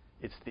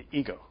 it's the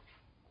ego.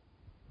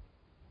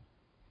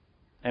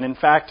 And in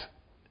fact,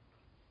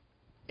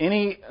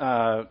 any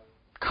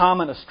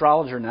common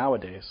astrologer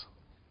nowadays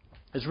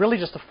is really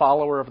just a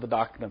follower of the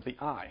doctrine of the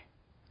eye.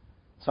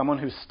 Someone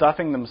who's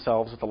stuffing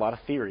themselves with a lot of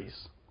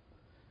theories,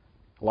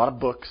 a lot of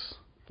books,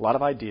 a lot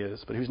of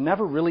ideas, but who's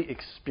never really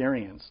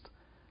experienced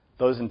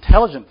those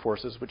intelligent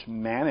forces which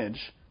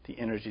manage the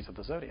energies of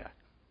the zodiac,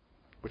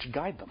 which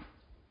guide them.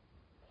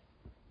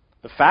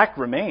 The fact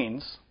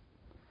remains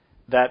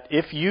that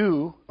if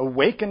you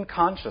awaken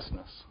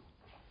consciousness,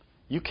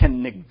 you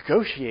can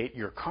negotiate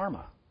your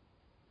karma.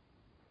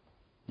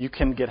 You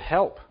can get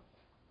help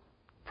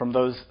from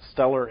those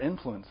stellar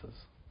influences.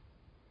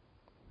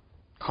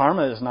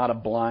 Karma is not a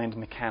blind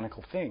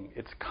mechanical thing.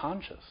 It's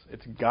conscious.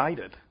 It's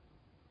guided.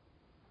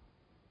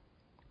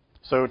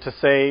 So to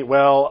say,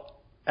 well,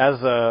 as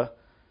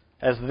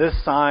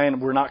this sign,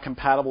 we're not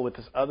compatible with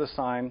this other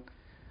sign,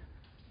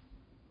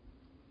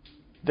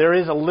 there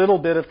is a little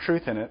bit of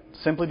truth in it,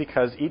 simply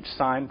because each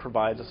sign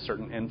provides a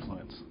certain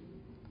influence.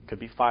 It could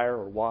be fire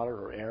or water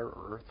or air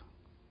or earth.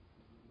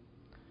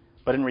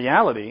 But in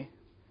reality,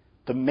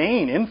 the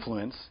main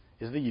influence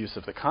is the use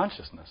of the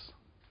consciousness.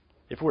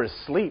 If we're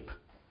asleep,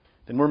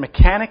 then we're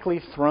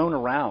mechanically thrown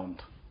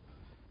around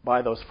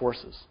by those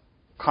forces,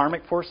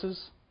 karmic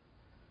forces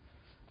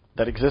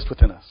that exist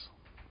within us.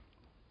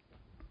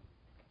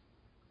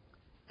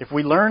 If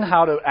we learn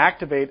how to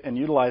activate and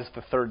utilize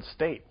the third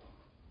state,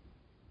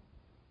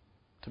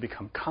 to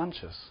become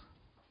conscious,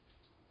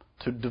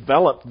 to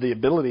develop the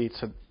ability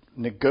to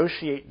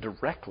negotiate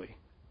directly,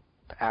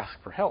 to ask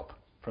for help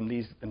from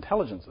these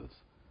intelligences,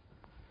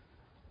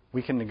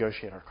 we can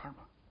negotiate our karma.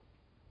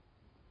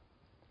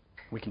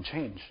 We can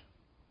change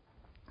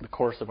the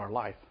course of our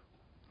life.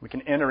 We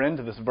can enter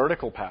into this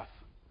vertical path,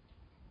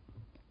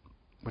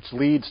 which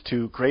leads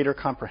to greater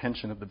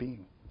comprehension of the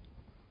being.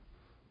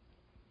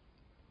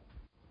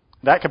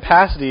 That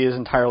capacity is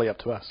entirely up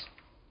to us,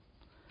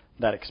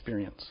 that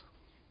experience.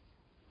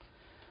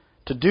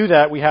 To do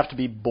that, we have to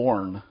be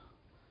born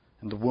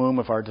in the womb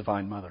of our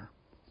Divine Mother.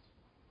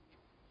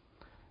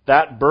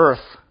 That birth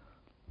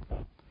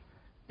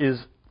is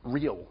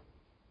real.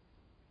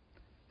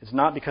 It's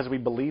not because we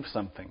believe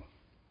something.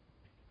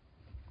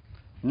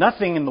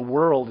 Nothing in the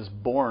world is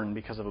born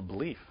because of a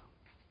belief.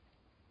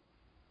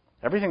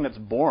 Everything that's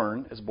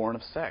born is born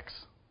of sex.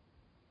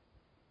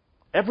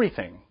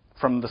 Everything,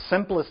 from the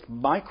simplest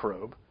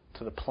microbe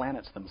to the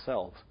planets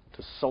themselves,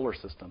 to solar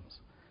systems.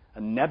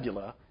 A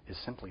nebula is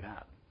simply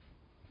that.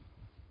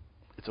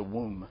 It's a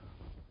womb.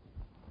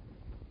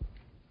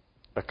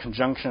 A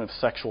conjunction of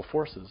sexual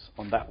forces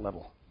on that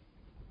level.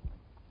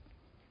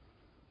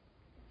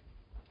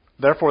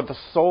 Therefore, the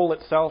soul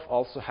itself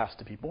also has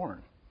to be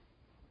born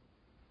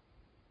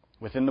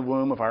within the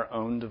womb of our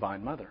own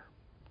Divine Mother.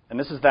 And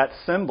this is that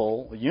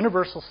symbol, the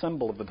universal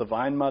symbol of the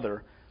Divine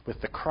Mother with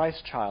the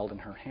Christ child in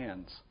her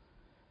hands.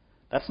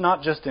 That's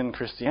not just in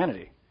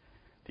Christianity.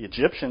 The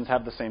Egyptians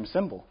have the same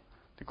symbol.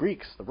 The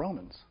Greeks, the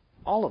Romans,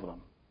 all of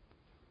them.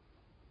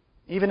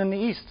 Even in the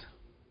East,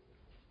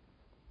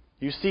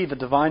 you see the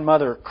Divine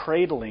Mother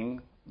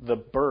cradling the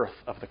birth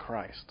of the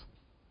Christ,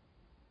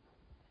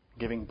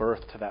 giving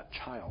birth to that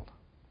child.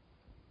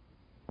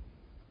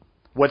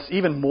 What's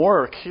even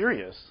more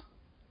curious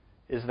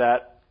is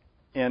that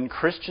in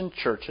Christian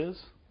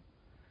churches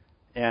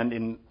and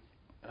in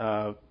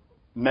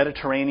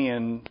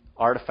Mediterranean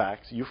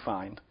artifacts you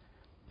find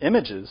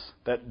images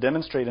that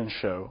demonstrate and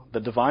show the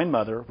Divine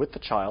Mother with the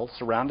child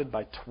surrounded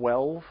by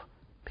 12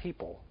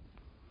 people.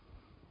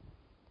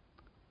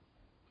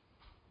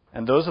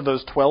 And those are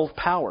those 12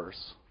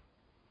 powers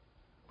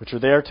which are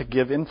there to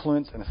give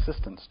influence and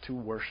assistance to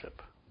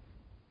worship,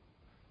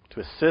 to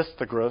assist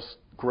the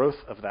growth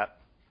of that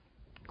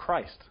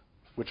Christ,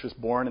 which was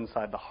born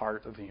inside the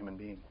heart of the human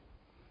being.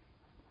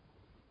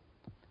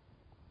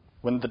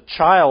 When the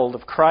child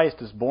of Christ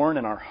is born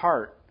in our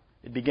heart,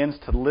 it begins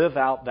to live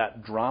out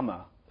that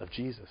drama of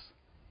Jesus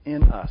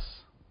in us,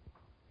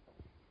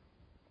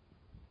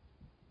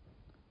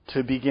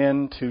 to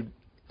begin to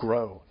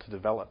grow, to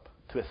develop,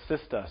 to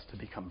assist us to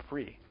become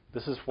free.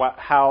 This is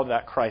how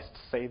that Christ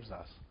saves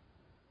us,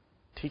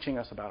 teaching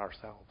us about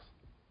ourselves,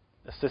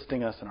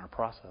 assisting us in our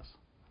process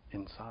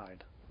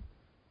inside.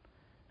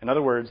 In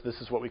other words,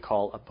 this is what we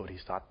call a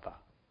bodhisattva.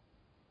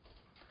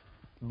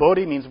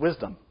 Bodhi means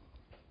wisdom.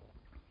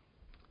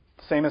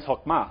 Same as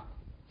Hokmah,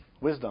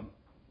 wisdom.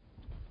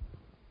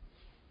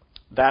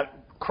 That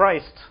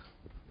Christ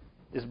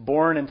is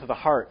born into the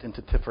heart,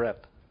 into Tiferet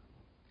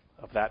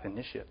of that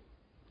initiate.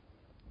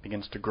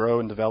 Begins to grow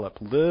and develop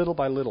little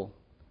by little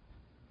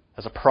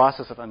as a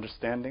process of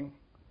understanding,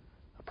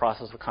 a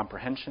process of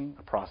comprehension,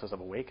 a process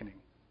of awakening.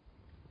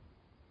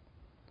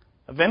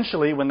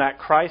 Eventually, when that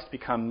Christ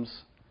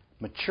becomes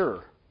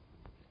mature,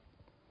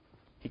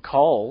 he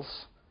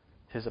calls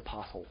his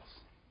apostles.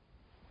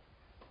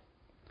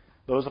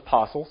 Those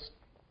apostles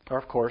are,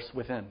 of course,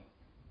 within.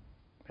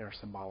 They are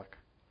symbolic.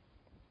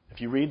 If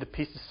you read the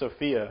Pistis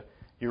Sophia,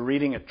 you're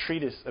reading a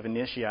treatise of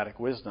initiatic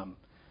wisdom,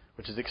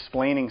 which is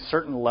explaining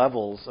certain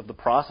levels of the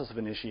process of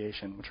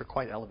initiation, which are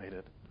quite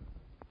elevated.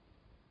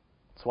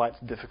 That's why it's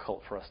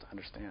difficult for us to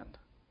understand.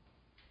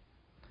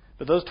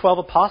 But those 12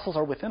 apostles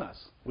are within us.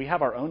 We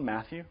have our own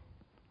Matthew,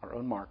 our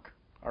own Mark,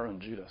 our own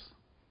Judas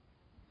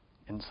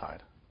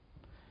inside.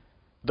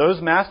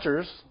 Those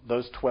masters,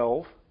 those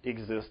 12,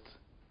 exist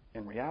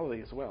in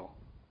reality as well.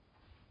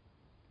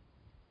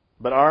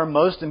 But our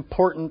most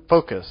important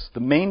focus, the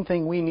main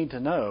thing we need to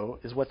know,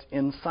 is what's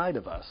inside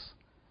of us.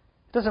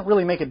 It doesn't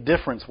really make a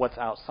difference what's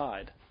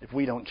outside if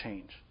we don't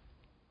change.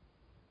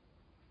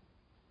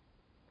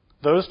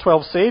 Those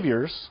 12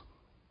 saviors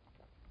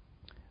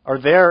are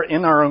there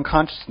in our own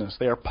consciousness.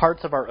 They are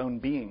parts of our own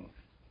being,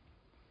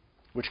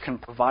 which can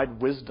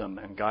provide wisdom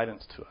and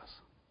guidance to us.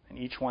 And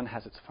each one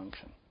has its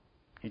function.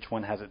 Each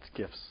one has its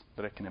gifts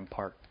that it can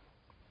impart.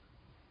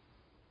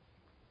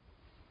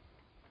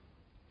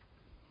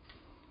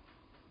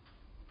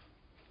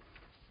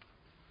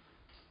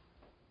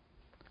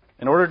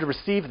 In order to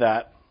receive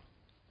that,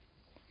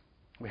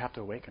 we have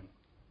to awaken.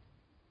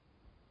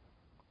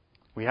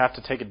 We have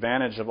to take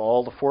advantage of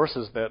all the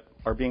forces that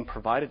are being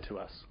provided to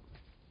us.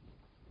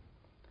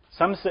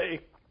 Some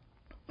say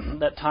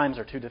that times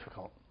are too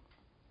difficult,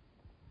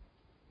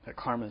 that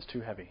karma is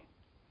too heavy.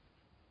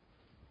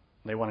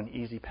 They want an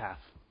easy path.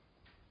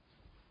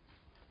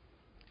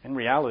 In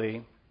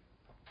reality,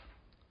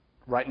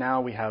 right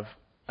now we have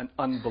an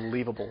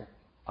unbelievable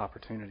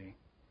opportunity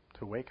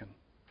to awaken.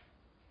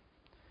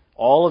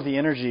 All of the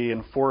energy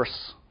and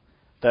force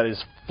that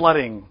is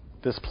flooding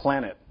this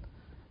planet,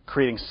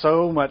 creating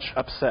so much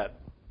upset,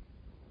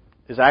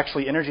 is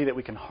actually energy that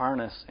we can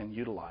harness and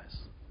utilize.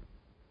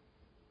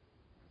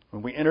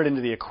 When we entered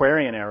into the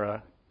Aquarian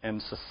era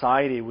and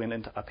society went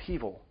into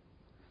upheaval,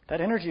 that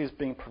energy is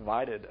being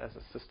provided as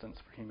assistance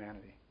for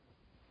humanity.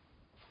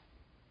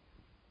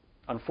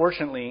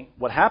 Unfortunately,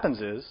 what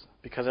happens is,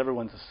 because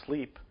everyone's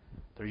asleep,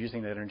 they're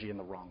using that energy in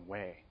the wrong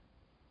way.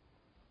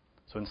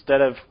 So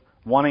instead of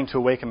wanting to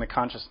awaken the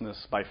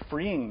consciousness by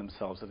freeing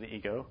themselves of the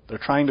ego, they're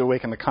trying to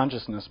awaken the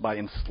consciousness by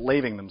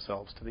enslaving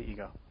themselves to the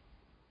ego.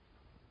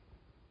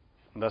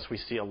 And thus we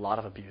see a lot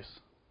of abuse,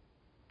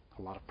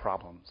 a lot of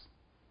problems,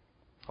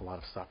 a lot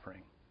of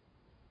suffering.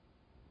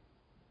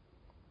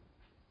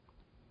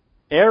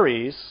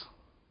 Aries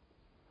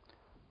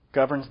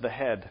governs the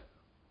head,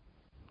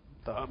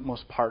 the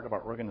utmost part of our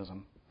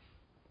organism.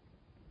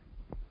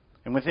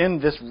 And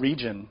within this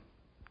region,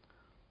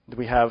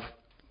 we have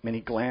many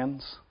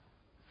glands,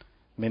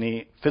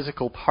 many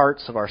physical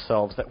parts of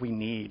ourselves that we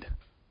need.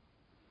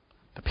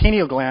 The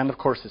pineal gland, of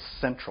course, is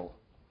central.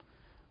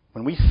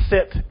 When we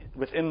sit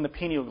within the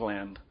pineal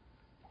gland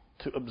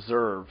to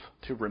observe,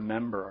 to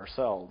remember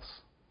ourselves,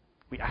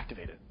 we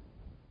activate it.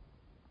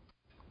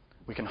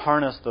 We can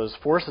harness those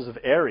forces of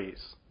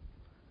Aries,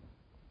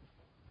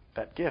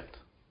 that gift,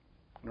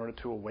 in order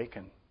to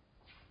awaken.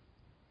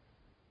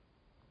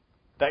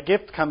 That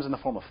gift comes in the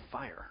form of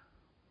fire,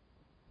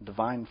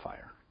 divine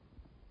fire.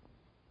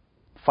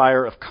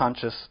 Fire of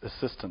conscious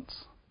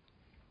assistance.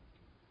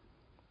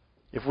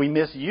 If we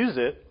misuse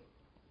it,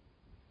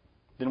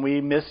 then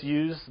we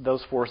misuse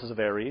those forces of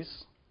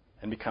Aries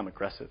and become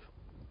aggressive.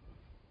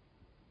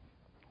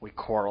 We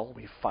quarrel,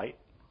 we fight,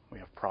 we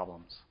have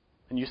problems.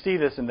 And you see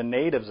this in the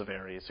natives of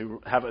Aries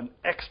who have an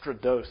extra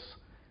dose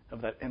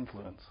of that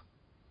influence.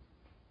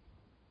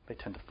 They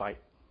tend to fight.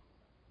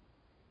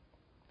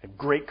 They have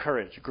great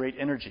courage, great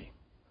energy,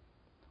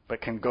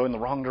 but can go in the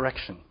wrong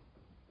direction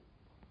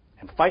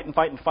and fight and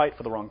fight and fight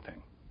for the wrong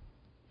thing.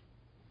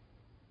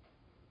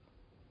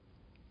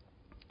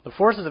 The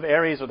forces of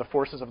Aries are the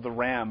forces of the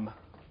ram,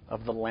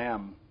 of the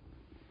lamb,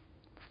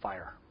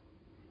 fire.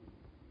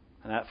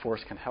 And that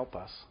force can help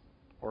us,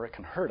 or it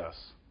can hurt us,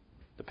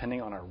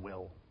 depending on our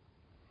will.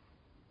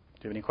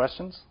 Do you have any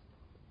questions?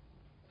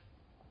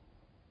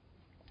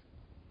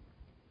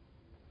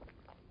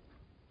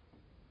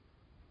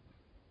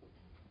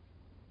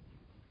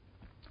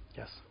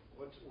 Yes.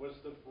 What's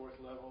the fourth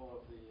level of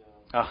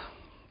the?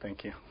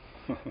 Thank you.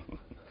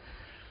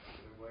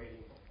 Waiting.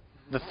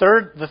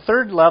 The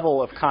third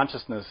level of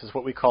consciousness is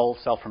what we call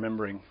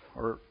self-remembering,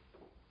 or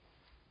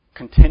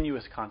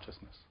continuous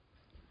consciousness.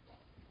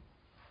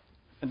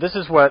 And this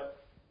is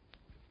what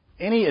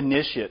any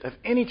initiate of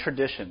any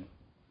tradition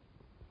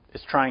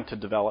is trying to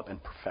develop and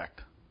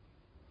perfect.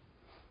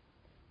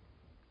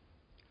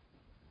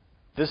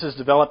 This is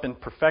developed and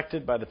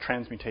perfected by the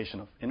transmutation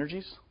of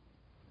energies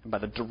and by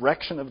the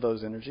direction of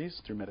those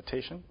energies through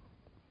meditation.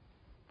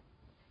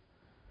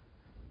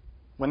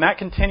 When that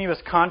continuous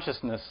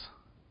consciousness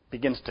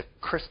begins to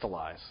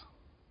crystallize,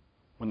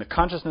 when the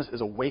consciousness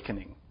is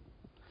awakening,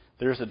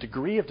 there is a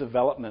degree of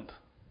development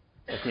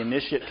that the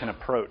initiate can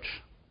approach,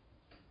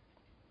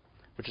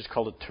 which is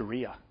called a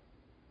turiya.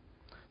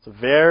 It's a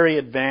very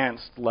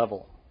advanced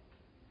level.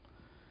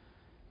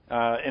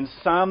 In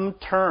some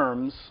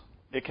terms,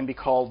 it can be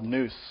called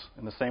nous,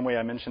 in the same way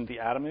I mentioned the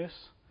adamus,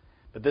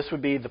 but this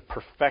would be the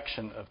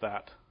perfection of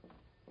that.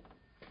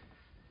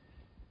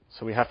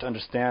 So we have to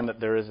understand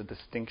that there is a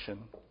distinction.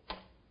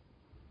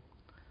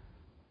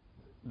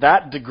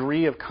 That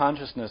degree of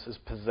consciousness is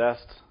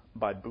possessed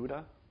by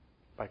Buddha,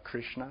 by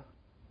Krishna,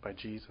 by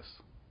Jesus.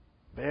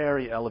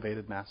 Very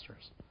elevated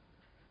masters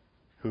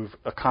who've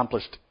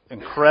accomplished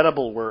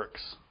incredible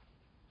works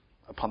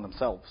upon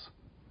themselves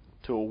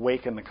to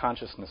awaken the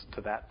consciousness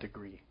to that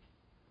degree.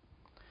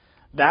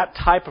 That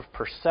type of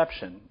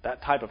perception,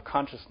 that type of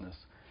consciousness,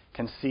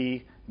 can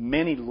see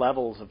many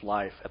levels of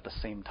life at the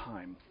same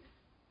time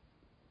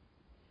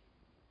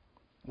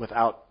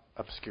without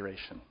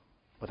obscuration,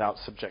 without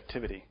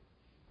subjectivity.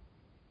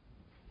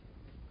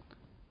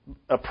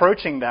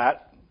 Approaching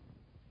that,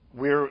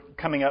 we're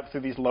coming up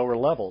through these lower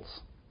levels.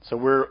 So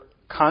we're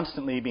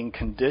constantly being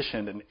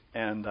conditioned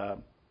and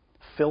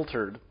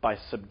filtered by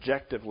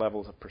subjective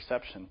levels of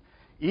perception.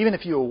 Even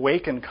if you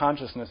awaken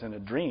consciousness in a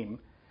dream,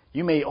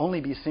 you may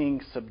only be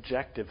seeing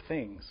subjective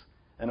things.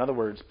 In other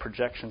words,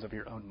 projections of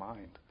your own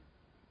mind.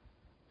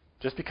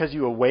 Just because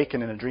you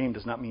awaken in a dream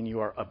does not mean you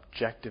are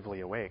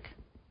objectively awake.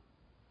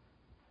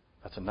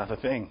 That's another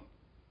thing.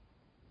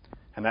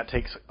 And that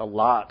takes a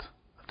lot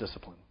of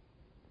discipline,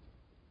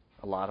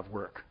 a lot of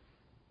work.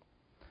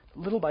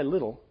 Little by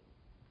little,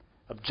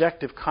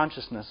 objective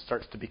consciousness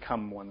starts to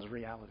become one's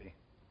reality.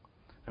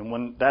 And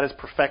when that is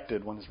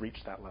perfected, one has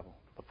reached that level,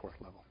 the fourth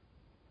level.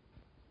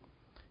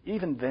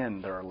 Even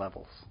then, there are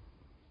levels.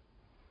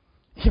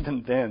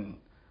 Even then,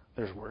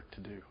 there's work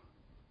to do.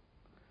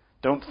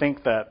 Don't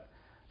think that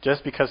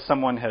just because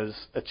someone has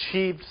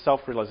achieved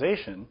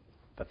self-realization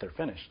that they're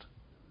finished.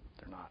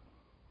 They're not.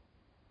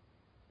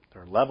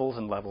 There are levels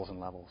and levels and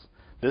levels.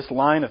 This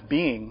line of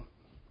being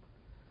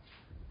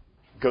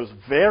goes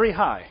very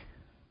high,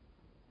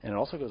 and it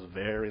also goes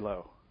very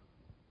low.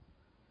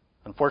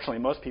 Unfortunately,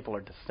 most people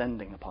are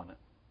descending upon it,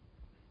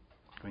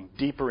 going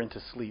deeper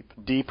into sleep,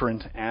 deeper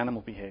into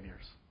animal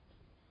behaviors,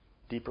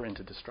 deeper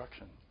into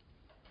destruction.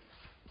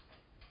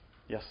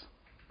 Yes?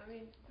 I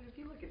mean, if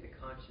you look at the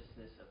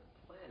consciousness of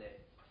the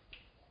planet,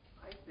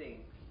 I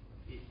think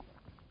it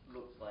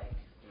looks like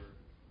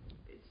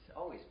it's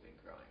always been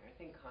growing. I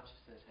think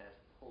consciousness has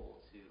a pull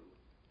to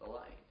the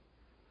light.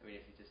 I mean,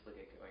 if you just look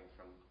at going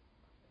from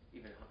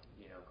even,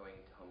 going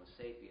into Homo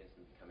sapiens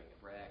and becoming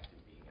erect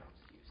and being able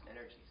to use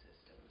energy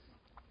systems.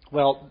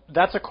 Well,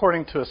 that's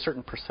according to a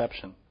certain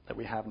perception that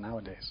we have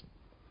nowadays.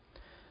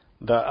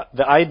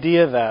 The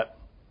idea that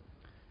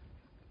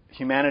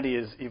humanity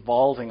is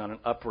evolving on an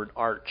upward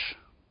arch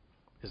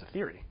is a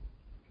theory.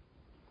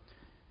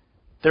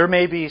 There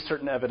may be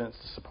certain evidence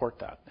to support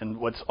that. And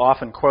what's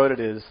often quoted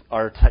is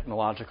our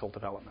technological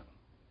development,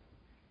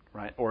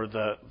 right? Or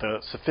the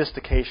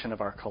sophistication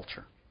of our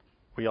culture.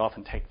 We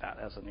often take that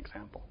as an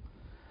example.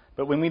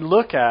 But when we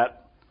look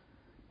at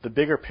the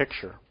bigger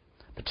picture,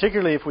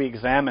 particularly if we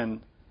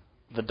examine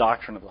the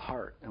doctrine of the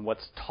heart and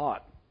what's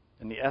taught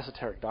in the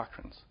esoteric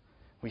doctrines,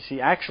 we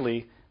see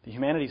actually the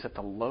humanity is at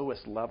the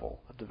lowest level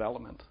of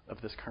development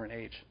of this current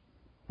age.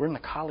 We're in the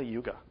Kali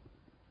Yuga,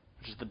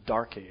 which is the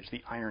dark age,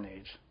 the iron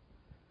age.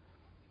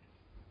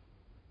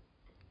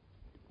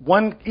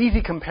 One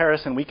easy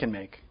comparison we can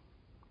make,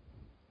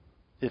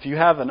 if you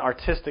have an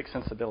artistic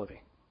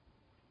sensibility,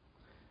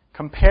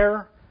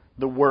 compare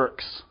the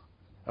works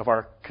of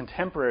our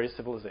contemporary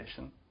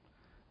civilization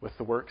with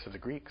the works of the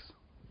Greeks,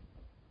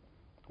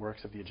 the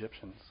works of the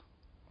Egyptians,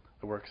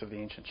 the works of the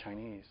ancient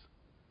Chinese,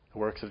 the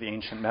works of the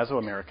ancient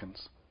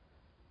Mesoamericans.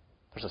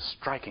 There's a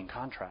striking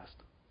contrast.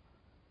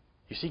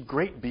 You see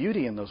great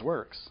beauty in those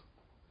works.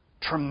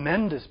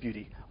 Tremendous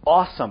beauty.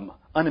 Awesome,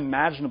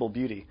 unimaginable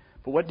beauty.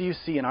 But what do you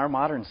see in our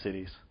modern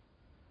cities?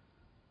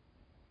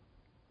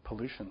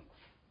 pollution,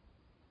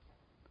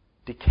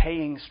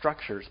 decaying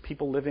structures,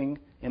 people living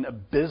in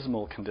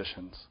abysmal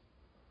conditions.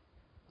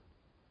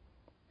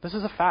 This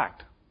is a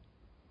fact.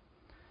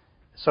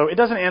 So it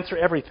doesn't answer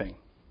everything.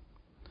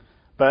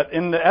 But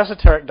in the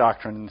esoteric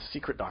doctrine, in the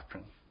secret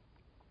doctrine,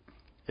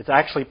 it's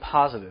actually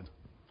posited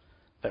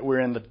that we're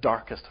in the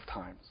darkest of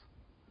times.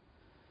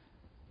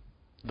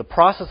 The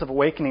process of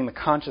awakening the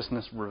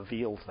consciousness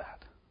reveals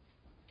that.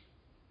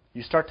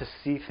 You start to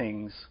see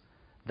things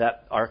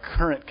that our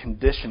current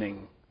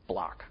conditioning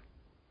block.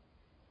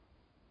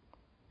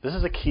 This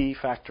is a key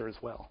factor as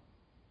well.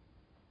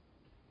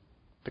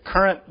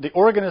 The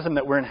organism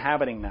that we're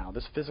inhabiting now,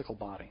 this physical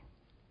body,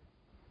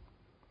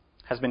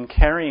 has been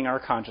carrying our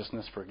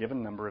consciousness for a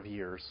given number of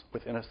years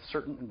within a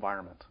certain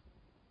environment.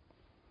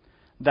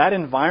 That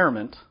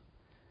environment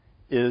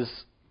is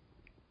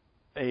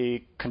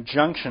a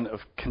conjunction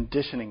of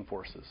conditioning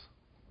forces,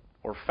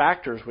 or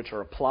factors which are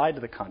applied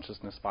to the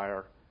consciousness by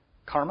our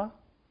karma,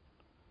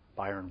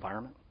 by our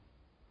environment,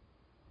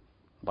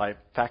 by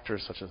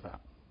factors such as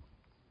that.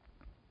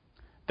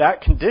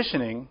 That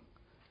conditioning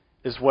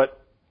is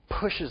what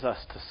pushes us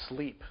to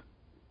sleep,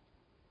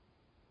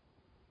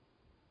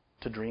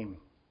 to dream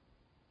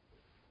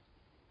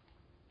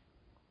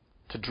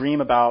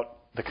about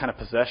the kind of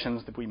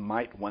possessions that we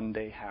might one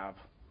day have,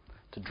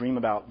 to dream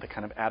about the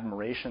kind of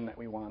admiration that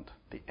we want,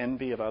 the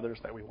envy of others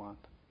that we want.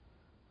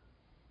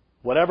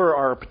 Whatever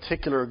our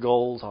particular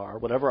goals are,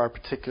 whatever our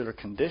particular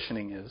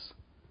conditioning is,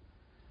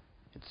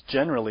 it's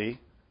generally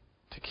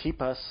to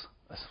keep us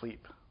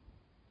asleep,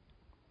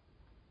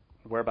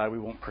 whereby we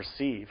won't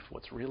perceive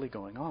what's really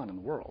going on in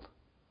the world,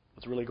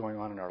 what's really going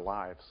on in our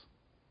lives.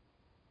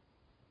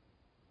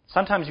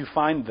 Sometimes you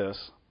find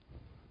this.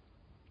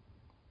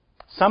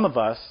 Some of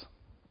us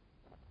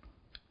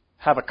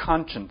have a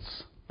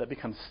conscience that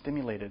becomes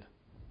stimulated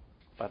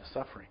by the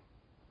suffering,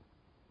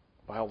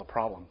 by all the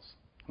problems.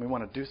 We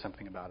want to do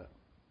something about it.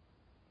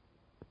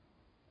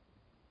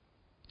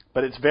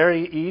 But it's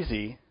very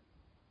easy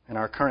in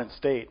our current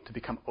state to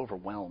become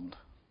overwhelmed,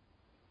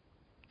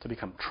 to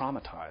become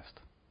traumatized,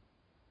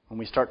 when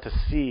we start to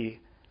see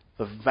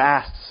the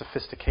vast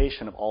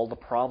sophistication of all the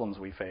problems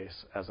we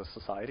face as a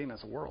society and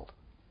as a world.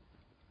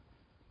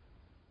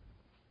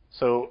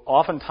 So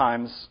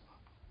oftentimes,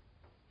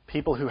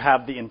 people who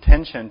have the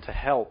intention to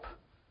help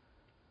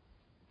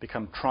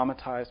become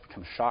traumatized,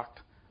 become shocked,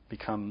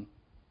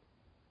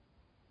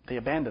 they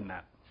abandon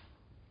that.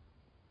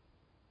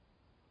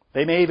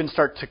 They may even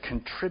start to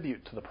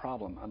contribute to the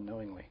problem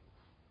unknowingly.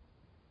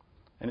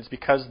 And it's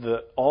because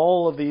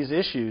all of these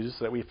issues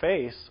that we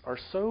face are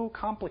so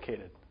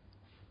complicated,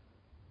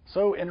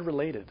 so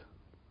interrelated,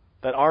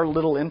 that our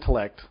little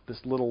intellect, this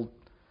little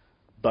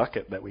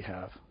bucket that we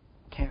have,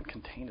 can't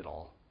contain it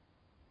all.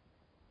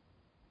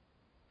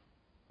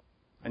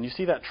 And you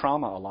see that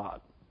trauma a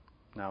lot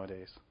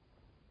nowadays.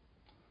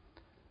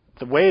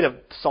 The way to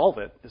solve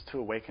it is to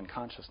awaken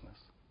consciousness.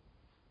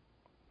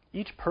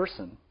 Each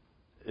person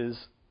is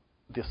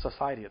the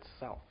society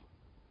itself.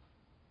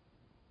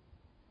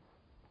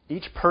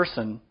 Each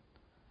person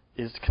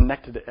is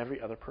connected to every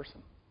other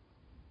person.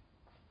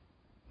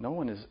 No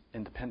one is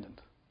independent.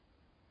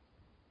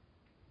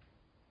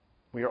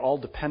 We are all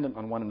dependent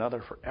on one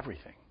another for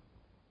everything.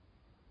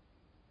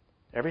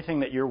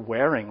 Everything that you're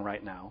wearing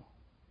right now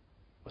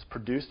was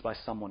produced by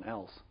someone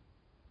else.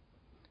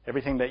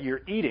 Everything that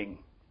you're eating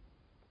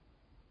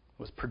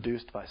was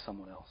produced by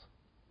someone else.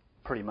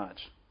 Pretty much.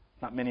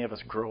 Not many of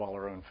us grow all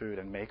our own food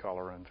and make all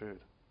our own food.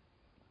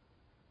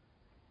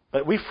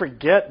 But we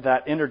forget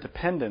that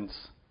interdependence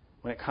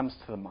when it comes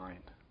to the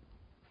mind,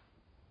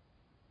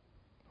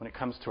 when it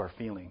comes to our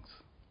feelings,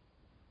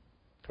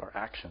 to our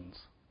actions.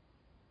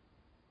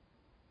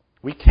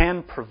 We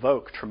can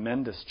provoke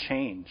tremendous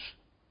change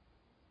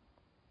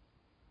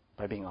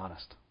by being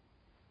honest,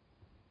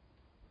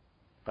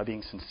 by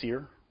being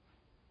sincere,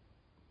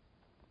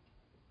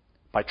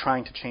 by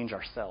trying to change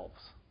ourselves,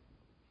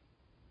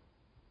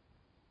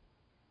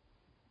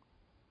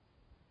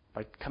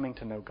 by coming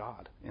to know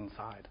God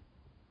inside.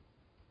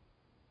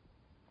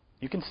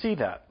 You can see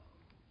that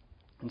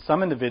in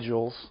some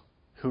individuals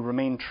who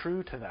remain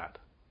true to that,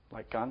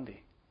 like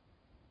Gandhi,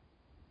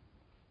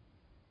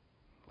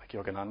 like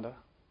Yogananda,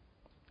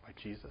 like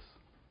Jesus.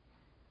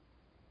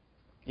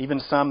 Even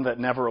some that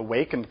never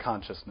awakened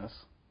consciousness,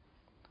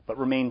 but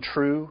remain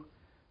true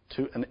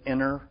to an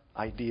inner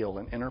ideal,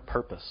 an inner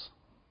purpose,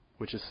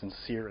 which is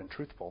sincere and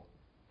truthful.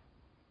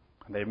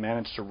 And they've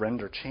managed to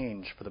render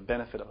change for the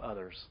benefit of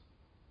others.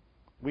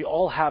 We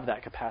all have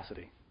that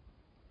capacity.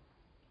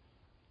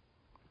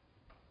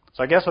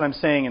 So I guess what I'm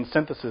saying in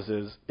synthesis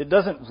is, it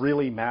doesn't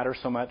really matter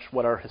so much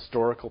what our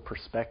historical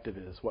perspective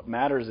is. What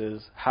matters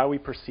is how we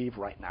perceive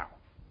right now.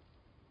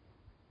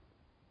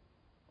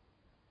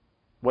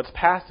 What's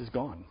past is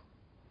gone.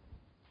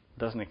 It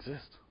doesn't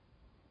exist.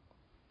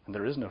 And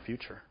there is no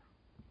future.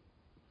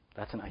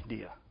 That's an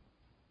idea.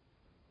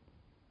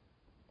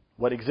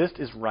 What exists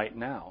is right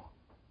now.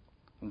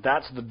 And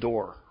that's the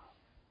door.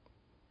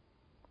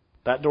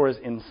 That door is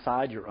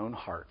inside your own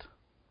heart.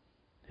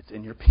 It's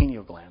in your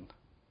pineal gland.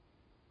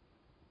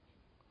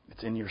 It's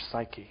It's in your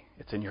psyche.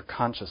 It's in your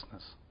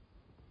consciousness.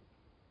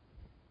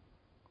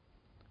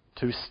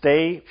 To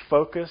stay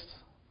focused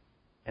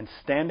and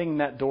standing in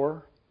that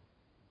door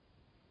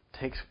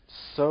takes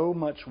so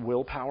much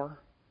willpower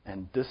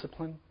and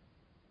discipline.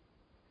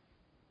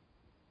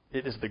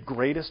 It is the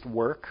greatest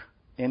work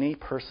any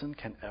person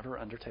can ever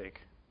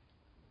undertake.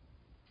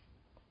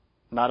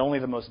 Not only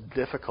the most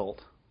difficult,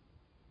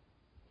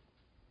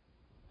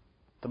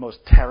 the most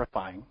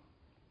terrifying,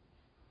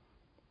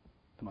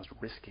 the most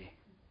risky,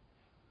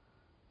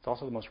 it's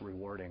also the most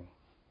rewarding.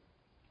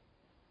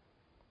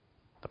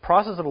 The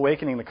process of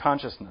awakening the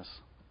consciousness,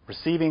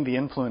 receiving the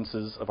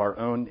influences of our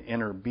own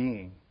inner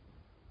being,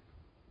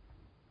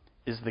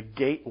 is the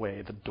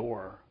gateway, the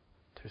door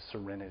to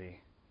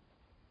serenity,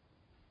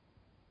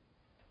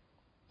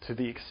 to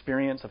the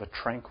experience of a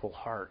tranquil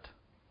heart,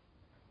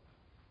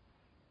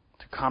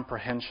 to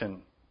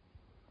comprehension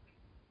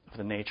of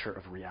the nature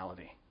of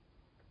reality.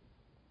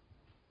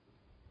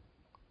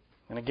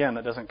 And again,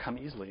 that doesn't come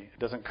easily. It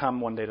doesn't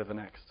come one day to the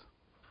next.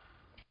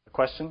 A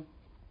question?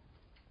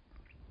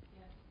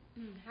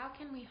 Yes. How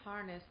can we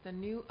harness the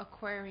new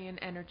Aquarian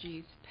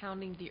energies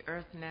pounding the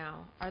earth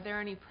now? Are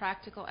there any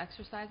practical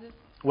exercises?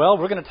 Well,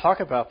 we're going to talk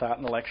about that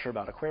in the lecture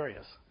about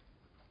Aquarius.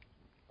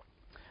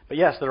 But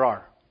yes, there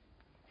are.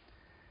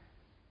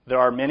 There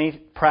are many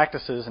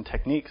practices and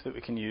techniques that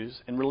we can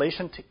use in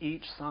relation to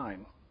each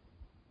sign.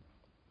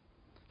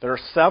 There are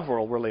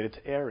several related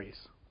to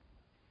Aries.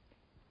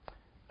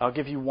 I'll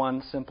give you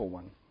one simple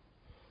one.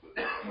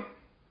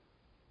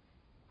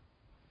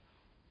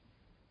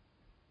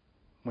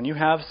 When you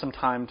have some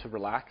time to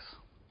relax,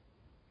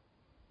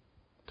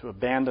 to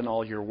abandon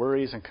all your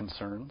worries and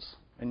concerns,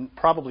 and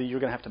probably you're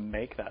going to have to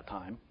make that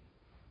time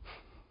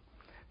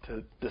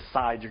to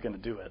decide you're going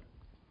to do it,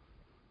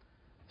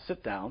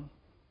 sit down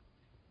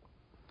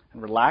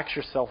and relax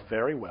yourself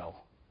very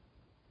well.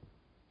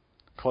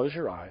 Close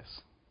your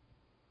eyes.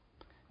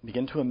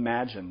 Begin to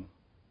imagine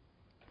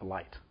the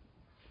light.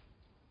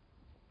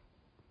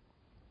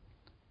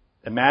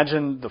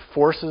 Imagine the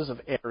forces of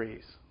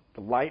Aries,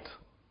 the light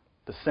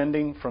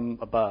descending from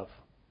above,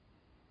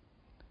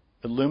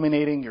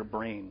 illuminating your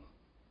brain,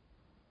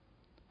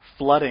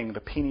 flooding the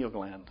pineal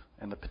gland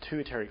and the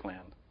pituitary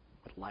gland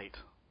with light,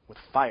 with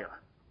fire.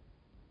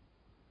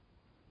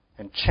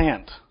 And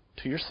chant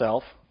to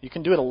yourself. You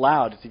can do it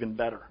aloud, it's even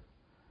better.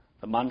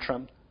 The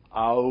mantra,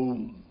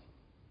 Aum.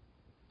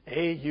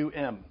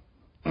 A-U-M.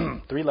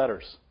 3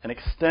 letters. And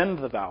extend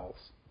the vowels.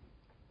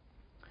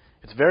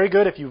 It's very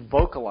good if you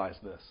vocalize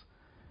this,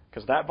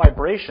 because that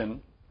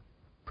vibration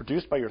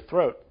produced by your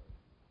throat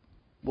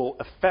will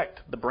affect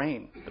the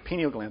brain, the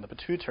pineal gland, the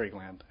pituitary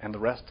gland, and the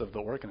rest of the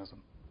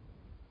organism.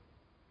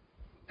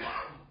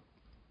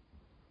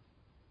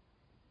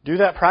 Do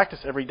that practice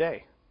every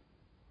day.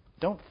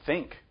 Don't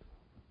think.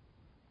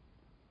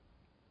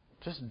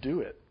 Just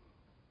do it.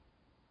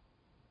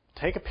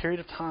 Take a period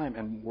of time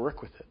and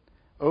work with it.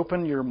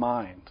 Open your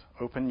mind,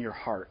 open your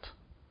heart,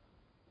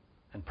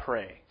 and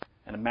pray.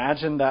 And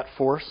imagine that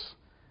force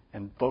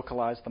and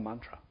vocalize the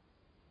mantra.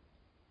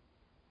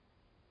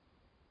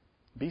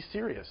 Be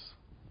serious.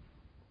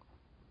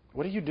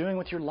 What are you doing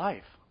with your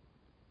life?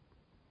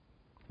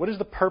 What is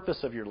the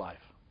purpose of your life?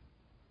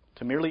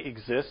 To merely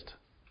exist?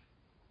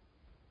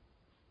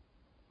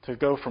 To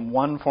go from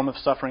one form of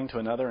suffering to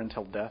another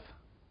until death?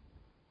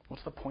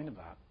 What's the point of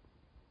that?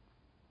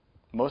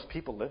 Most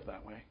people live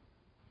that way.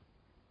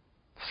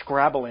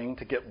 Scrabbling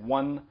to get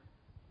one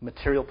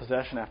material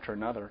possession after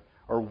another,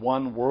 or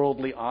one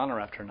worldly honor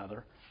after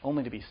another,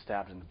 only to be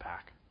stabbed in the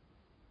back,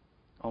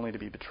 only to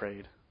be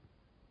betrayed,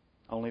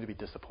 only to be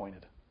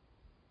disappointed.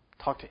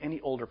 Talk to any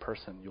older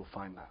person, you'll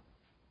find that.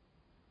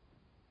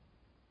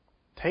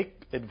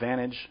 Take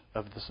advantage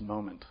of this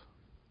moment.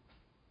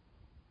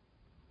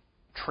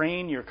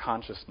 Train your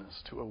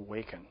consciousness to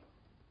awaken.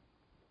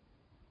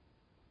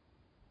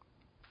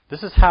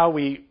 This is how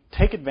we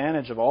take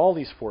advantage of all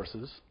these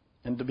forces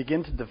and to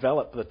begin to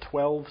develop the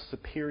 12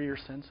 superior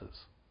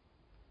senses.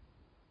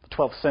 The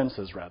 12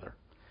 senses, rather.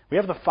 We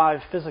have the 5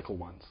 physical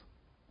ones,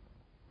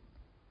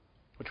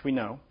 which we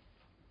know,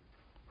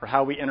 or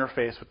how we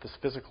interface with this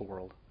physical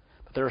world.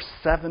 But there are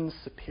 7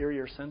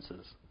 superior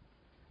senses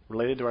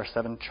related to our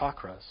 7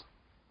 chakras.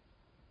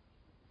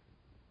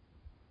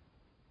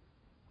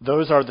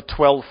 Those are the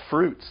 12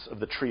 fruits of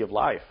the tree of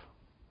life,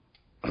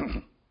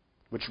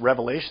 which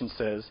Revelation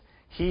says,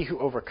 he who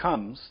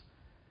overcomes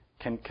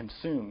can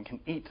consume, can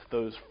eat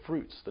those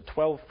fruits, the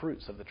 12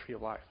 fruits of the tree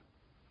of life.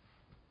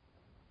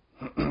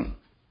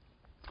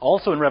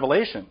 Also in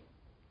Revelation,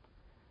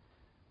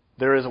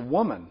 there is a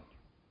woman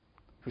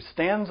who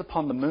stands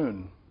upon the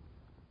moon,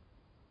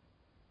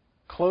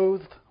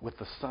 clothed with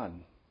the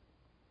sun,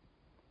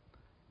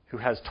 who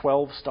has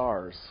 12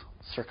 stars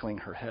circling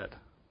her head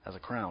as a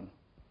crown.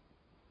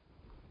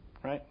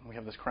 Right? We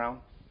have this crown,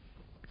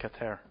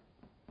 Keter.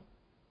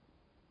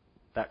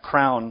 That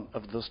crown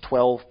of those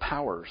 12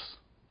 powers,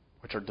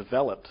 which are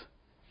developed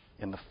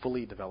in the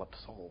fully developed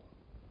soul,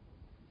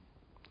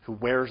 who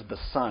wears the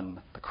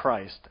sun, the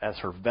Christ, as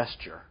her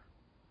vesture,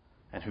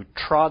 and who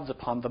trods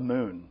upon the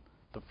moon,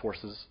 the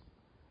forces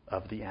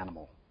of the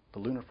animal, the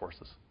lunar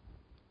forces.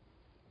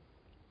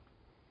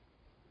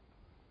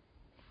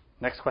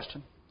 Next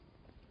question.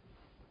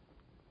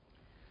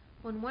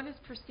 When one is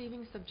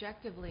perceiving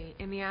subjectively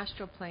in the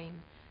astral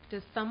plane,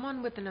 does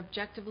someone with an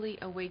objectively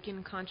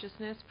awakened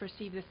consciousness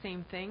perceive the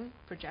same thing,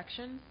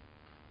 projections?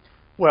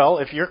 Well,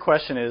 if your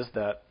question is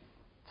that,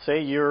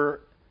 say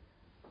you're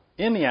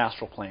in the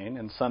astral plane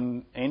and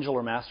some angel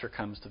or master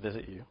comes to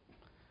visit you,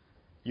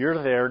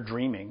 you're there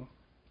dreaming,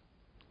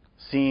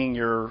 seeing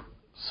your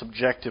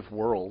subjective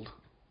world,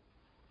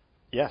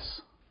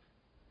 yes,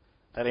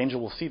 that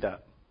angel will see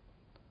that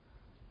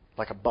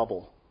like a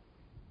bubble,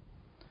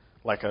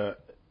 like a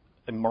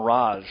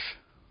mirage,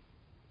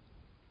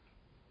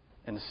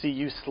 and see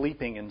you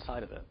sleeping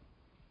inside of it.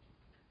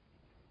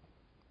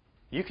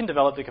 You can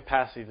develop the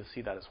capacity to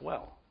see that as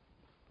well,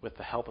 with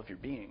the help of your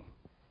being,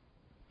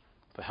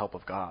 the help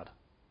of God.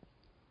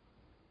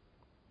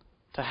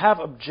 To have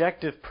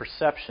objective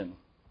perception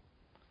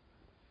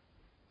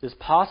is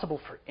possible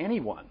for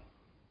anyone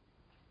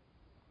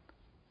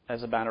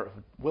as a matter of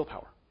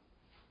willpower.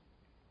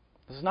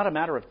 This is not a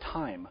matter of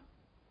time.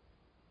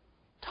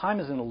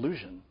 Time is an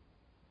illusion.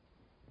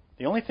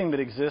 The only thing that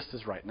exists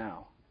is right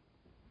now.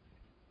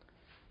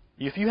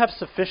 If you have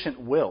sufficient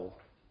will,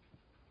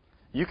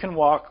 you can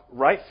walk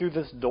right through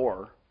this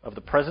door of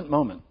the present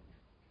moment,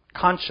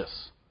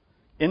 conscious,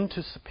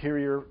 into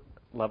superior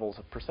levels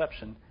of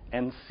perception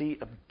and see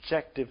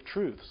objective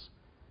truths.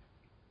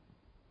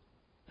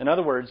 In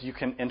other words, you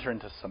can enter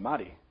into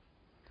samadhi,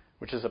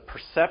 which is a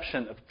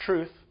perception of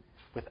truth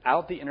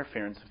without the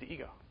interference of the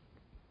ego.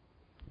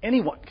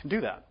 Anyone can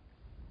do that.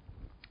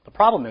 The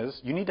problem is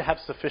you need to have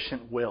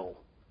sufficient will.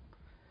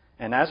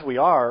 And as we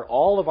are,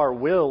 all of our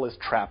will is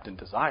trapped in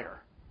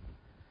desire.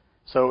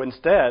 So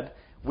instead,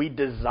 we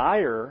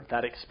desire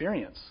that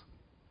experience.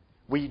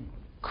 We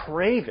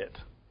crave it.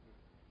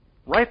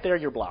 Right there,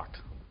 you're blocked.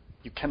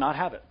 You cannot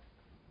have it.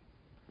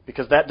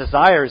 Because that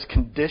desire is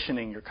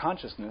conditioning your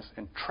consciousness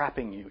and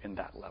trapping you in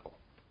that level.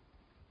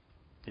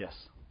 Yes?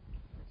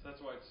 So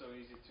that's why it's so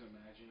easy to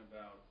imagine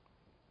about,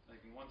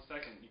 like in 1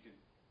 second, you could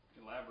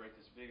elaborate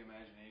this big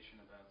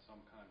imagination about some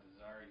kind of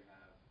desire you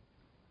have.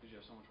 Because you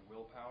have so much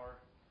willpower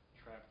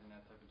trapped in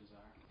that type of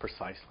desire.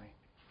 Precisely.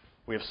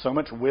 We have so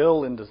much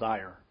will and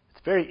desire.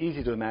 It's very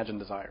easy to imagine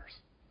desires.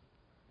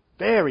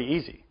 Very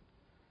easy.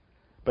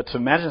 But to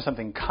imagine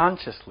something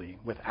consciously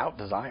without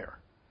desire,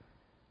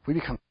 we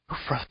become so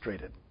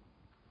frustrated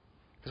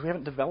because we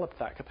haven't developed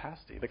that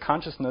capacity. The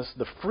consciousness,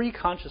 the free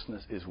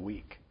consciousness is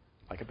weak,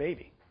 like a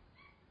baby.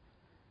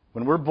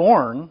 When we're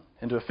born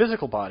into a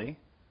physical body,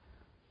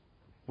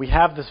 we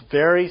have this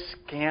very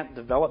scant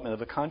development of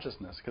the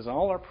consciousness because in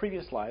all our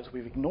previous lives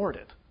we've ignored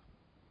it.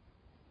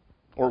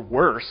 Or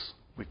worse,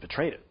 we've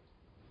betrayed it.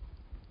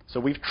 So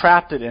we've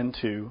trapped it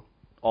into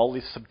all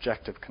these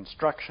subjective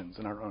constructions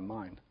in our own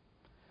mind.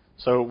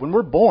 So when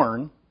we're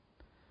born,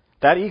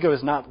 that ego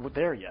is not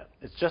there yet.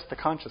 It's just the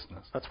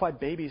consciousness. That's why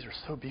babies are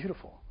so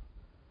beautiful.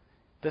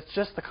 That's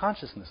just the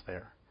consciousness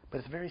there. But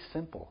it's very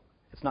simple.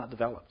 It's not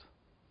developed.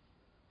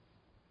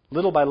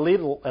 Little by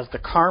little, as the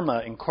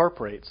karma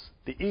incorporates,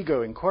 the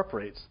ego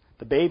incorporates,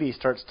 the baby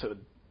starts to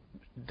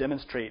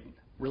demonstrate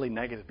really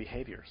negative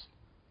behaviors.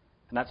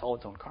 And that's all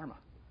its own karma.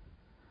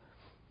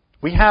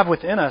 We have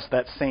within us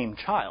that same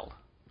child,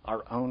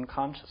 our own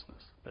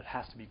consciousness, but it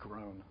has to be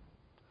grown.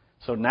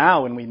 So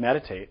now when we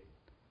meditate,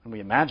 when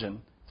we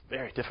imagine, it's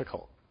very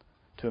difficult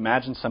to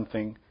imagine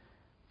something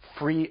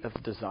free of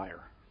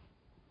desire,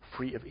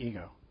 free of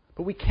ego.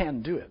 But we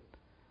can do it.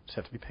 Just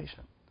have to be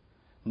patient.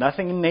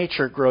 Nothing in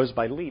nature grows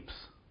by leaps.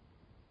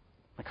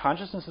 My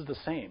consciousness is the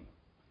same.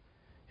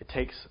 It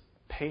takes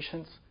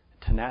patience,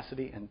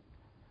 tenacity, and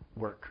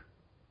work.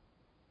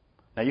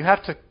 Now you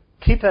have to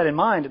keep that in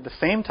mind at the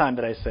same time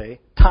that I say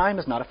time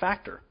is not a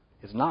factor.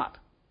 It's not.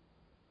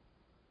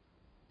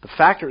 The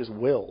factor is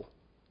will.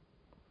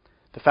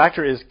 The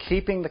factor is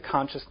keeping the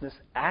consciousness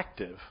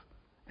active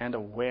and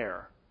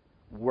aware,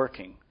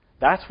 working.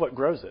 That's what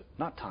grows it,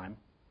 not time.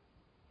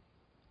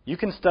 You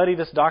can study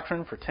this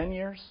doctrine for 10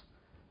 years,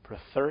 for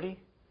 30,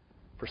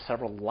 for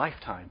several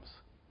lifetimes,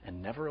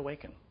 and never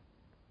awaken.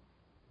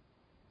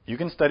 You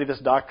can study this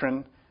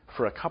doctrine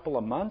for a couple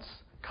of months,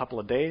 couple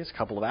of days,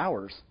 couple of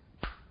hours,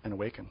 and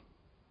awaken.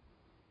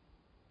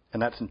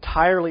 And that's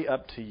entirely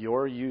up to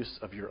your use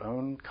of your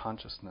own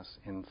consciousness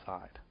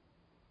inside,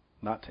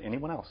 not to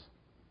anyone else.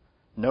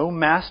 No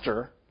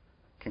master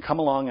can come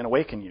along and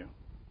awaken you.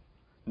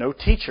 No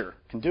teacher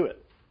can do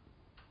it.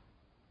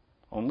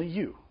 Only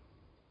you.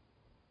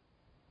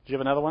 Do you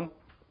have another one?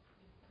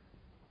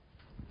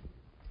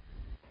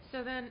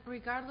 So then,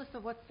 regardless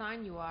of what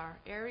sign you are,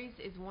 Aries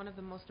is one of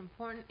the most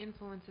important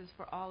influences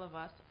for all of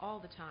us all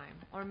the time,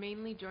 or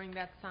mainly during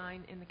that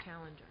sign in the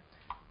calendar.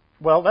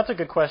 Well, that's a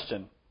good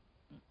question.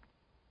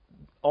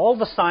 All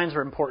the signs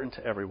are important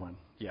to everyone,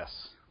 yes.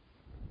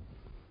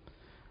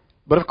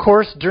 But of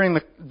course, during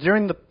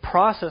the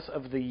process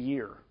of the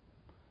year,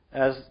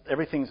 as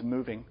everything's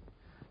moving,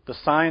 the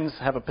signs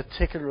have a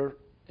particular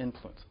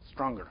influence,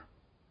 stronger.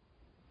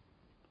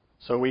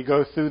 So we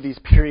go through these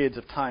periods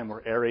of time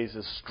where Aries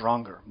is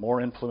stronger,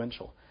 more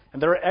influential.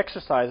 And there are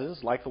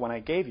exercises, like the one I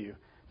gave you,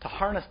 to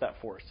harness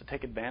that force, to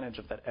take advantage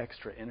of that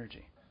extra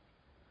energy.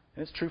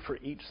 And it's true for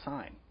each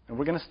sign. And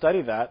we're going to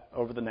study that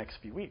over the next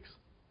few weeks.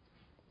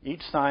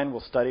 Each sign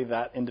will study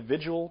that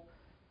individual,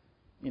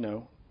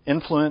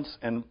 influence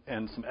and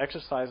some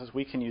exercises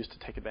we can use to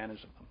take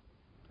advantage of them.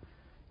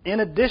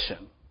 In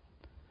addition,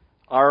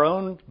 our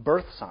own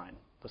birth sign,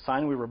 the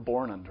sign we were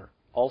born under,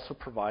 also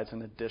provides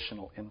an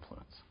additional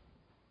influence.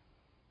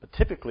 But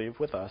typically,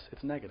 with us,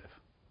 it's negative.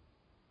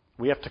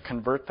 We have to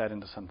convert that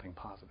into something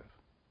positive.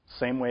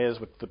 Same way as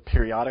with the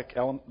periodic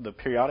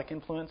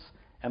influence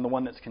and the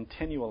one that's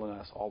continual in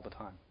us all the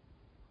time.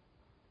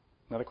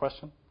 Another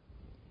question?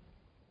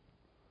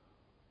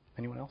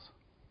 Anyone else?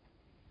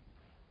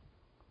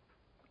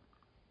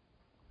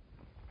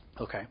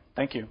 Okay,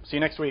 thank you. See you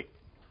next week.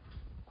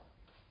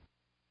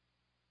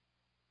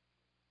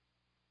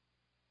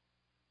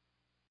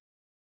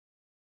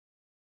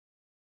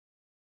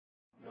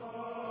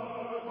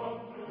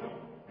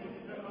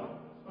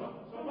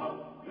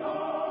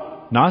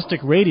 Gnostic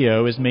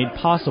Radio is made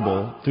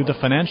possible through the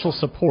financial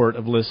support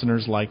of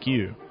listeners like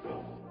you.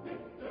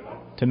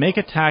 To make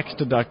a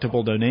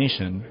tax-deductible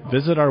donation,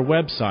 visit our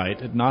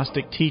website at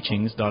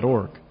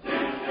gnosticteachings.org.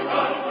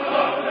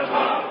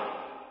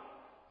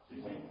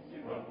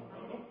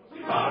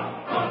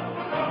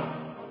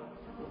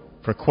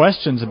 For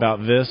questions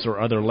about this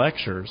or other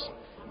lectures,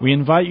 we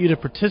invite you to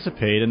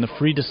participate in the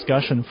free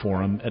discussion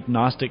forum at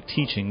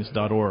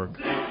gnosticteachings.org.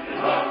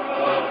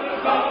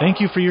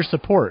 Thank you for your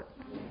support.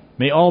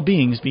 May all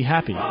beings be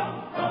happy.